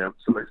about him.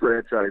 So they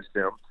franchised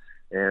him,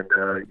 and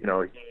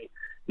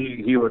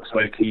he looks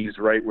like he's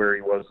right where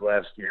he was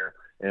last year.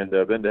 And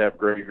then to have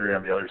Gregory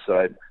on the other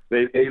side,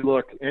 they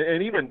look,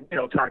 and even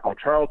Taco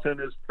Charlton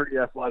is pretty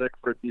athletic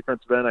for a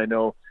defensive end. I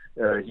know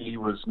he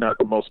was not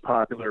the most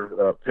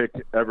popular pick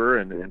ever,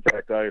 and in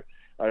fact, I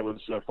was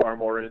far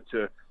more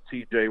into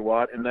T.J.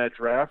 Watt in that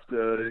draft.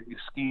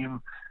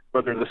 Scheme,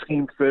 whether the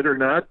scheme fit or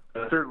not,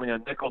 certainly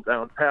on nickel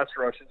down pass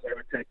rushes, I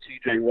would take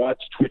T.J.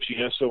 Watt's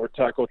twitchiness over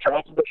Taco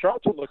Charlton, but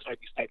Charlton looks like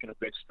he's taking a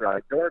big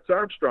stride. Dorrance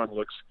Armstrong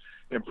looks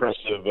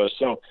impressive.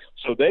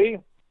 So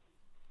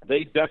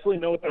they definitely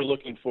know what they're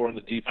looking for in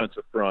the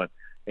defensive front.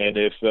 And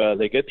if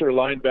they get their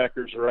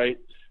linebackers right,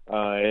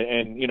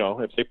 and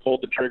if they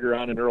pulled the trigger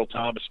on an Earl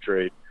Thomas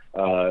trade,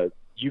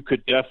 you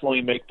could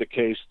definitely make the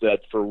case that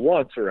for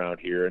once around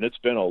here, and it's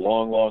been a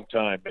long, long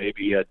time,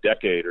 maybe a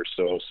decade or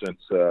so since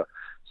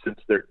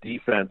their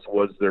defense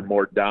was their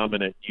more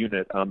dominant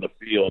unit on the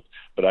field.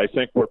 But I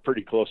think we're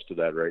pretty close to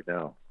that right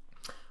now.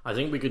 I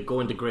think we could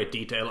go into great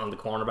detail on the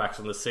cornerbacks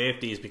and the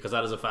safeties, because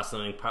that is a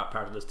fascinating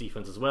part of this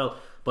defense as well.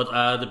 But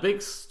the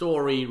big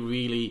story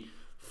really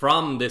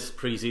from this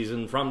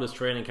preseason, from this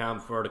training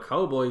camp for the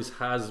Cowboys,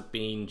 has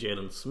been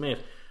Jaylon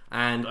Smith.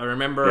 And I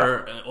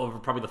remember over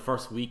probably the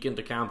first week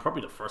into camp,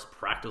 probably the first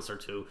practice or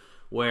two,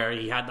 where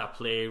he had that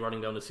play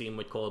running down the seam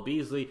with Cole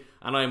Beasley.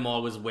 And I'm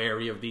always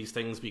wary of these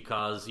things,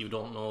 because you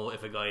don't know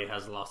if a guy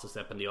has lost a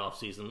step in the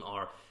offseason,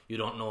 or you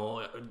don't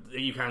know,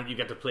 you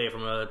get to play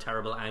from a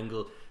terrible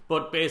angle.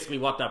 But basically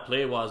what that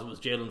play was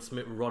Jaylon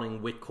Smith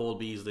running with Cole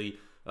Beasley.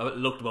 It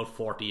looked about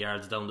 40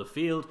 yards down the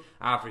field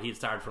after he'd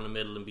started from the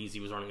middle, and Beasley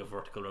was running a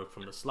vertical route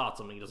from the slot,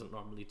 something he doesn't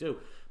normally do.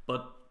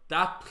 But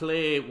that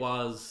play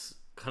was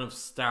kind of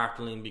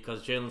startling,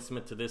 because Jaylon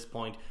Smith to this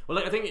point,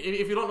 I think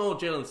if you don't know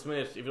Jaylon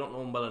Smith, if you don't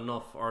know him well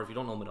enough, or if you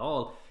don't know him at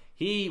all,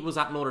 he was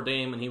at Notre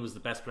Dame and he was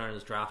the best player in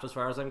his draft as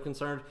far as I'm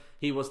concerned.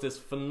 He was this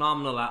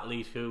phenomenal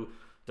athlete who,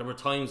 there were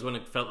times when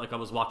it felt like I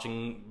was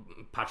watching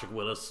Patrick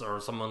Willis or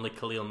someone like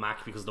Khalil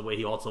Mack, because of the way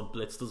he also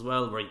blitzed as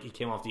well, where he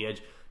came off the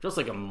edge just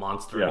like a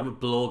monster. He would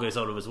blow guys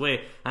out of his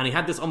way, and he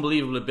had this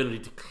unbelievable ability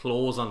to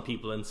close on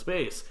people in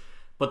space.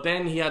 But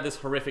then he had this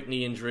horrific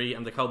knee injury,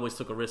 and the Cowboys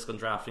took a risk on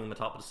drafting him at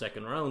the top of the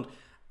second round,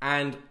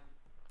 and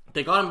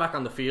they got him back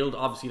on the field.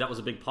 Obviously that was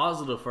a big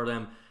positive for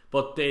them,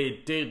 but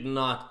they did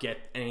not get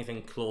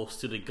anything close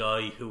to the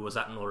guy who was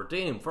at Notre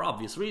Dame, for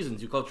obvious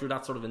reasons. You go through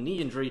that sort of a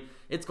knee injury,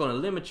 it's going to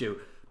limit you.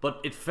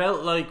 But it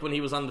felt like when he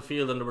was on the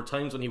field, and there were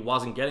times when he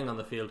wasn't getting on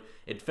the field,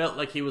 it felt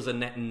like he was a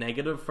net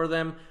negative for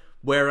them.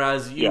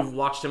 Whereas you've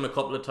watched him a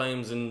couple of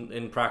times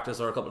in practice,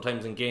 or a couple of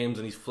times in games,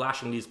 and he's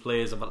flashing these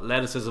plays of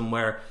athleticism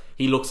where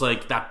he looks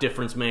like that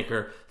difference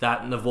maker,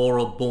 that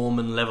Navarro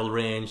Bowman level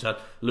range, that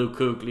Luke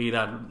Kuechly,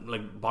 that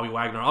like Bobby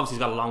Wagner. Obviously he's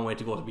got a long way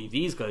to go to beat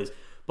these guys.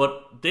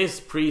 But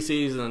this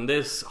preseason and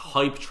this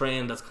hype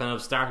train that's kind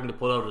of starting to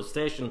pull out of the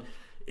station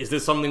Is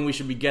this something we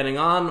should be getting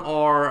on,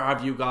 or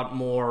have you got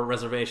more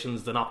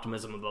reservations than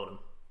optimism about him?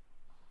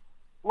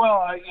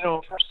 Well,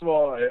 first of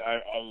all,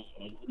 I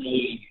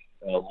really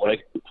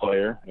like the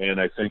player,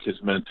 and I think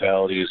his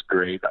mentality is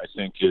great. I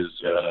think his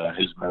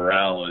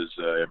morale is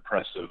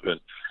impressive, and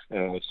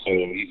so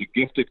he's a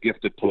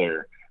gifted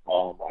player.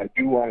 I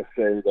do want to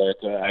say that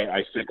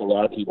I think a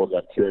lot of people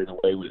got carried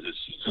away with his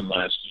season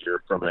last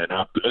year from an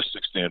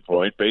optimistic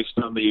standpoint based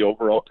on the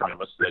overall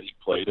premise that he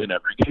played in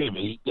every game,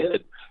 and he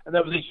did. And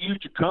that was a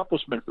huge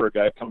accomplishment for a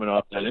guy coming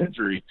off that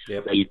injury,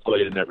 that he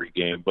played in every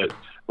game. But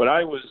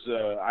I was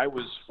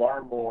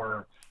far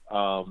more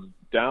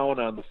down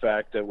on the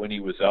fact that when he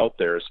was out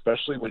there,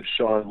 especially when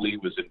Sean Lee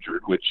was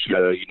injured, which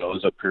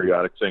is a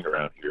periodic thing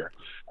around here,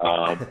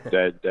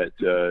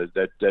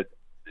 that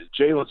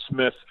Jaylon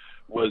Smith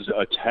was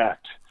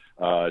attacked.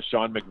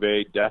 Sean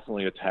McVay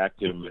definitely attacked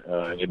him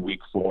in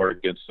Week 4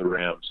 against the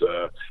Rams.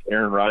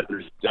 Aaron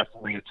Rodgers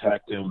definitely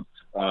attacked him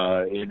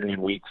in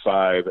Week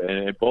 5,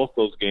 and both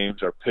those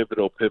games are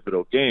pivotal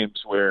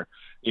games where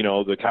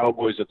the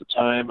Cowboys at the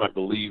time, I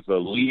believe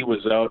Lee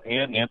was out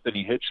and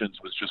Anthony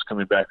Hitchens was just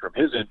coming back from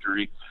his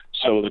injury,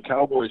 so the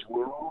Cowboys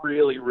were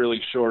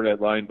really short at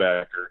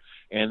linebacker,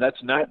 and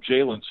that's not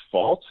Jaylon's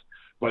fault,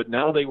 but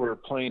now they were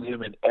playing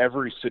him in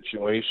every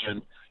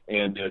situation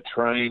and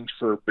trying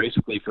for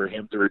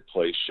him to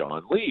replace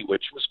Sean Lee,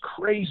 which was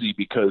crazy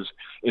because,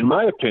 in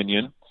my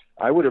opinion,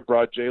 I would have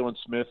brought Jaylon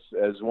Smith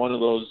as one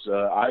of those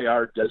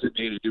IR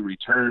designated to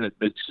return at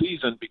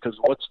midseason because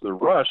what's the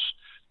rush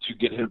to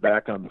get him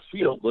back on the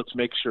field? Let's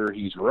make sure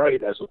he's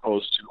right as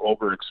opposed to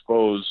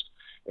overexposed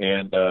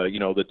and,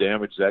 the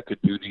damage that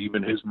could do to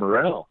even his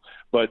morale.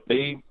 But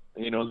they,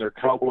 in their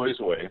Cowboys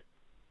way,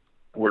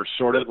 were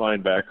short at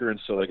linebacker, and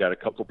so they got a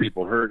couple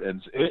people hurt,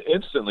 and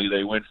instantly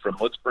they went from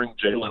let's bring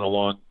Jaylon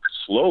along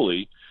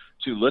slowly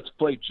to let's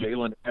play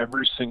Jaylon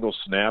every single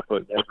snap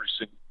and every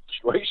single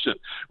situation,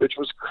 which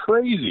was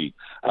crazy.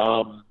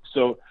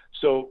 So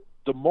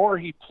the more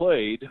he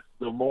played,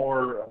 the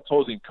more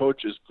opposing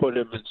coaches put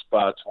him in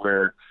spots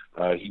where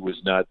he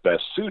was not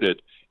best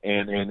suited,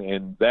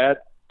 and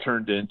that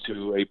turned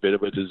into a bit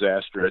of a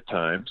disaster at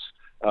times.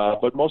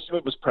 But most of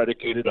it was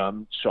predicated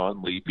on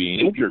Sean Lee being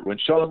injured. When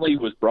Sean Lee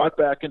was brought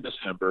back in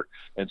December,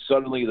 and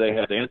suddenly they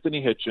had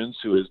Anthony Hitchens,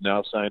 who has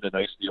now signed a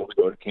nice deal to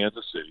go to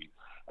Kansas City,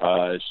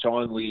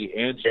 Sean Lee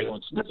and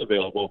Jaylon Smith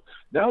available.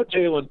 Now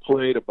Jaylon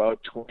played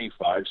about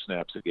 25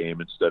 snaps a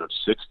game instead of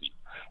 60.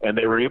 And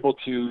they were able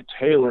to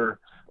tailor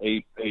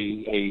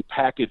a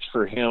package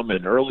for him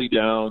in early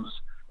downs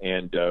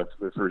and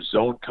for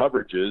zone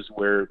coverages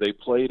where they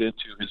played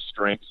into his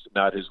strengths,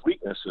 not his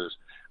weaknesses.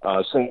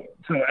 So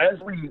as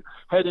we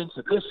head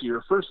into this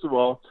year, first of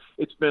all,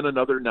 it's been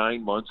another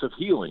 9 months of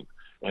healing.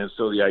 And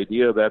so the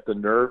idea that the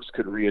nerves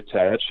could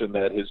reattach and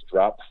that his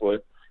drop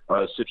foot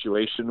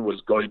situation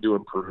was going to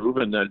improve,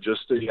 and then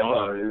just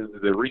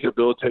the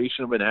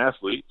rehabilitation of an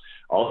athlete,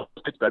 all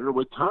gets better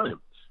with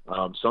time.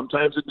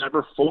 Sometimes it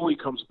never fully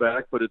comes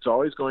back, but it's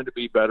always going to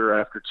be better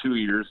after 2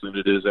 years than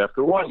it is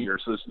after 1 year.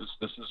 So this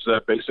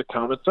is basic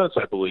common sense,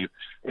 I believe.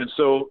 And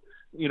so,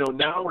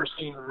 now we're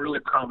seeing really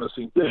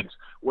promising things.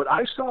 What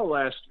I saw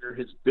last year,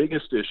 his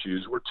biggest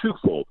issues were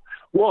twofold.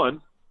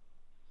 One,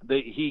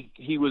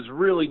 he was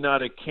really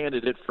not a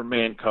candidate for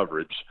man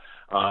coverage,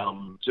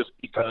 just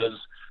because,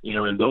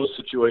 in those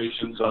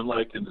situations,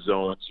 unlike in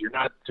zones, you're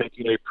not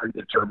taking a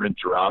predetermined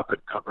drop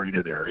and covering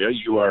an area.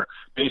 You are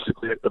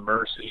basically at the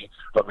mercy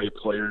of a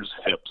player's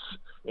hips,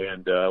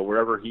 and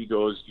wherever he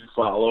goes, you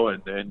follow.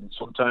 And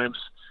sometimes,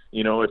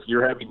 if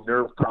you're having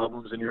nerve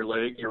problems in your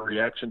leg, your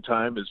reaction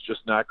time is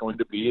just not going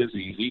to be as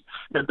easy.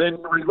 And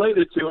then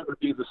related to it would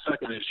be the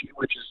second issue,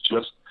 which is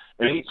just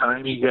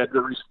anytime he had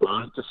to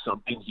respond to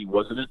something he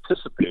wasn't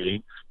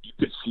anticipating, you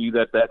could see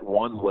that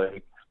one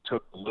leg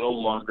took a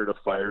little longer to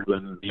fire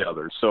than the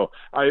other. So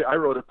I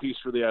wrote a piece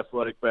for The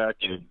Athletic back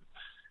in,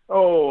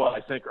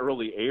 I think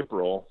early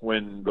April,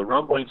 when the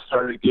rumblings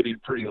started getting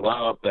pretty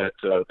loud that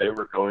they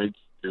were going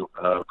to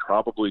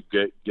probably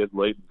get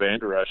Leighton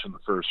Vander Esch in the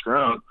first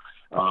round.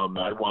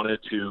 I wanted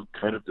to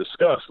kind of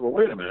discuss, well,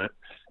 wait a minute,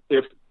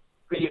 if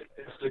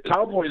the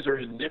Cowboys are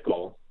in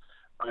nickel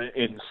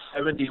in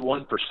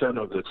 71%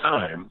 of the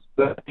time,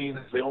 that means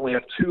they only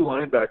have two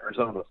linebackers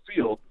on the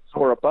field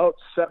for about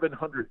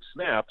 700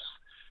 snaps.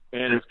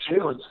 And if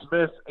Jaylon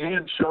Smith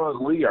and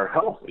Sean Lee are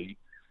healthy,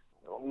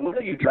 what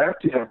are you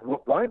drafting a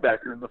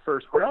linebacker in the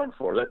first round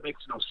for? That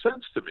makes no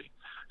sense to me.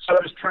 So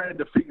I was trying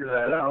to figure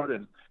that out,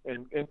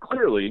 and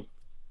clearly,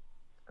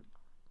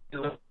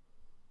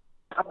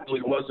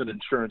 probably was an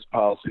insurance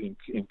policy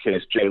in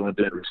case Jaylon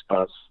did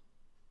respond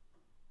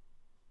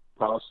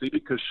policy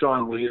because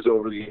Sean Lee is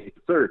over the age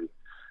of 30.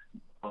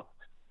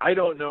 I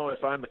don't know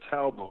if I'm the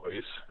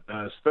Cowboys,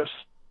 especially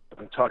if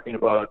I'm talking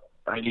about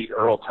I need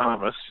Earl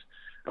Thomas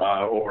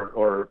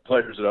or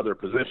players at other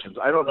positions.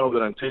 I don't know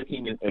that I'm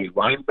taking a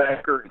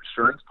linebacker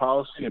insurance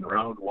policy in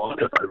round one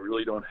if I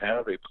really don't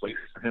have a place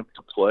for him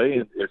to play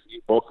and if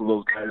both of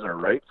those guys are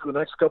right for the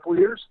next couple of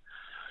years.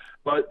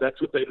 But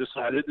that's what they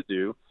decided to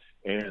do.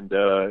 And,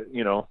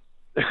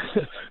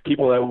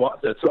 people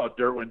that saw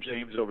Derwin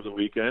James over the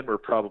weekend were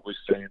probably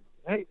saying,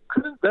 "Hey,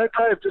 couldn't that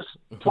guy have just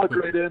plugged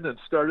right in and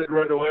started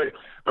right away?"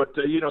 But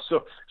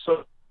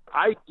so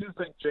I do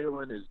think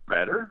Jaylon is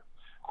better.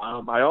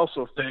 I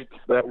also think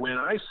that when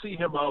I see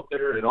him out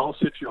there in all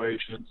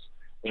situations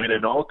and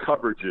in all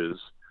coverages,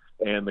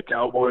 and the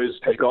Cowboys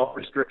take all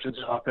restrictions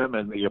off him,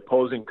 and the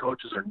opposing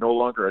coaches are no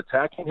longer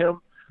attacking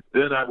him,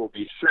 then I will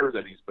be sure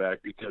that he's back.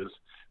 Because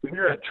when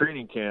you're at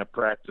training camp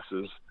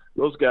practices,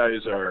 those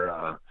guys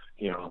are,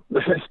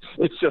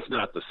 it's just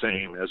not the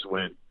same as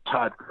when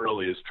Todd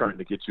Gurley is trying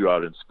to get you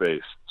out in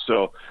space.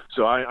 So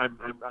I'm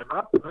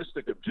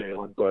optimistic of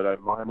Jaylon, but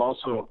I'm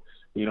also,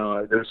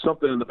 there's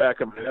something in the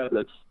back of my head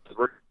that's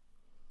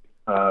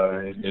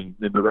in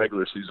the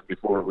regular season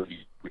before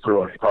we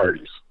throw any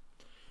parties.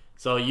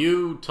 So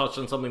you touched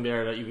on something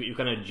there that you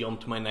kind of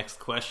jumped to my next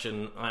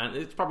question, and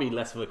it's probably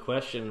less of a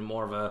question,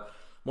 more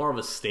of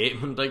a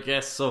statement, I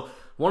guess. So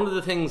one of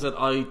the things that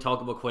I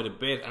talk about quite a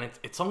bit, and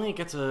it's something that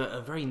gets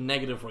a very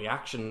negative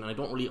reaction, and I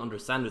don't really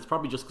understand it. It's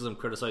probably just because I'm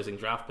criticizing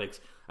draft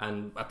picks,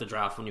 and at the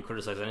draft, when you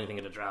criticize anything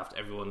at the draft,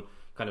 everyone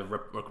kind of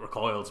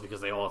recoils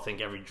because they all think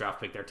every draft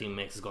pick their team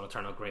makes is going to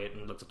turn out great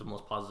and looks at the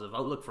most positive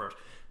outlook for it.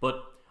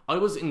 But I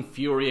was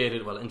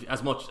infuriated,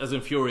 as much as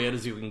infuriated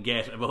as you can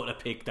get about a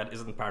pick that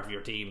isn't part of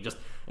your team. Just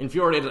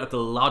infuriated at the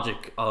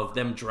logic of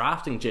them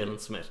drafting Jaylon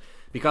Smith.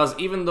 Because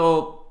even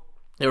though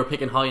they were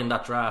picking high in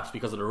that draft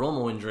because of the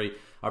Romo injury,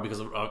 or because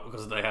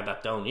they had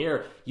that down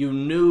year, you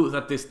knew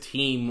that this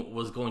team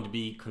was going to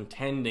be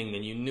contending,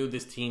 and you knew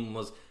this team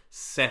was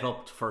set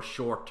up for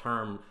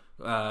short-term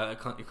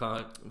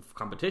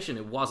competition.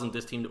 It wasn't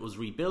this team that was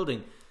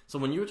rebuilding. So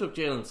when you took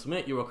Jaylon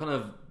Smith, you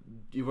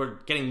were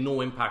getting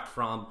no impact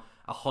from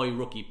a high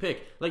rookie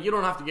pick. Like, you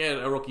don't have to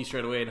get a rookie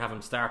straight away and have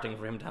him starting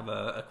for him to have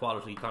a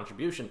quality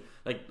contribution.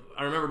 Like,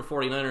 I remember the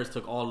 49ers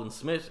took Aldon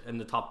Smith in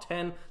the top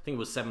 10, I think it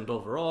was 7th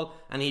overall,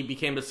 and he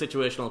became the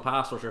situational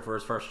pass rusher for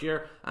his first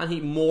year, and he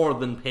more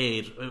than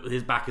paid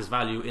his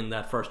value in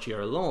that first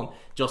year alone,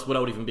 just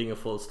without even being a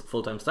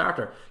full-time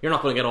starter. You're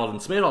not going to get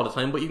Aldon Smith all the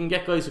time, but you can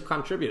get guys who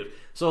contribute.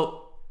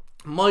 So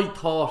my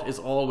thought is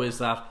always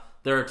that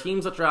there are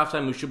teams at draft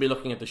time who should be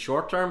looking at the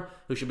short term,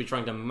 who should be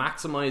trying to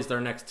maximize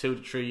their next 2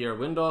 to 3 year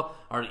window,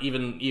 or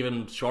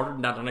even shorter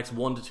than that, their next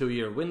 1 to 2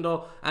 year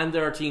window. And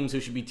there are teams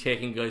who should be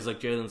taking guys like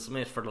Jaylon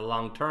Smith for the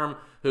long term,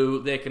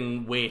 who they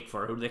can wait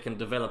for, who they can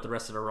develop the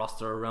rest of the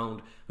roster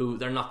around, who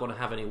they're not going to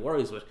have any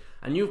worries with.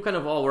 And you've kind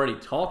of already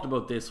talked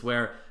about this,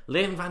 where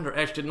Leighton Vander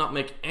Esch did not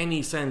make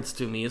any sense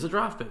to me as a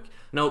draft pick.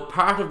 Now,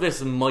 part of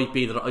this might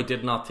be that I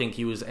did not think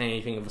he was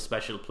anything of a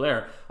special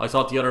player. I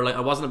thought I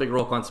wasn't a big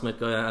Roquan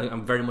Smith guy.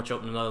 I'm very much out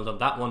in the middle on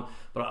that one.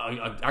 But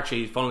I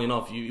actually, funnily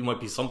enough, you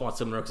might be somewhat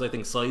similar, because I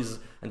think size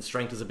and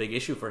strength is a big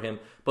issue for him.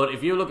 But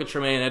if you look at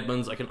Tremaine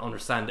Edmonds, I can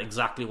understand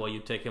exactly why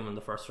you'd take him in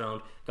the first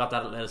round. Got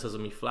that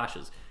athleticism, he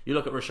flashes. You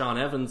look at Rashawn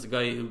Evans, the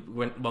guy who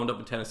wound up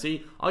in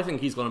Tennessee, I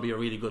think he's going to be a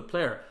really good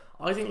player.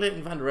 I think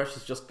Leighton Vander Esch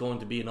is just going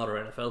to be another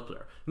NFL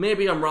player.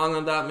 Maybe I'm wrong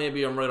on that,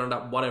 maybe I'm right on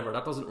that, whatever.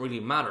 That doesn't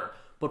really matter.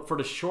 But for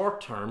the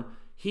short term,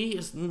 he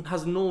has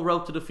no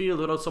route to the field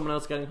without someone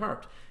else getting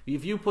hurt.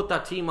 If you put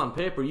that team on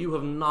paper, you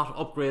have not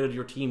upgraded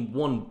your team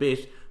one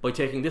bit by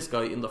taking this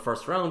guy in the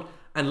first round.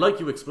 And like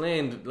you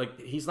explained, like,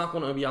 he's not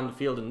going to be on the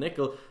field in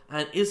nickel.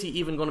 And is he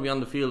even going to be on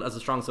the field as a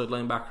strong side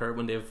linebacker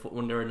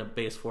when they're in a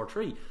base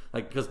 4-3?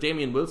 Like, because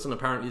Damian Wilson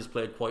apparently has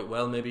played quite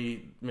well.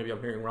 Maybe I'm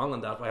hearing wrong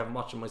on that. I haven't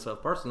watched him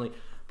myself personally.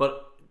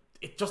 But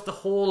it just, the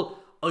whole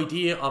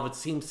idea of it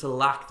seems to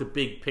lack the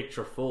big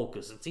picture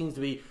focus. It seems to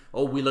be,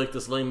 oh, we like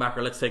this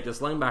linebacker, let's take this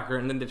linebacker,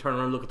 and then they turn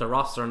around and look at the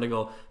roster and they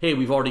go, hey,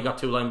 we've already got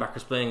 2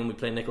 linebackers playing and we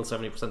play nickel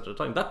 70% of the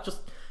time. That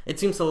just, it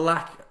seems to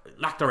lack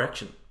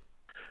direction.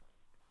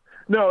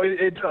 No,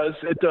 it does,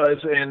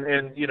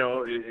 and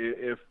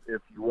if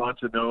you want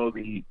to know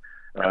the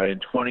in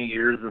 20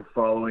 years of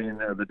following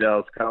the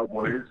Dallas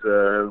Cowboys,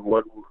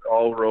 what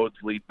all roads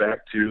lead back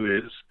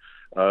to is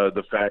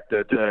the fact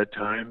that at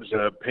times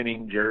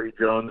pinning Jerry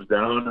Jones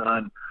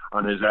down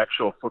on his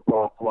actual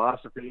football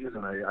philosophies,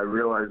 and I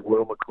realize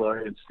Will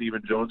McClay and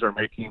Stephen Jones are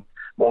making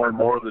more and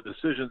more of the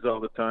decisions all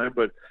the time,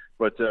 but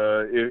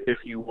if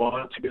you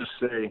want to just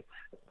say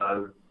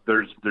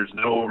there's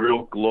no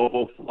real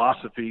global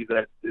philosophy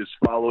that is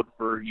followed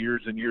for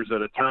years and years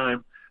at a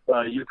time,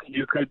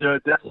 you could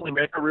definitely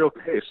make a real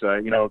case.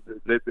 Like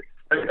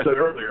I said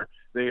earlier,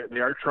 they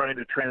are trying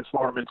to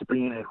transform into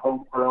being a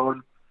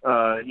homegrown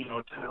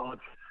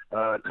talent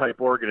type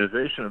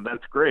organization, and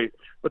that's great.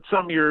 But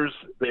some years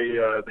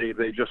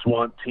they just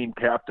want team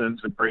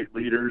captains and great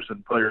leaders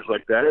and players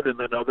like that, and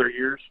then other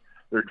years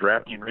they're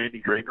drafting Randy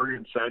Gregory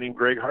and signing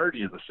Greg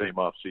Hardy in the same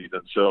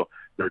offseason. So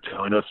they're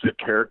telling us that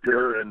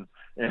character and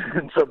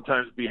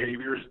sometimes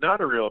behavior is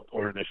not a real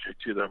important issue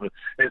to them.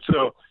 And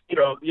so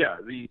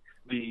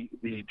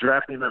the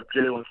drafting of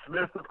Jaylon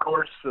Smith, of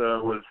course,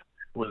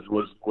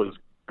 was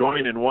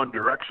going in one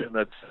direction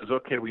that says,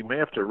 okay, we may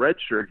have to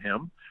redshirt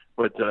him,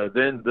 but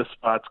then this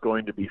spot's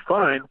going to be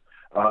fine.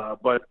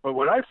 But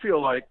what I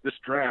feel like this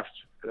draft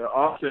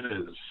often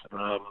is,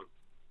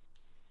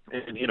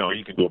 and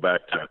you can go back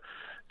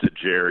to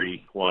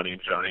Jerry wanting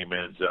Johnny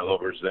Manziel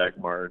over Zach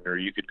Martin, or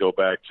you could go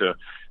back to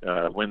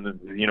when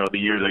the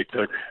year they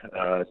took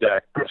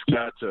Dak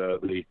Prescott.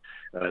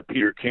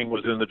 Peter King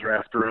was in the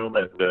draft room,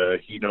 and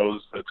he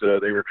knows that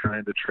they were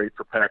trying to trade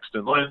for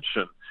Paxton Lynch,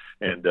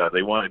 and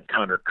they wanted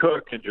Connor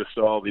Cook, and just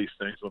all these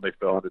things when they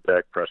fell into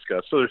Dak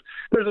Prescott. So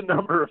there's a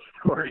number of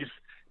stories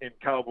in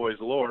Cowboys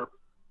lore.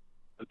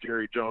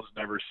 Jerry Jones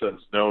never says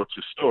no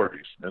to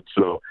stories, and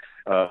so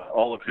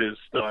all of his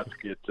thoughts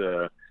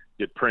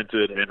get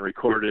printed and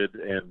recorded,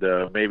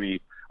 and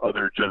maybe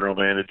other general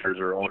managers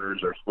or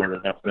owners are smart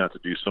enough not to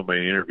do so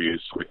many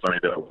interviews, so we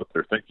find out what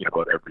they're thinking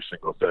about every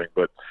single thing.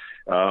 But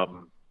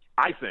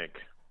I think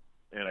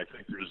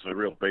there's a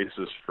real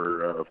basis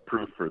for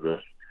proof for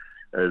this,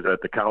 is that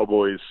the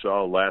Cowboys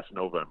saw last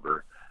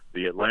November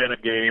the Atlanta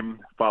game,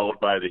 followed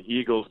by the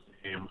Eagles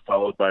game,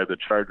 followed by the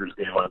Chargers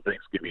game on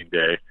Thanksgiving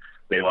Day.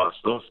 They lost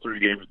those three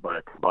games by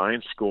a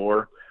combined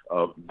score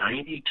of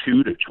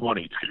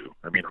 92-22.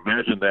 I mean,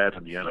 imagine that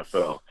in the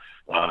NFL.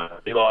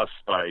 They lost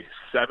by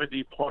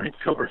 70 points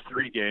over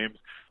three games.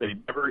 They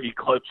never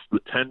eclipsed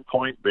the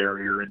 10-point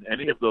barrier in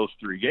any of those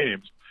three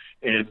games.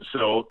 And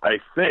so I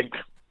think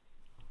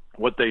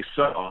what they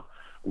saw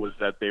was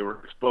that they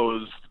were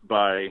exposed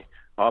by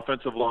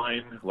offensive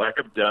line, lack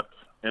of depth,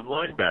 and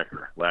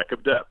linebacker, lack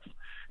of depth.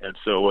 And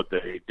so what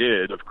they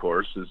did, of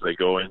course, is they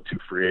go into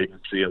free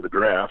agency of the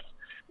draft,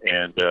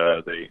 and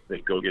they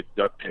go get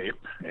duct tape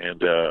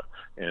and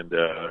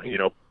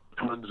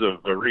tons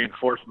of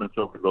reinforcements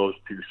over those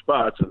two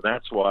spots, and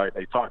that's why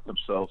they talked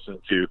themselves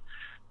into,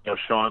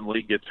 Sean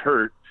Lee gets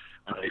hurt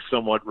on a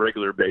somewhat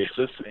regular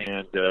basis,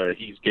 and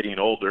he's getting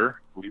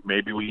older.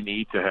 Maybe we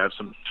need to have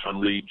some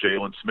Sean Lee,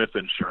 Jaylon Smith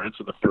insurance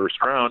in the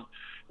first round,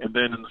 and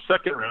then in the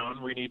second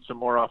round we need some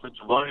more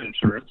offensive line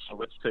insurance. So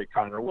let's take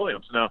Connor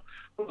Williams. Now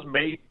those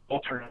may all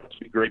turn out to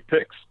be great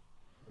picks,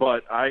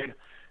 but I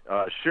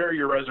share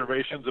your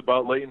reservations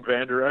about Leighton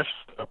Vander Esch,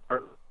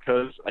 partly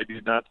because I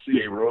did not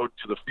see a road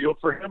to the field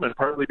for him, and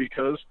partly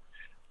because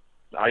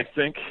I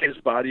think his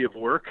body of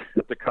work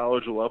at the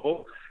college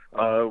level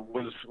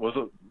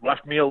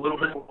left me a little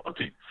bit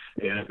wanting,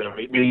 and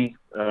made me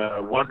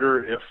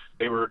wonder if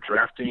they were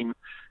drafting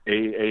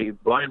a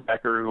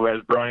linebacker who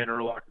has Brian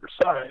Urlacher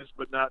size,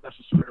 but not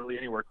necessarily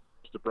anywhere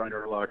close to Brian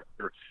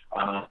Urlacher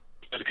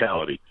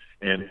physicality.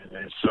 And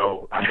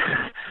so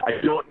I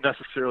don't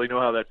necessarily know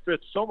how that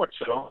fits, so much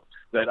so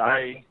that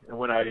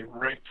when I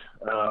ranked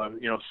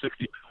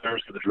 60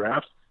 players for the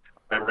draft,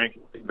 I ranked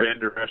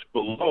Vander Esch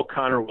below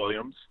Connor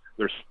Williams,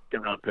 their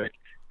second round pick,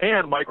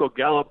 and Michael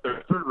Gallup,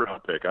 their third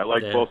round pick. I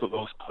like both of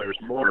those players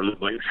more than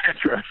Leighton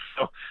Vander Esch.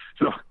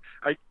 So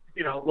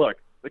look,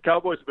 the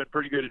Cowboys have been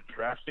pretty good at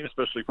drafting,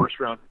 especially first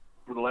round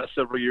for the last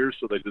several years,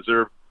 so they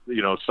deserve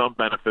some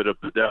benefit of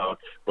the doubt.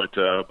 But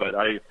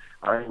I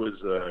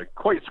was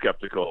quite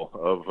skeptical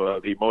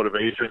of the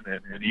motivation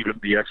and even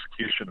the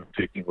execution of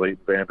taking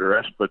Leighton Vander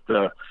Esch. But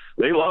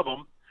they love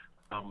him.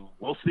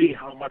 We'll see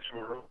how much of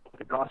a role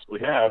they possibly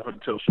have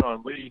until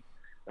Sean Lee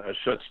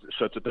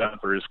shuts it down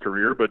for his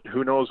career. But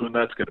who knows when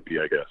that's going to be,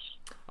 I guess.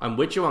 I'm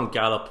with you on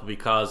Gallup,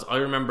 because I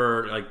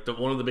remember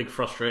one of the big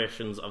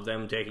frustrations of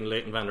them taking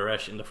Leighton Vander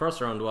Esch in the first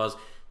round was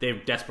they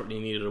desperately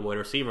needed a wide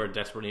receiver,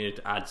 desperately needed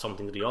to add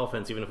something to the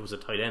offense, even if it was a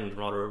tight end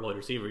rather than a wide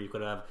receiver. You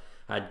could have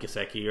had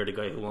Gesicki or the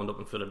guy who wound up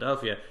in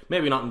Philadelphia.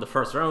 Maybe not in the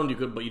first round,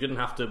 but you didn't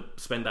have to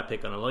spend that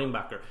pick on a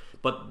linebacker.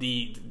 But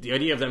the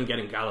idea of them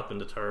getting Gallup in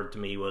the third, to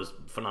me, was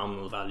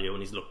phenomenal value,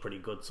 and he's looked pretty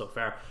good so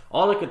far.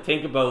 All I could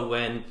think about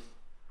when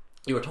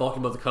you were talking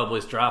about the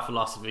Cowboys draft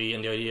philosophy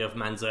and the idea of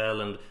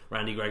Manziel and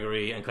Randy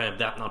Gregory and kind of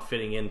that not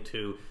fitting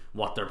into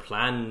what their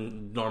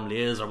plan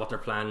normally is, or what their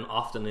plan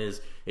often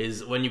is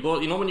when you go,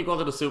 when you go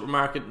to the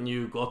supermarket and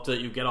you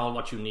get all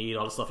what you need,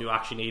 all the stuff you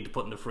actually need to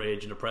put in the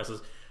fridge and the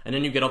presses, and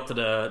then you get up to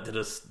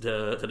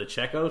the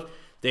checkout,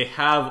 they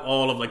have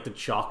all of the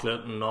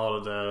chocolate and all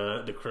of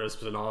the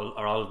crisps and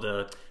all of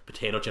the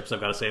potato chips,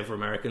 I've got to say, for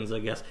Americans, I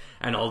guess,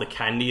 and all the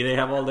candy they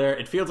have all there.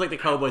 It feels like the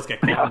Cowboys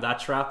get caught in that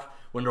trap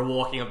when they're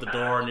walking up the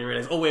door and they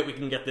realize, oh wait, we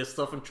can get this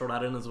stuff and throw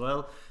that in as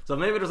well. So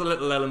maybe there's a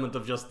little element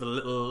of just the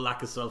little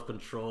lack of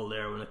self-control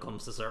there when it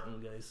comes to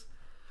certain guys.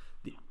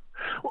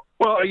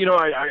 Well,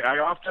 I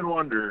often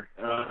wonder,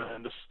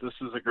 and this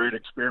is a great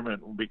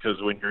experiment,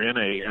 because when you're in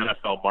a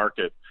NFL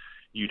market,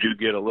 you do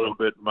get a little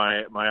bit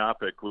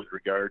myopic with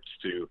regards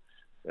to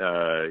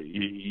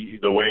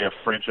the way a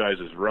franchise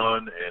is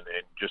run,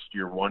 and just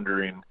you're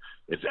wondering,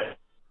 is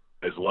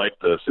like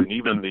this, and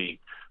even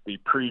the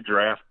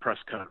pre-draft press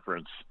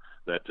conference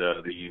that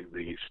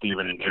the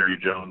Stephen and Jerry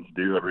Jones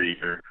do every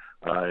year,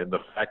 and the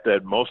fact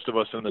that most of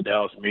us in the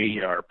Dallas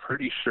media are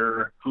pretty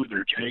sure who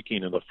they're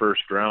taking in the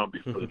first round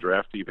before the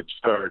draft even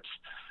starts,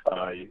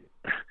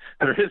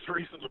 there is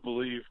reason to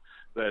believe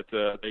that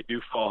they do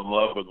fall in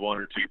love with one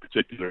or two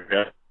particular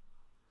guys.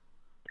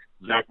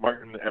 Zach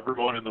Martin,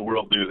 everyone in the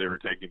world knew they were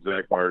taking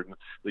Zach Martin.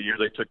 The year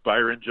they took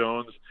Byron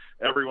Jones,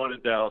 everyone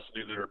in Dallas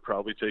knew they were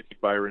probably taking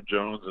Byron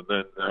Jones. And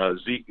then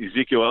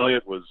Ezekiel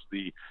Elliott was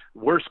the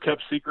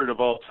worst-kept secret of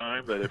all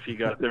time, that if he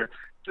got there,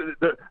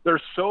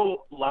 they're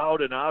so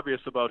loud and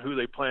obvious about who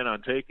they plan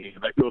on taking.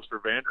 And that goes for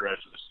Van Der Esch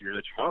this year,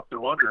 that you often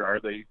wonder, are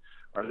they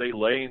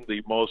laying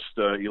the most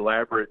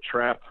elaborate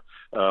trap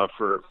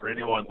for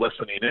anyone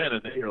listening in?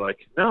 And then you're like,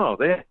 no,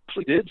 they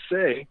actually did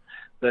say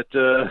that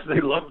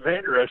they love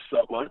Van Der Esch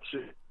so much.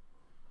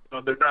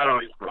 They're not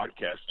always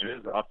broadcasting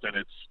it. Often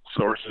it's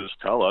sources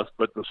tell us,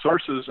 but the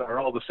sources are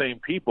all the same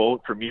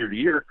people from year to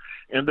year,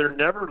 and they're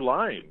never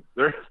lying.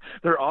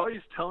 They're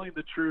always telling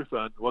the truth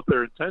on what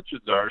their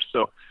intentions are.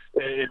 So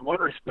in one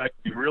respect,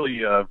 you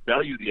really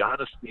value the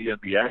honesty and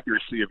the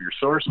accuracy of your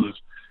sources.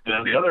 And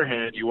on the other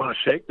hand, you want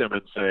to shake them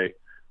and say,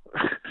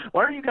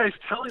 why are you guys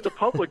telling the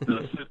public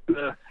this?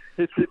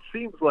 It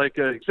seems like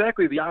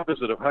exactly the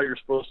opposite of how you're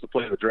supposed to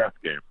play the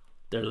draft game.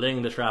 They're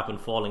laying the trap and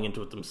falling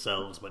into it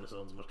themselves, by the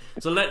sounds of it.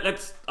 So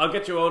let's. I'll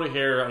get you out of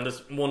here on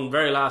this one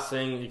very last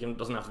thing.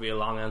 Doesn't have to be a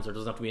long answer.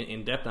 Doesn't have to be an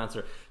in-depth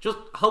answer. Just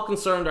how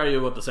concerned are you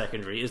about the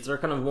secondary? Is there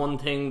kind of one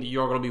thing that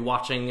you're going to be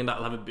watching and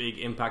that'll have a big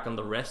impact on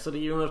the rest of the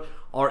unit,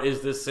 or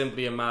is this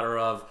simply a matter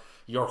of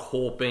you're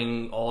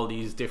hoping all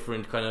these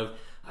different kind of,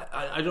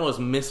 I don't know, is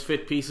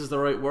misfit piece is the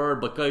right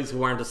word, but guys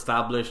who aren't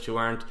established, who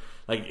aren't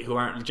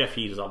Jeff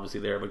Heath is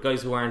obviously there, but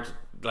guys who aren't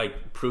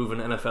like proven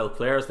NFL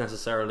players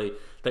necessarily,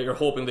 that you're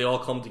hoping they all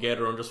come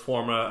together and just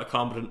form a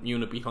competent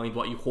unit behind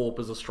what you hope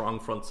is a strong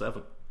front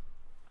seven?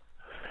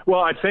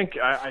 Well, I think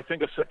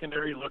a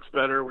secondary looks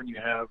better when you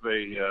have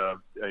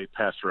a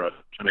pass rush,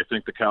 and I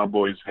think the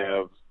Cowboys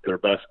have their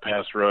best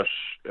pass rush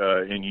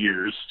in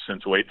years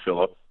since Wade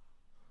Phillips.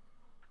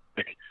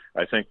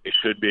 I think they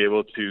should be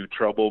able to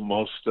trouble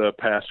most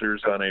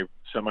passers on a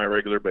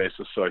semi-regular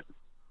basis. So I think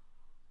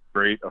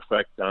great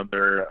effect on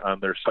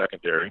their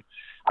secondary.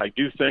 I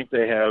do think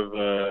they have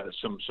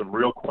some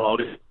real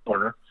quality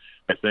corner.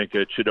 I think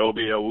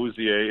Chidobe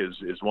Awuzie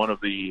is one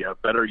of the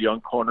better young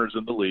corners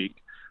in the league.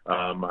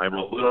 I'm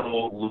a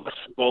little less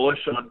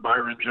bullish on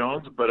Byron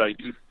Jones, but I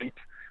do think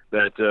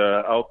that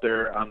out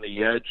there on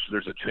the edge,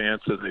 there's a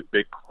chance as a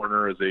big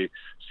corner, as a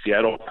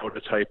Seattle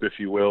prototype, if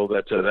you will,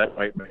 that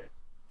might make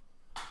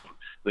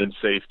than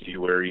safety,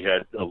 where he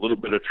had a little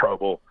bit of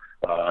trouble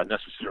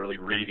necessarily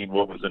reading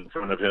what was in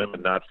front of him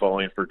and not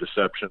falling for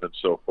deception and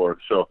so forth.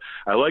 So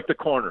I like the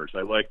corners.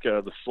 I like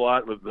the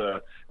slot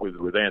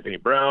with Anthony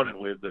Brown and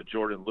with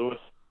Jordan Lewis.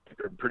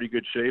 They're in pretty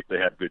good shape. They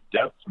have good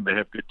depth and they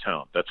have good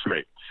talent. That's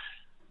great.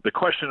 The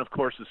question, of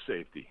course, is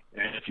safety.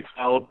 And if you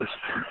followed this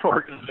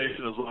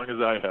organization as long as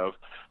I have,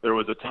 there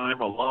was a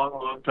time a long,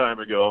 long time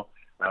ago,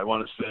 I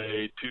want to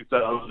say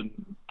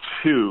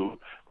 2002,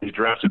 they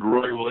drafted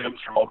Roy Williams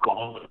from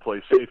Oklahoma to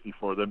play safety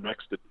for them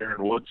next to Darren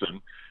Woodson.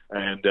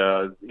 And,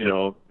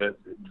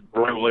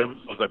 Roy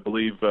Williams was, I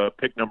believe,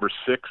 pick number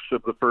 6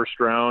 of the first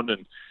round.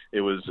 And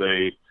it was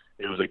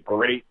a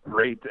great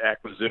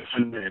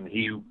acquisition. And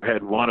he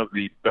had one of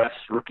the best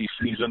rookie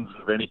seasons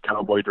of any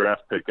Cowboy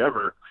draft pick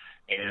ever.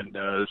 And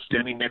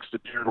standing next to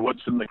Darren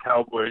Woodson, the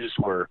Cowboys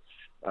were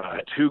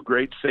 2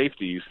 great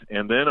safeties.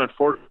 And then,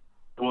 unfortunately,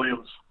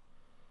 Williams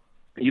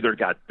either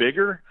got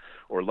bigger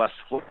or less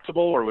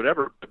flexible or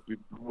whatever. But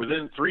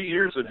within 3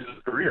 years of his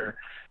career,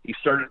 he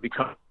started to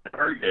become a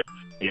target.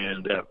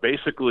 And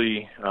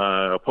basically,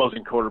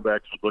 opposing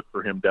quarterbacks would look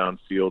for him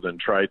downfield and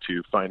try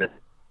to find it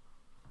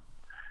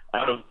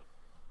out of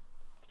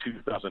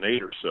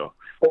 2008 or so,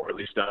 or at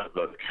least out of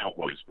the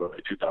Cowboys by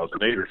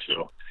 2008 or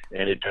so.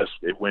 And it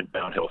went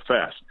downhill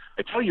fast.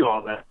 I tell you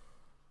all that.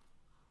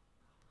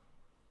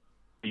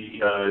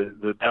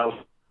 The Dallas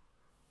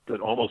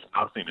did almost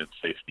nothing in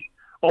safety.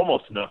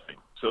 Almost nothing.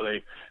 So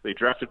they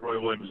drafted Roy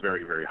Williams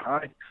very, very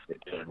high.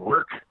 It didn't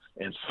work.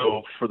 And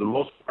so for the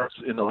most part,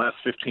 in the last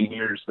 15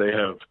 years, they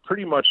have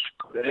pretty much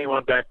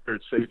anyone back there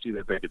at safety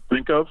that they could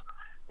think of.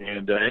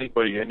 And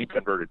any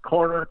converted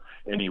corner,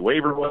 any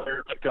waiver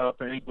wire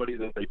pickup, anybody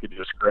that they could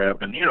just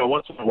grab. And,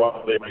 once in a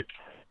while they might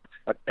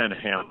a Ken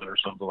Hamlin or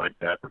something like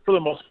that. But for the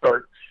most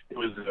part, it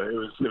was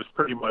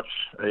pretty much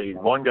a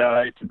one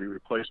guy to be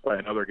replaced by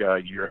another guy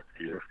year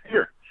after year after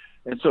year.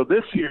 And so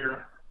this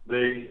year,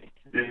 they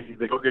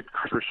go get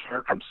Chris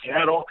Richard from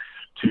Seattle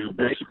to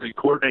basically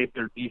coordinate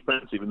their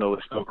defense, even though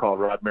they still call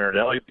Rod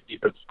Marinelli the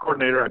defense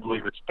coordinator. I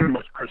believe it's pretty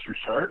much Chris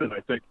Richard, and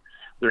I think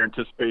they're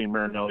anticipating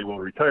Marinelli will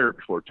retire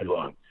before too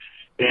long.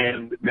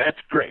 And that's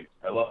great.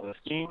 I love this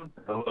team.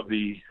 I love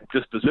the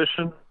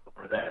disposition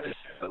for that.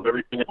 I love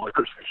everything about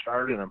Chris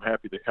Richard, and I'm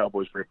happy the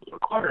Cowboys were able to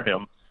acquire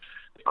him.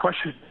 The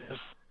question is,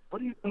 what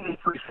do you do in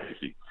free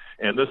safety?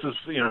 And this is,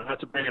 not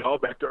to bring it all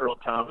back to Earl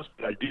Thomas,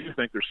 but I do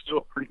think there's still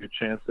a pretty good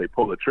chance they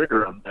pull the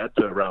trigger on that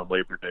around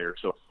Labor Day or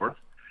so forth.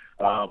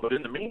 But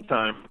in the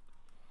meantime,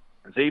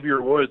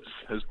 Xavier Woods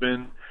has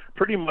been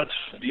pretty much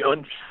the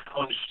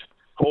unchallenged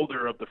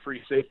holder of the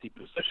free safety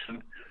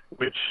position,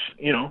 which,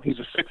 he's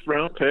a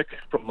 6th-round pick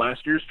from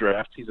last year's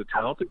draft. He's a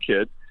talented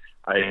kid.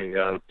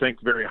 I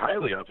think very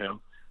highly of him.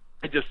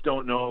 I just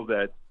don't know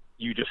that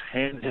you just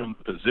hand him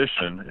the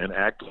position and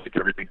act like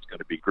everything's going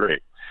to be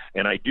great.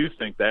 And I do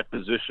think that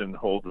position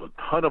holds a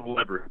ton of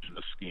leverage in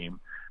the scheme,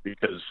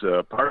 because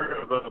part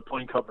of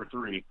playing cover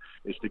 3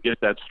 is to get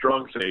that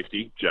strong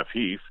safety, Jeff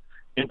Heath,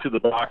 into the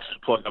box to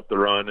plug up the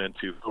run and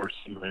to force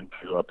you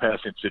into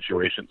passing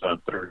situations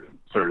on third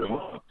and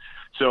long.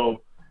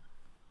 So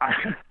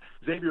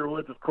Xavier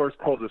Woods, of course,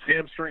 pulled his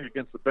hamstring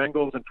against the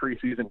Bengals in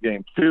preseason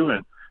game 2,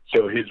 and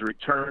so his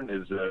return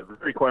is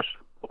very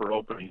questionable for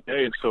opening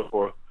day and so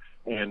forth.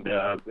 And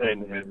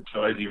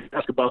so as you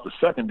ask about the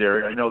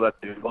secondary, I know that's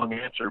a long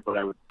answer, but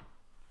I would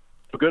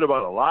feel good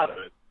about a lot of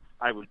it.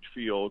 I would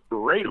feel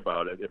great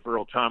about it if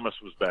Earl Thomas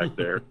was back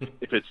there.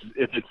 If it's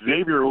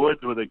Xavier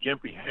Woods with a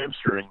gimpy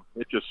hamstring,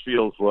 it just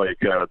feels like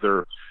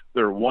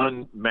they're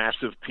one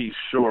massive piece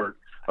short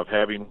of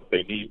having what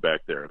they need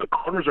back there. The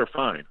corners are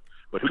fine,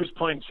 but who's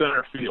playing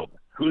center field?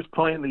 Who's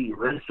playing the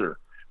eraser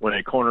when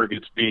a corner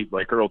gets beat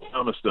like Earl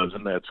Thomas does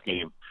in that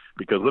scheme?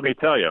 Because let me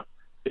tell you,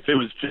 if it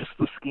was just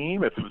the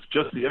scheme, if it was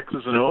just the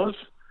X's and O's,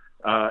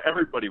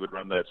 everybody would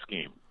run that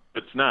scheme.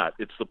 It's not.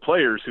 It's the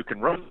players who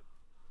can run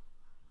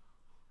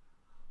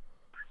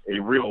a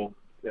real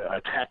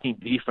attacking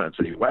defense,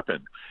 a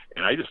weapon.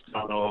 And I just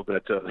don't know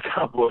that the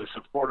Cowboys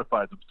have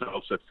fortified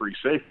themselves at free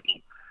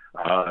safety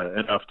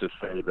enough to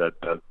say that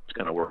it's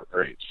going to work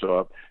great.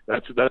 So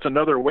that's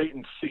another wait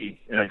and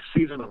see, and a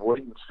season of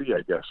wait and see,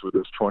 I guess, with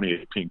this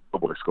 2018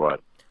 Cowboy squad.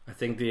 I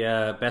think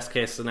the best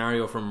case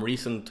scenario from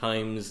recent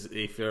times,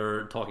 if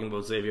you're talking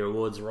about Xavier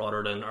Woods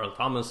rather than Earl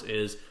Thomas,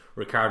 is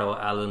Ricardo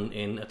Allen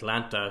in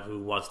Atlanta, who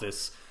was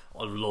this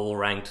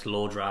low-ranked,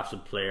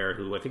 low-drafted player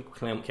who I think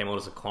came out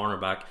as a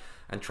cornerback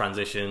and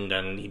transitioned,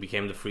 and he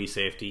became the free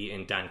safety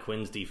in Dan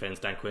Quinn's defense.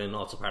 Dan Quinn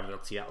also part of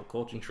that Seattle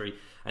coaching tree,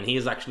 and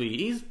he's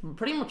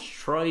pretty much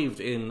thrived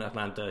in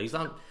Atlanta. He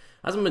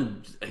hasn't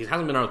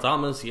been Earl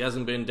Thomas, he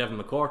hasn't been Devin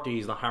McCourty,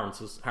 he's not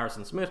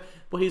Harrison Smith,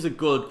 but he's a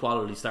good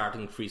quality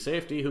starting free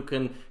safety who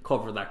can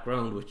cover that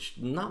ground, which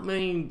not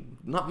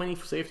many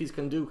safeties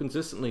can do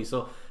consistently.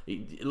 So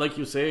like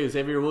you say,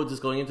 Xavier Woods is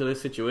going into this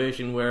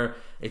situation where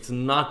it's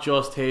not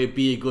just, hey,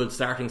 be a good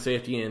starting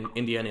safety in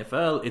the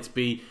NFL, it's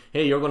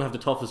hey, you're going to have the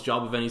toughest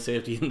job of any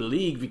safety in the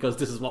league, because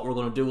this is what we're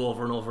going to do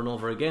over and over and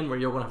over again, where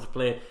you're going to have to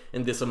play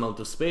in this amount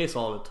of space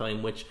all the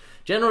time, which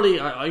generally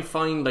I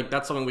find like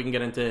that's something we can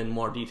get into in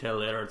more detail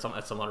later at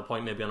some other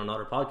point, maybe on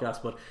another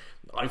podcast. But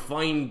I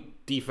find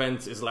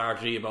defense is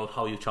largely about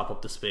how you chop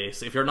up the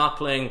space. If you're not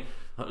playing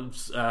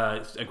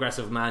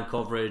aggressive man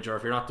coverage, or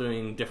if you're not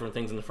doing different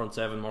things in the front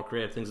seven, more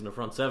creative things in the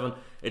front seven,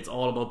 it's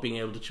all about being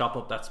able to chop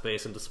up that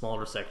space into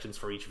smaller sections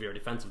for each of your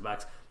defensive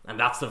backs. And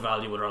that's the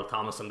value with Earl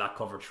Thomas and that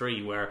cover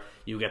 3, where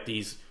you get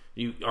these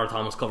Earl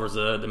Thomas covers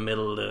the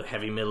middle, the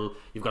heavy middle.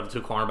 You've got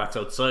the 2 cornerbacks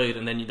outside,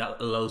 and then that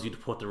allows you to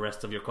put the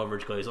rest of your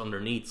coverage guys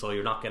underneath, so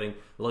you're not getting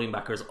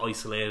linebackers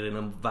isolated in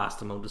a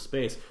vast amount of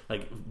space.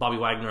 Like Bobby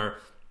Wagner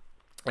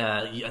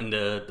in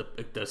the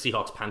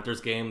Seahawks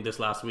Panthers game this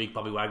last week,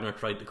 Bobby Wagner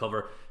tried to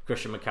cover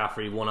Christian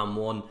McCaffrey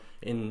one-on-one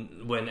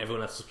when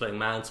everyone else was playing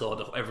man,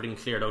 so everything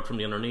cleared out from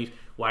the underneath.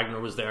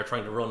 Wagner was there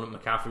trying to run at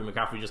McCaffrey.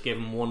 McCaffrey just gave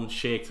him one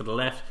shake to the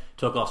left,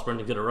 took off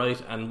sprinting to the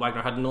right, and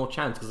Wagner had no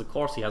chance, because of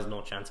course he has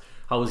no chance.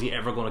 How is he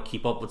ever going to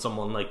keep up with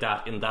someone like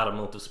that in that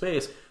amount of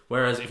space?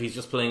 Whereas if he's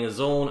just playing a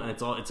zone and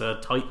it's a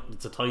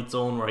tight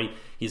zone where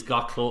he's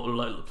got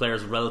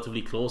players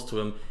relatively close to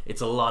him,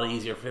 it's a lot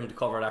easier for him to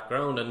cover that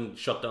ground and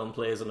shut down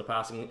plays in the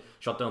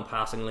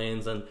passing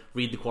lanes, and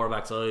read the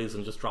quarterback's eyes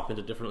and just drop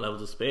into different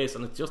levels of space.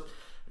 And it's just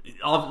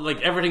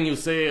like everything you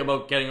say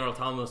about getting Earl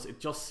Thomas, it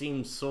just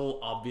seems so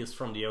obvious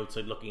from the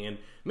outside looking in.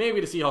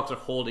 Maybe the Seahawks are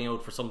holding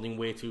out for something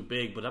way too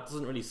big, but that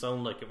doesn't really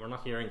sound like it. We're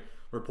not hearing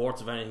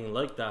reports of anything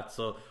like that,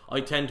 so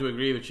I tend to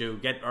agree with you.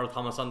 Get Earl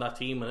Thomas on that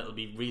team and it'll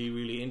be really,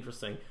 really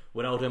interesting.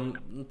 Without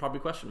him, probably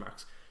question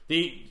marks.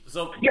 I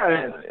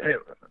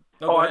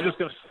was just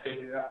going to say,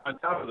 on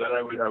top of that,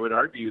 I would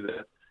argue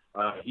that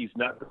he's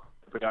not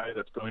the guy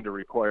that's going to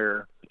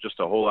require just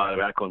a whole lot of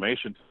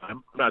acclimation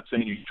time. I'm not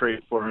saying you trade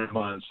for him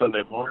on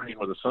Sunday morning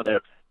or the Sunday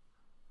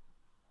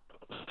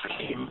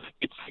scheme.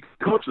 It's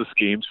coach the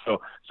schemes, so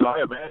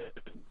I imagine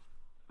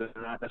they're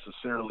not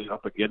necessarily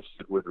up against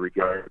it with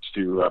regards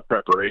to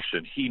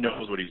preparation. He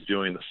knows what he's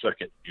doing the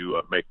second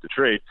you make the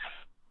trade.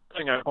 The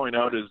thing I point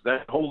out is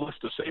that whole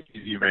list of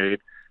safeties you made,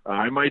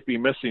 I might be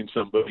missing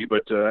somebody,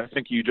 but I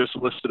think you just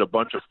listed a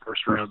bunch of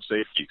first-round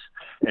safeties.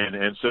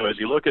 And so as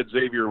you look at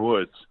Xavier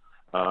Woods,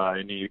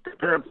 and you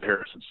compare him to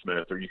Harrison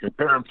Smith, or you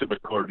compare him to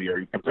McCourty, or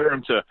you compare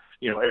him to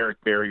Eric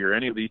Berry, or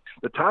any of the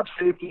top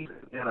safeties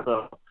in the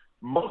NFL,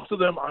 most of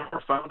them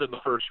are found in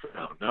the first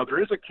round. Now,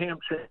 there is a Cam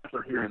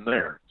Chancellor here and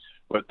there,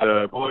 but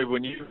boy,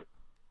 when you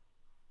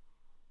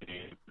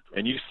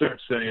start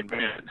saying,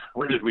 man,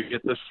 where did we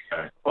get this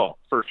guy? Oh,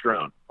 first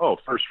round.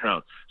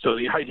 So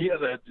the idea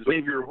that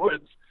Xavier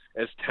Woods,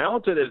 as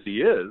talented as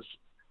he is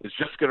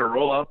just going to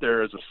roll out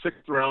there as a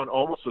 6th round,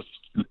 almost a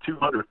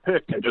 200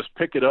 pick, and just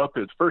pick it up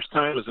his first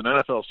time as an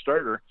NFL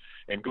starter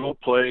and go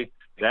play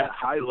that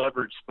high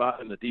leverage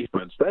spot in the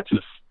defense. That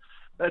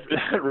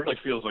really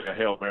feels like a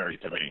Hail Mary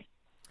to me.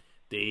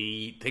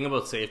 the thing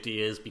about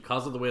safety is,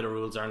 because of the way the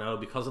rules are now,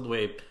 because of the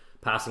way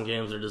passing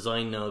games are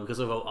designed now, because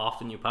of how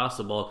often you pass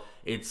the ball,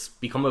 it's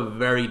become a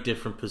very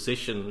different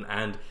position,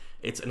 and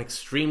it's an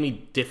extremely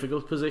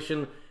difficult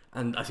position.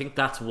 And I think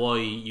that's why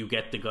you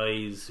get the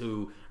guys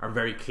who are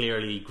very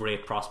clearly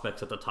great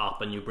prospects at the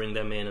top, and you bring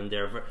them in,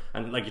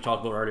 and like you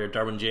talked about earlier,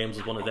 Derwin James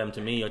was one of them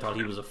to me. I thought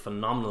he was a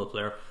phenomenal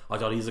player. I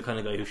thought he's the kind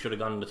of guy who should have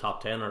gone in the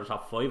top 10 or the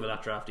top 5 of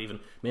that draft even.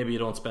 Maybe you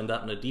don't spend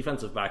that in a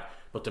defensive back,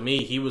 but to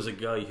me, he was a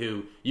guy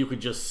who you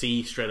could just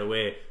see straight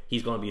away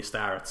he's going to be a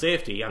star at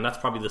safety. And that's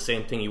probably the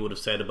same thing you would have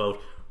said about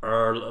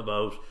Earl,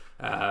 about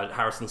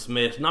Harrison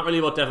Smith. Not really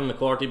about Devin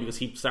McCourty, because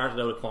he started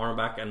out at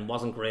cornerback and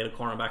wasn't great at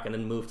cornerback and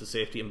then moved to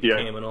safety and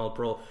became an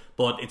all-pro.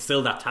 But it's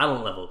still that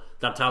talent level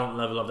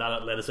of that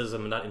athleticism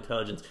and that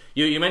intelligence.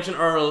 You mentioned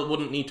Earl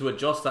wouldn't need to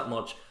adjust that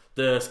much.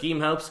 The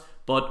scheme helps,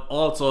 but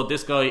also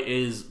this guy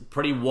is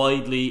pretty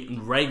widely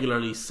and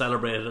regularly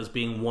celebrated as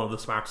being one of the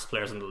smartest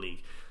players in the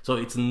league. So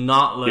it's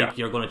not like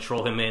you're going to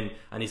throw him in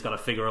and he's got to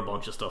figure a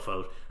bunch of stuff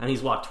out. And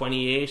he's what,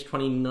 28,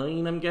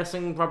 29, I'm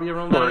guessing, probably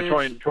around that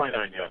age?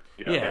 29,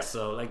 yeah.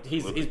 So like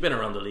he's been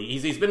around the league.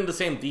 He's been in the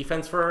same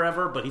defense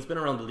forever, but he's been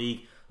around the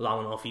league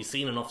long enough. He's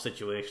seen enough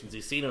situations.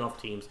 He's seen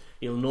enough teams.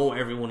 He'll know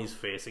everyone he's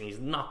facing. He's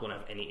not going to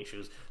have any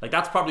issues. Like,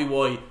 that's probably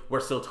why we're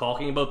still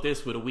talking about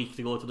this with a week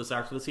to go to the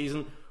start of the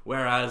season.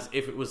 Whereas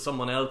if it was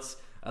someone else,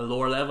 a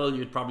lower level,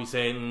 you'd probably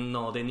say,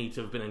 no, they need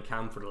to have been in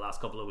camp for the last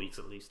couple of weeks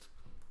at least.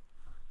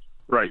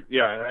 Right.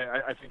 Yeah,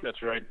 I think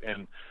that's right.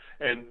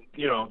 And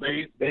you know,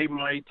 they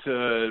might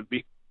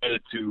be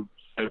committed to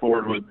move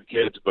forward with the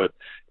kids, but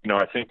you know,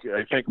 I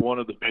think one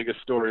of the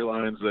biggest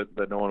storylines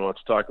that no one wants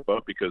to talk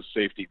about, because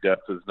safety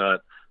depth is not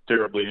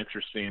terribly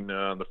interesting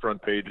on the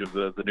front page of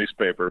the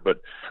newspaper,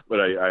 but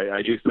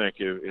I do think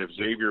if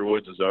Xavier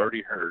Woods is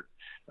already hurt,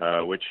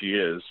 which he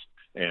is,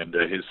 and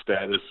his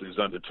status is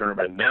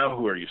undetermined, now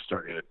who are you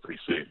starting at free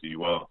safety?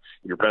 Well,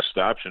 your best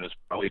option is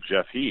probably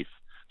Jeff Heath.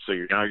 So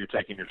you're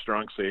taking your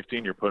strong safety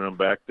and you're putting him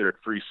back there at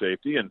free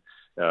safety. And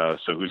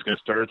so who's going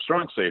to start at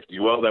strong safety?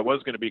 Well, that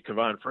was going to be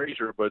Kevon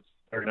Frazier, but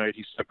Saturday night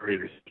he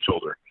separated his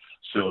shoulder.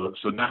 So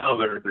now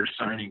they're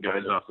signing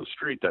guys off the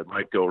street that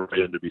might go right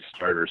in to be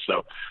starters.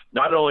 So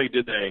not only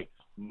did they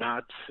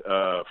not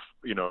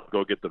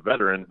go get the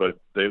veteran, but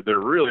they're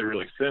really,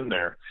 really thin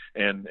there.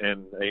 And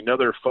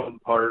another fun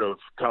part of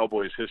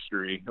Cowboys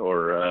history,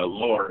 or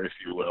lore, if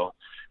you will,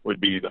 would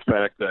be the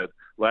fact that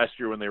last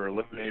year when they were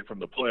eliminated from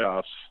the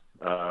playoffs,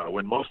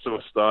 when most of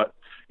us thought,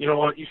 you know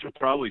what, you should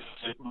probably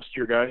sit most of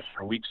your guys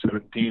for Week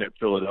 17 at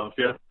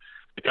Philadelphia,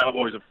 the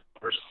Cowboys, of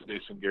course,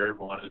 Jason Garrett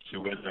wanted to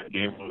win that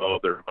game with all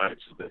their might,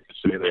 so they could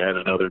say they had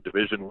another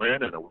division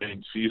win and a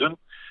winning season.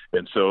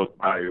 And so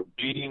by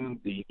beating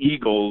the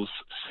Eagles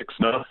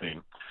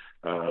 6-0,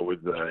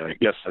 with the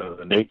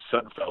Nate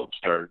Suttenfeld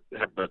start,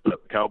 but the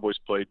Cowboys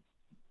played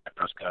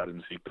Prescott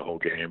and Zeke the whole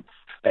game.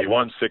 They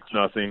won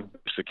 6-0,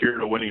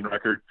 secured a winning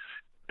record.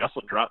 They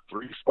also dropped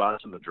 3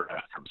 spots in the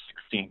draft from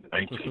 16 to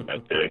 19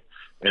 that day.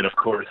 And, of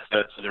course,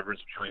 that's the difference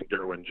between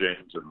Derwin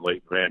James and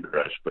Leighton Vander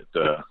Esch. But,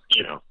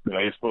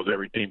 I suppose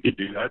every team could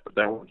do that, but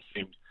that one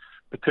seemed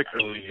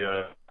particularly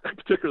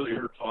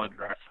hurtful on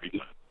draft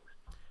week.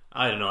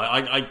 I don't know.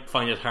 I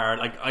find it hard.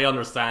 Like, I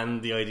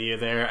understand the idea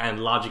there, and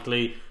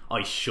logically,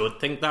 I should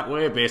think that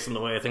way based on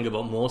the way I think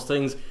about most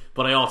things.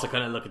 But I also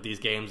kind of look at these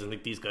games and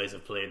think these guys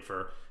have played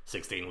for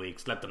 16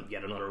 weeks. Let them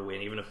get another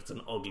win, even if it's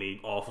an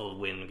ugly, awful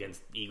win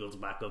against Eagles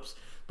backups.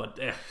 But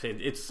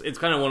it's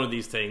kind of one of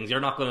these things. You're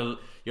not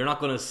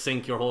gonna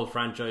sink your whole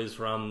franchise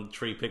from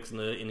 3 picks in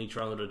each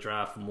round of the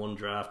draft from one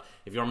draft.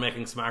 If you're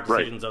making smart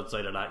decisions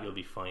outside of that, you'll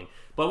be fine.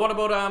 But what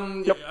about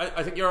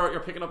I think you're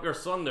picking up your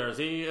son there. Is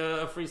he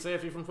a free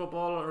safety from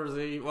football, or is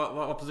he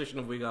what position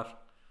have we got?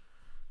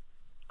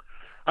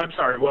 I'm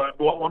sorry. What?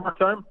 One more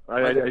time?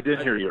 I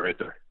didn't hear you right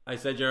there. I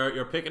said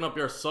you're picking up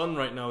your son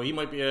right now. He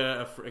might be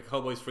a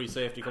Cowboys free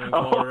safety coming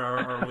forward, or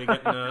are we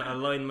getting a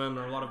lineman,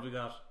 or what have we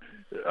got?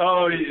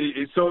 Oh,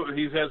 so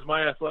he has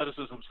my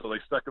athleticism, so they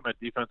stuck him at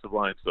defensive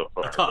line so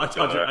far.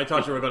 I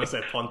thought you were going to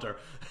say punter.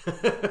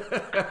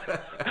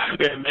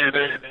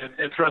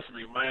 and trust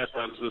me, my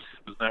athleticism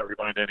does not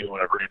remind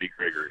anyone of Randy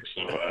Gregory.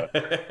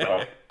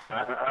 So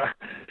I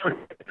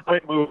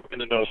might move in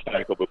the nose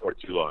tackle before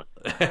too long.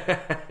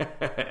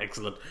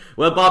 Excellent.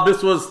 Well, Bob,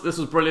 this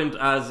was brilliant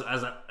as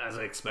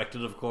I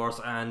expected, of course,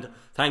 and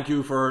thank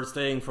you for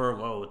staying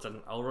for it's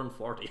an hour and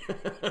 40.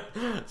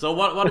 So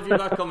what have you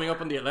got coming up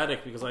in the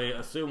Athletic? Because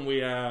I assume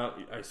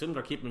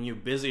they're keeping you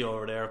busy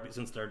over there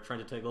since they're trying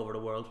to take over the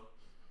world.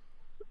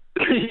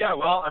 Yeah,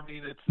 well, I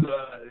mean, it's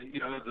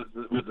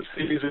with the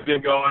season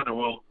been going, and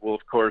we'll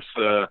of course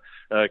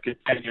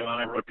continue on.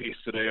 I wrote a piece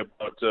today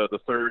about the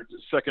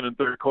second and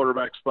third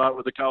quarterback spot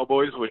with the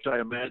Cowboys, which I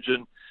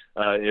imagine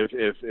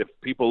if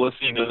people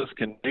listening to this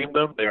can name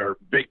them, they are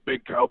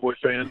big Cowboy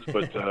fans.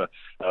 But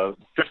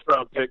 5th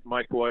round pick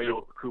Mike White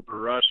over Cooper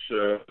Rush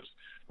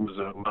was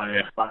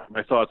my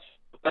thoughts.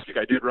 I think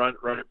I did run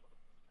it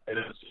in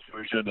a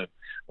situation, and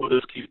we'll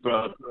just keep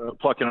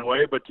plucking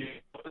away. But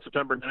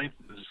September 9th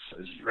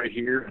is right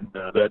here, and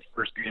that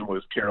first game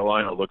was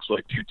Carolina. Looks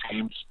like 2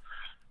 teams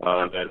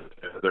that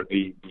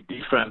the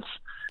defense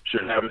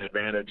should have an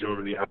advantage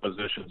over the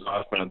opposition's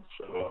offense.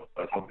 So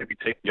I'll maybe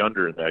take the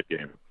under in that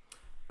game.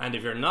 And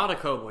if you're not a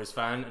Cowboys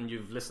fan and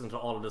you've listened to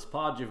all of this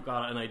pod, you've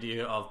got an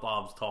idea of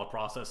Bob's thought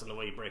process and the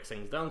way he breaks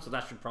things down. So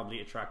that should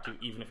probably attract you,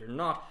 even if you're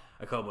not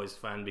a Cowboys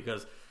fan,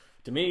 because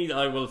to me,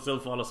 I will still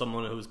follow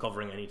someone who's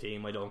covering any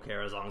team. I don't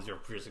care as long as you're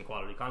producing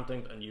quality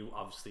content, and you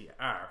obviously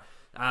are.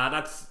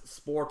 That's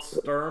Sports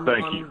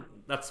Sturm.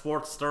 That's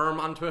Sports Sturm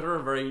on Twitter.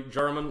 Very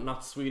German,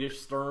 not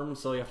Swedish Sturm.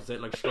 So you have to say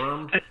it like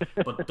Sturm,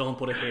 but don't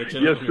put a H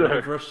in it. Yes,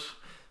 sir.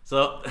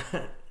 So,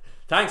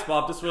 thanks,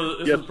 Bob. This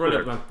was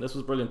brilliant, man. This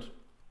was brilliant.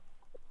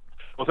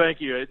 Well,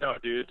 thank you. No,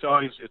 dude, it's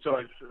always.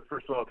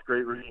 First of all, it's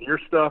great reading your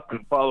stuff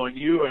and following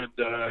you, and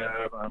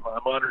I'm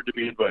honored to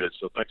be invited.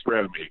 So thanks for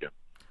having me again.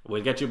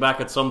 We'll get you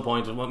back at some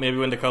point, maybe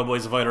when the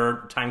Cowboys have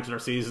either tanked their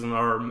season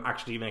or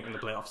actually making the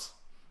playoffs.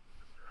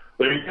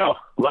 There you go.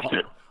 Love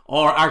it.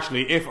 Or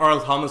actually, if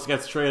Earl Thomas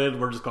gets traded,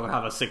 we're just going to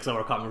have a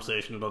 6-hour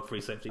conversation about free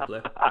safety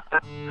play.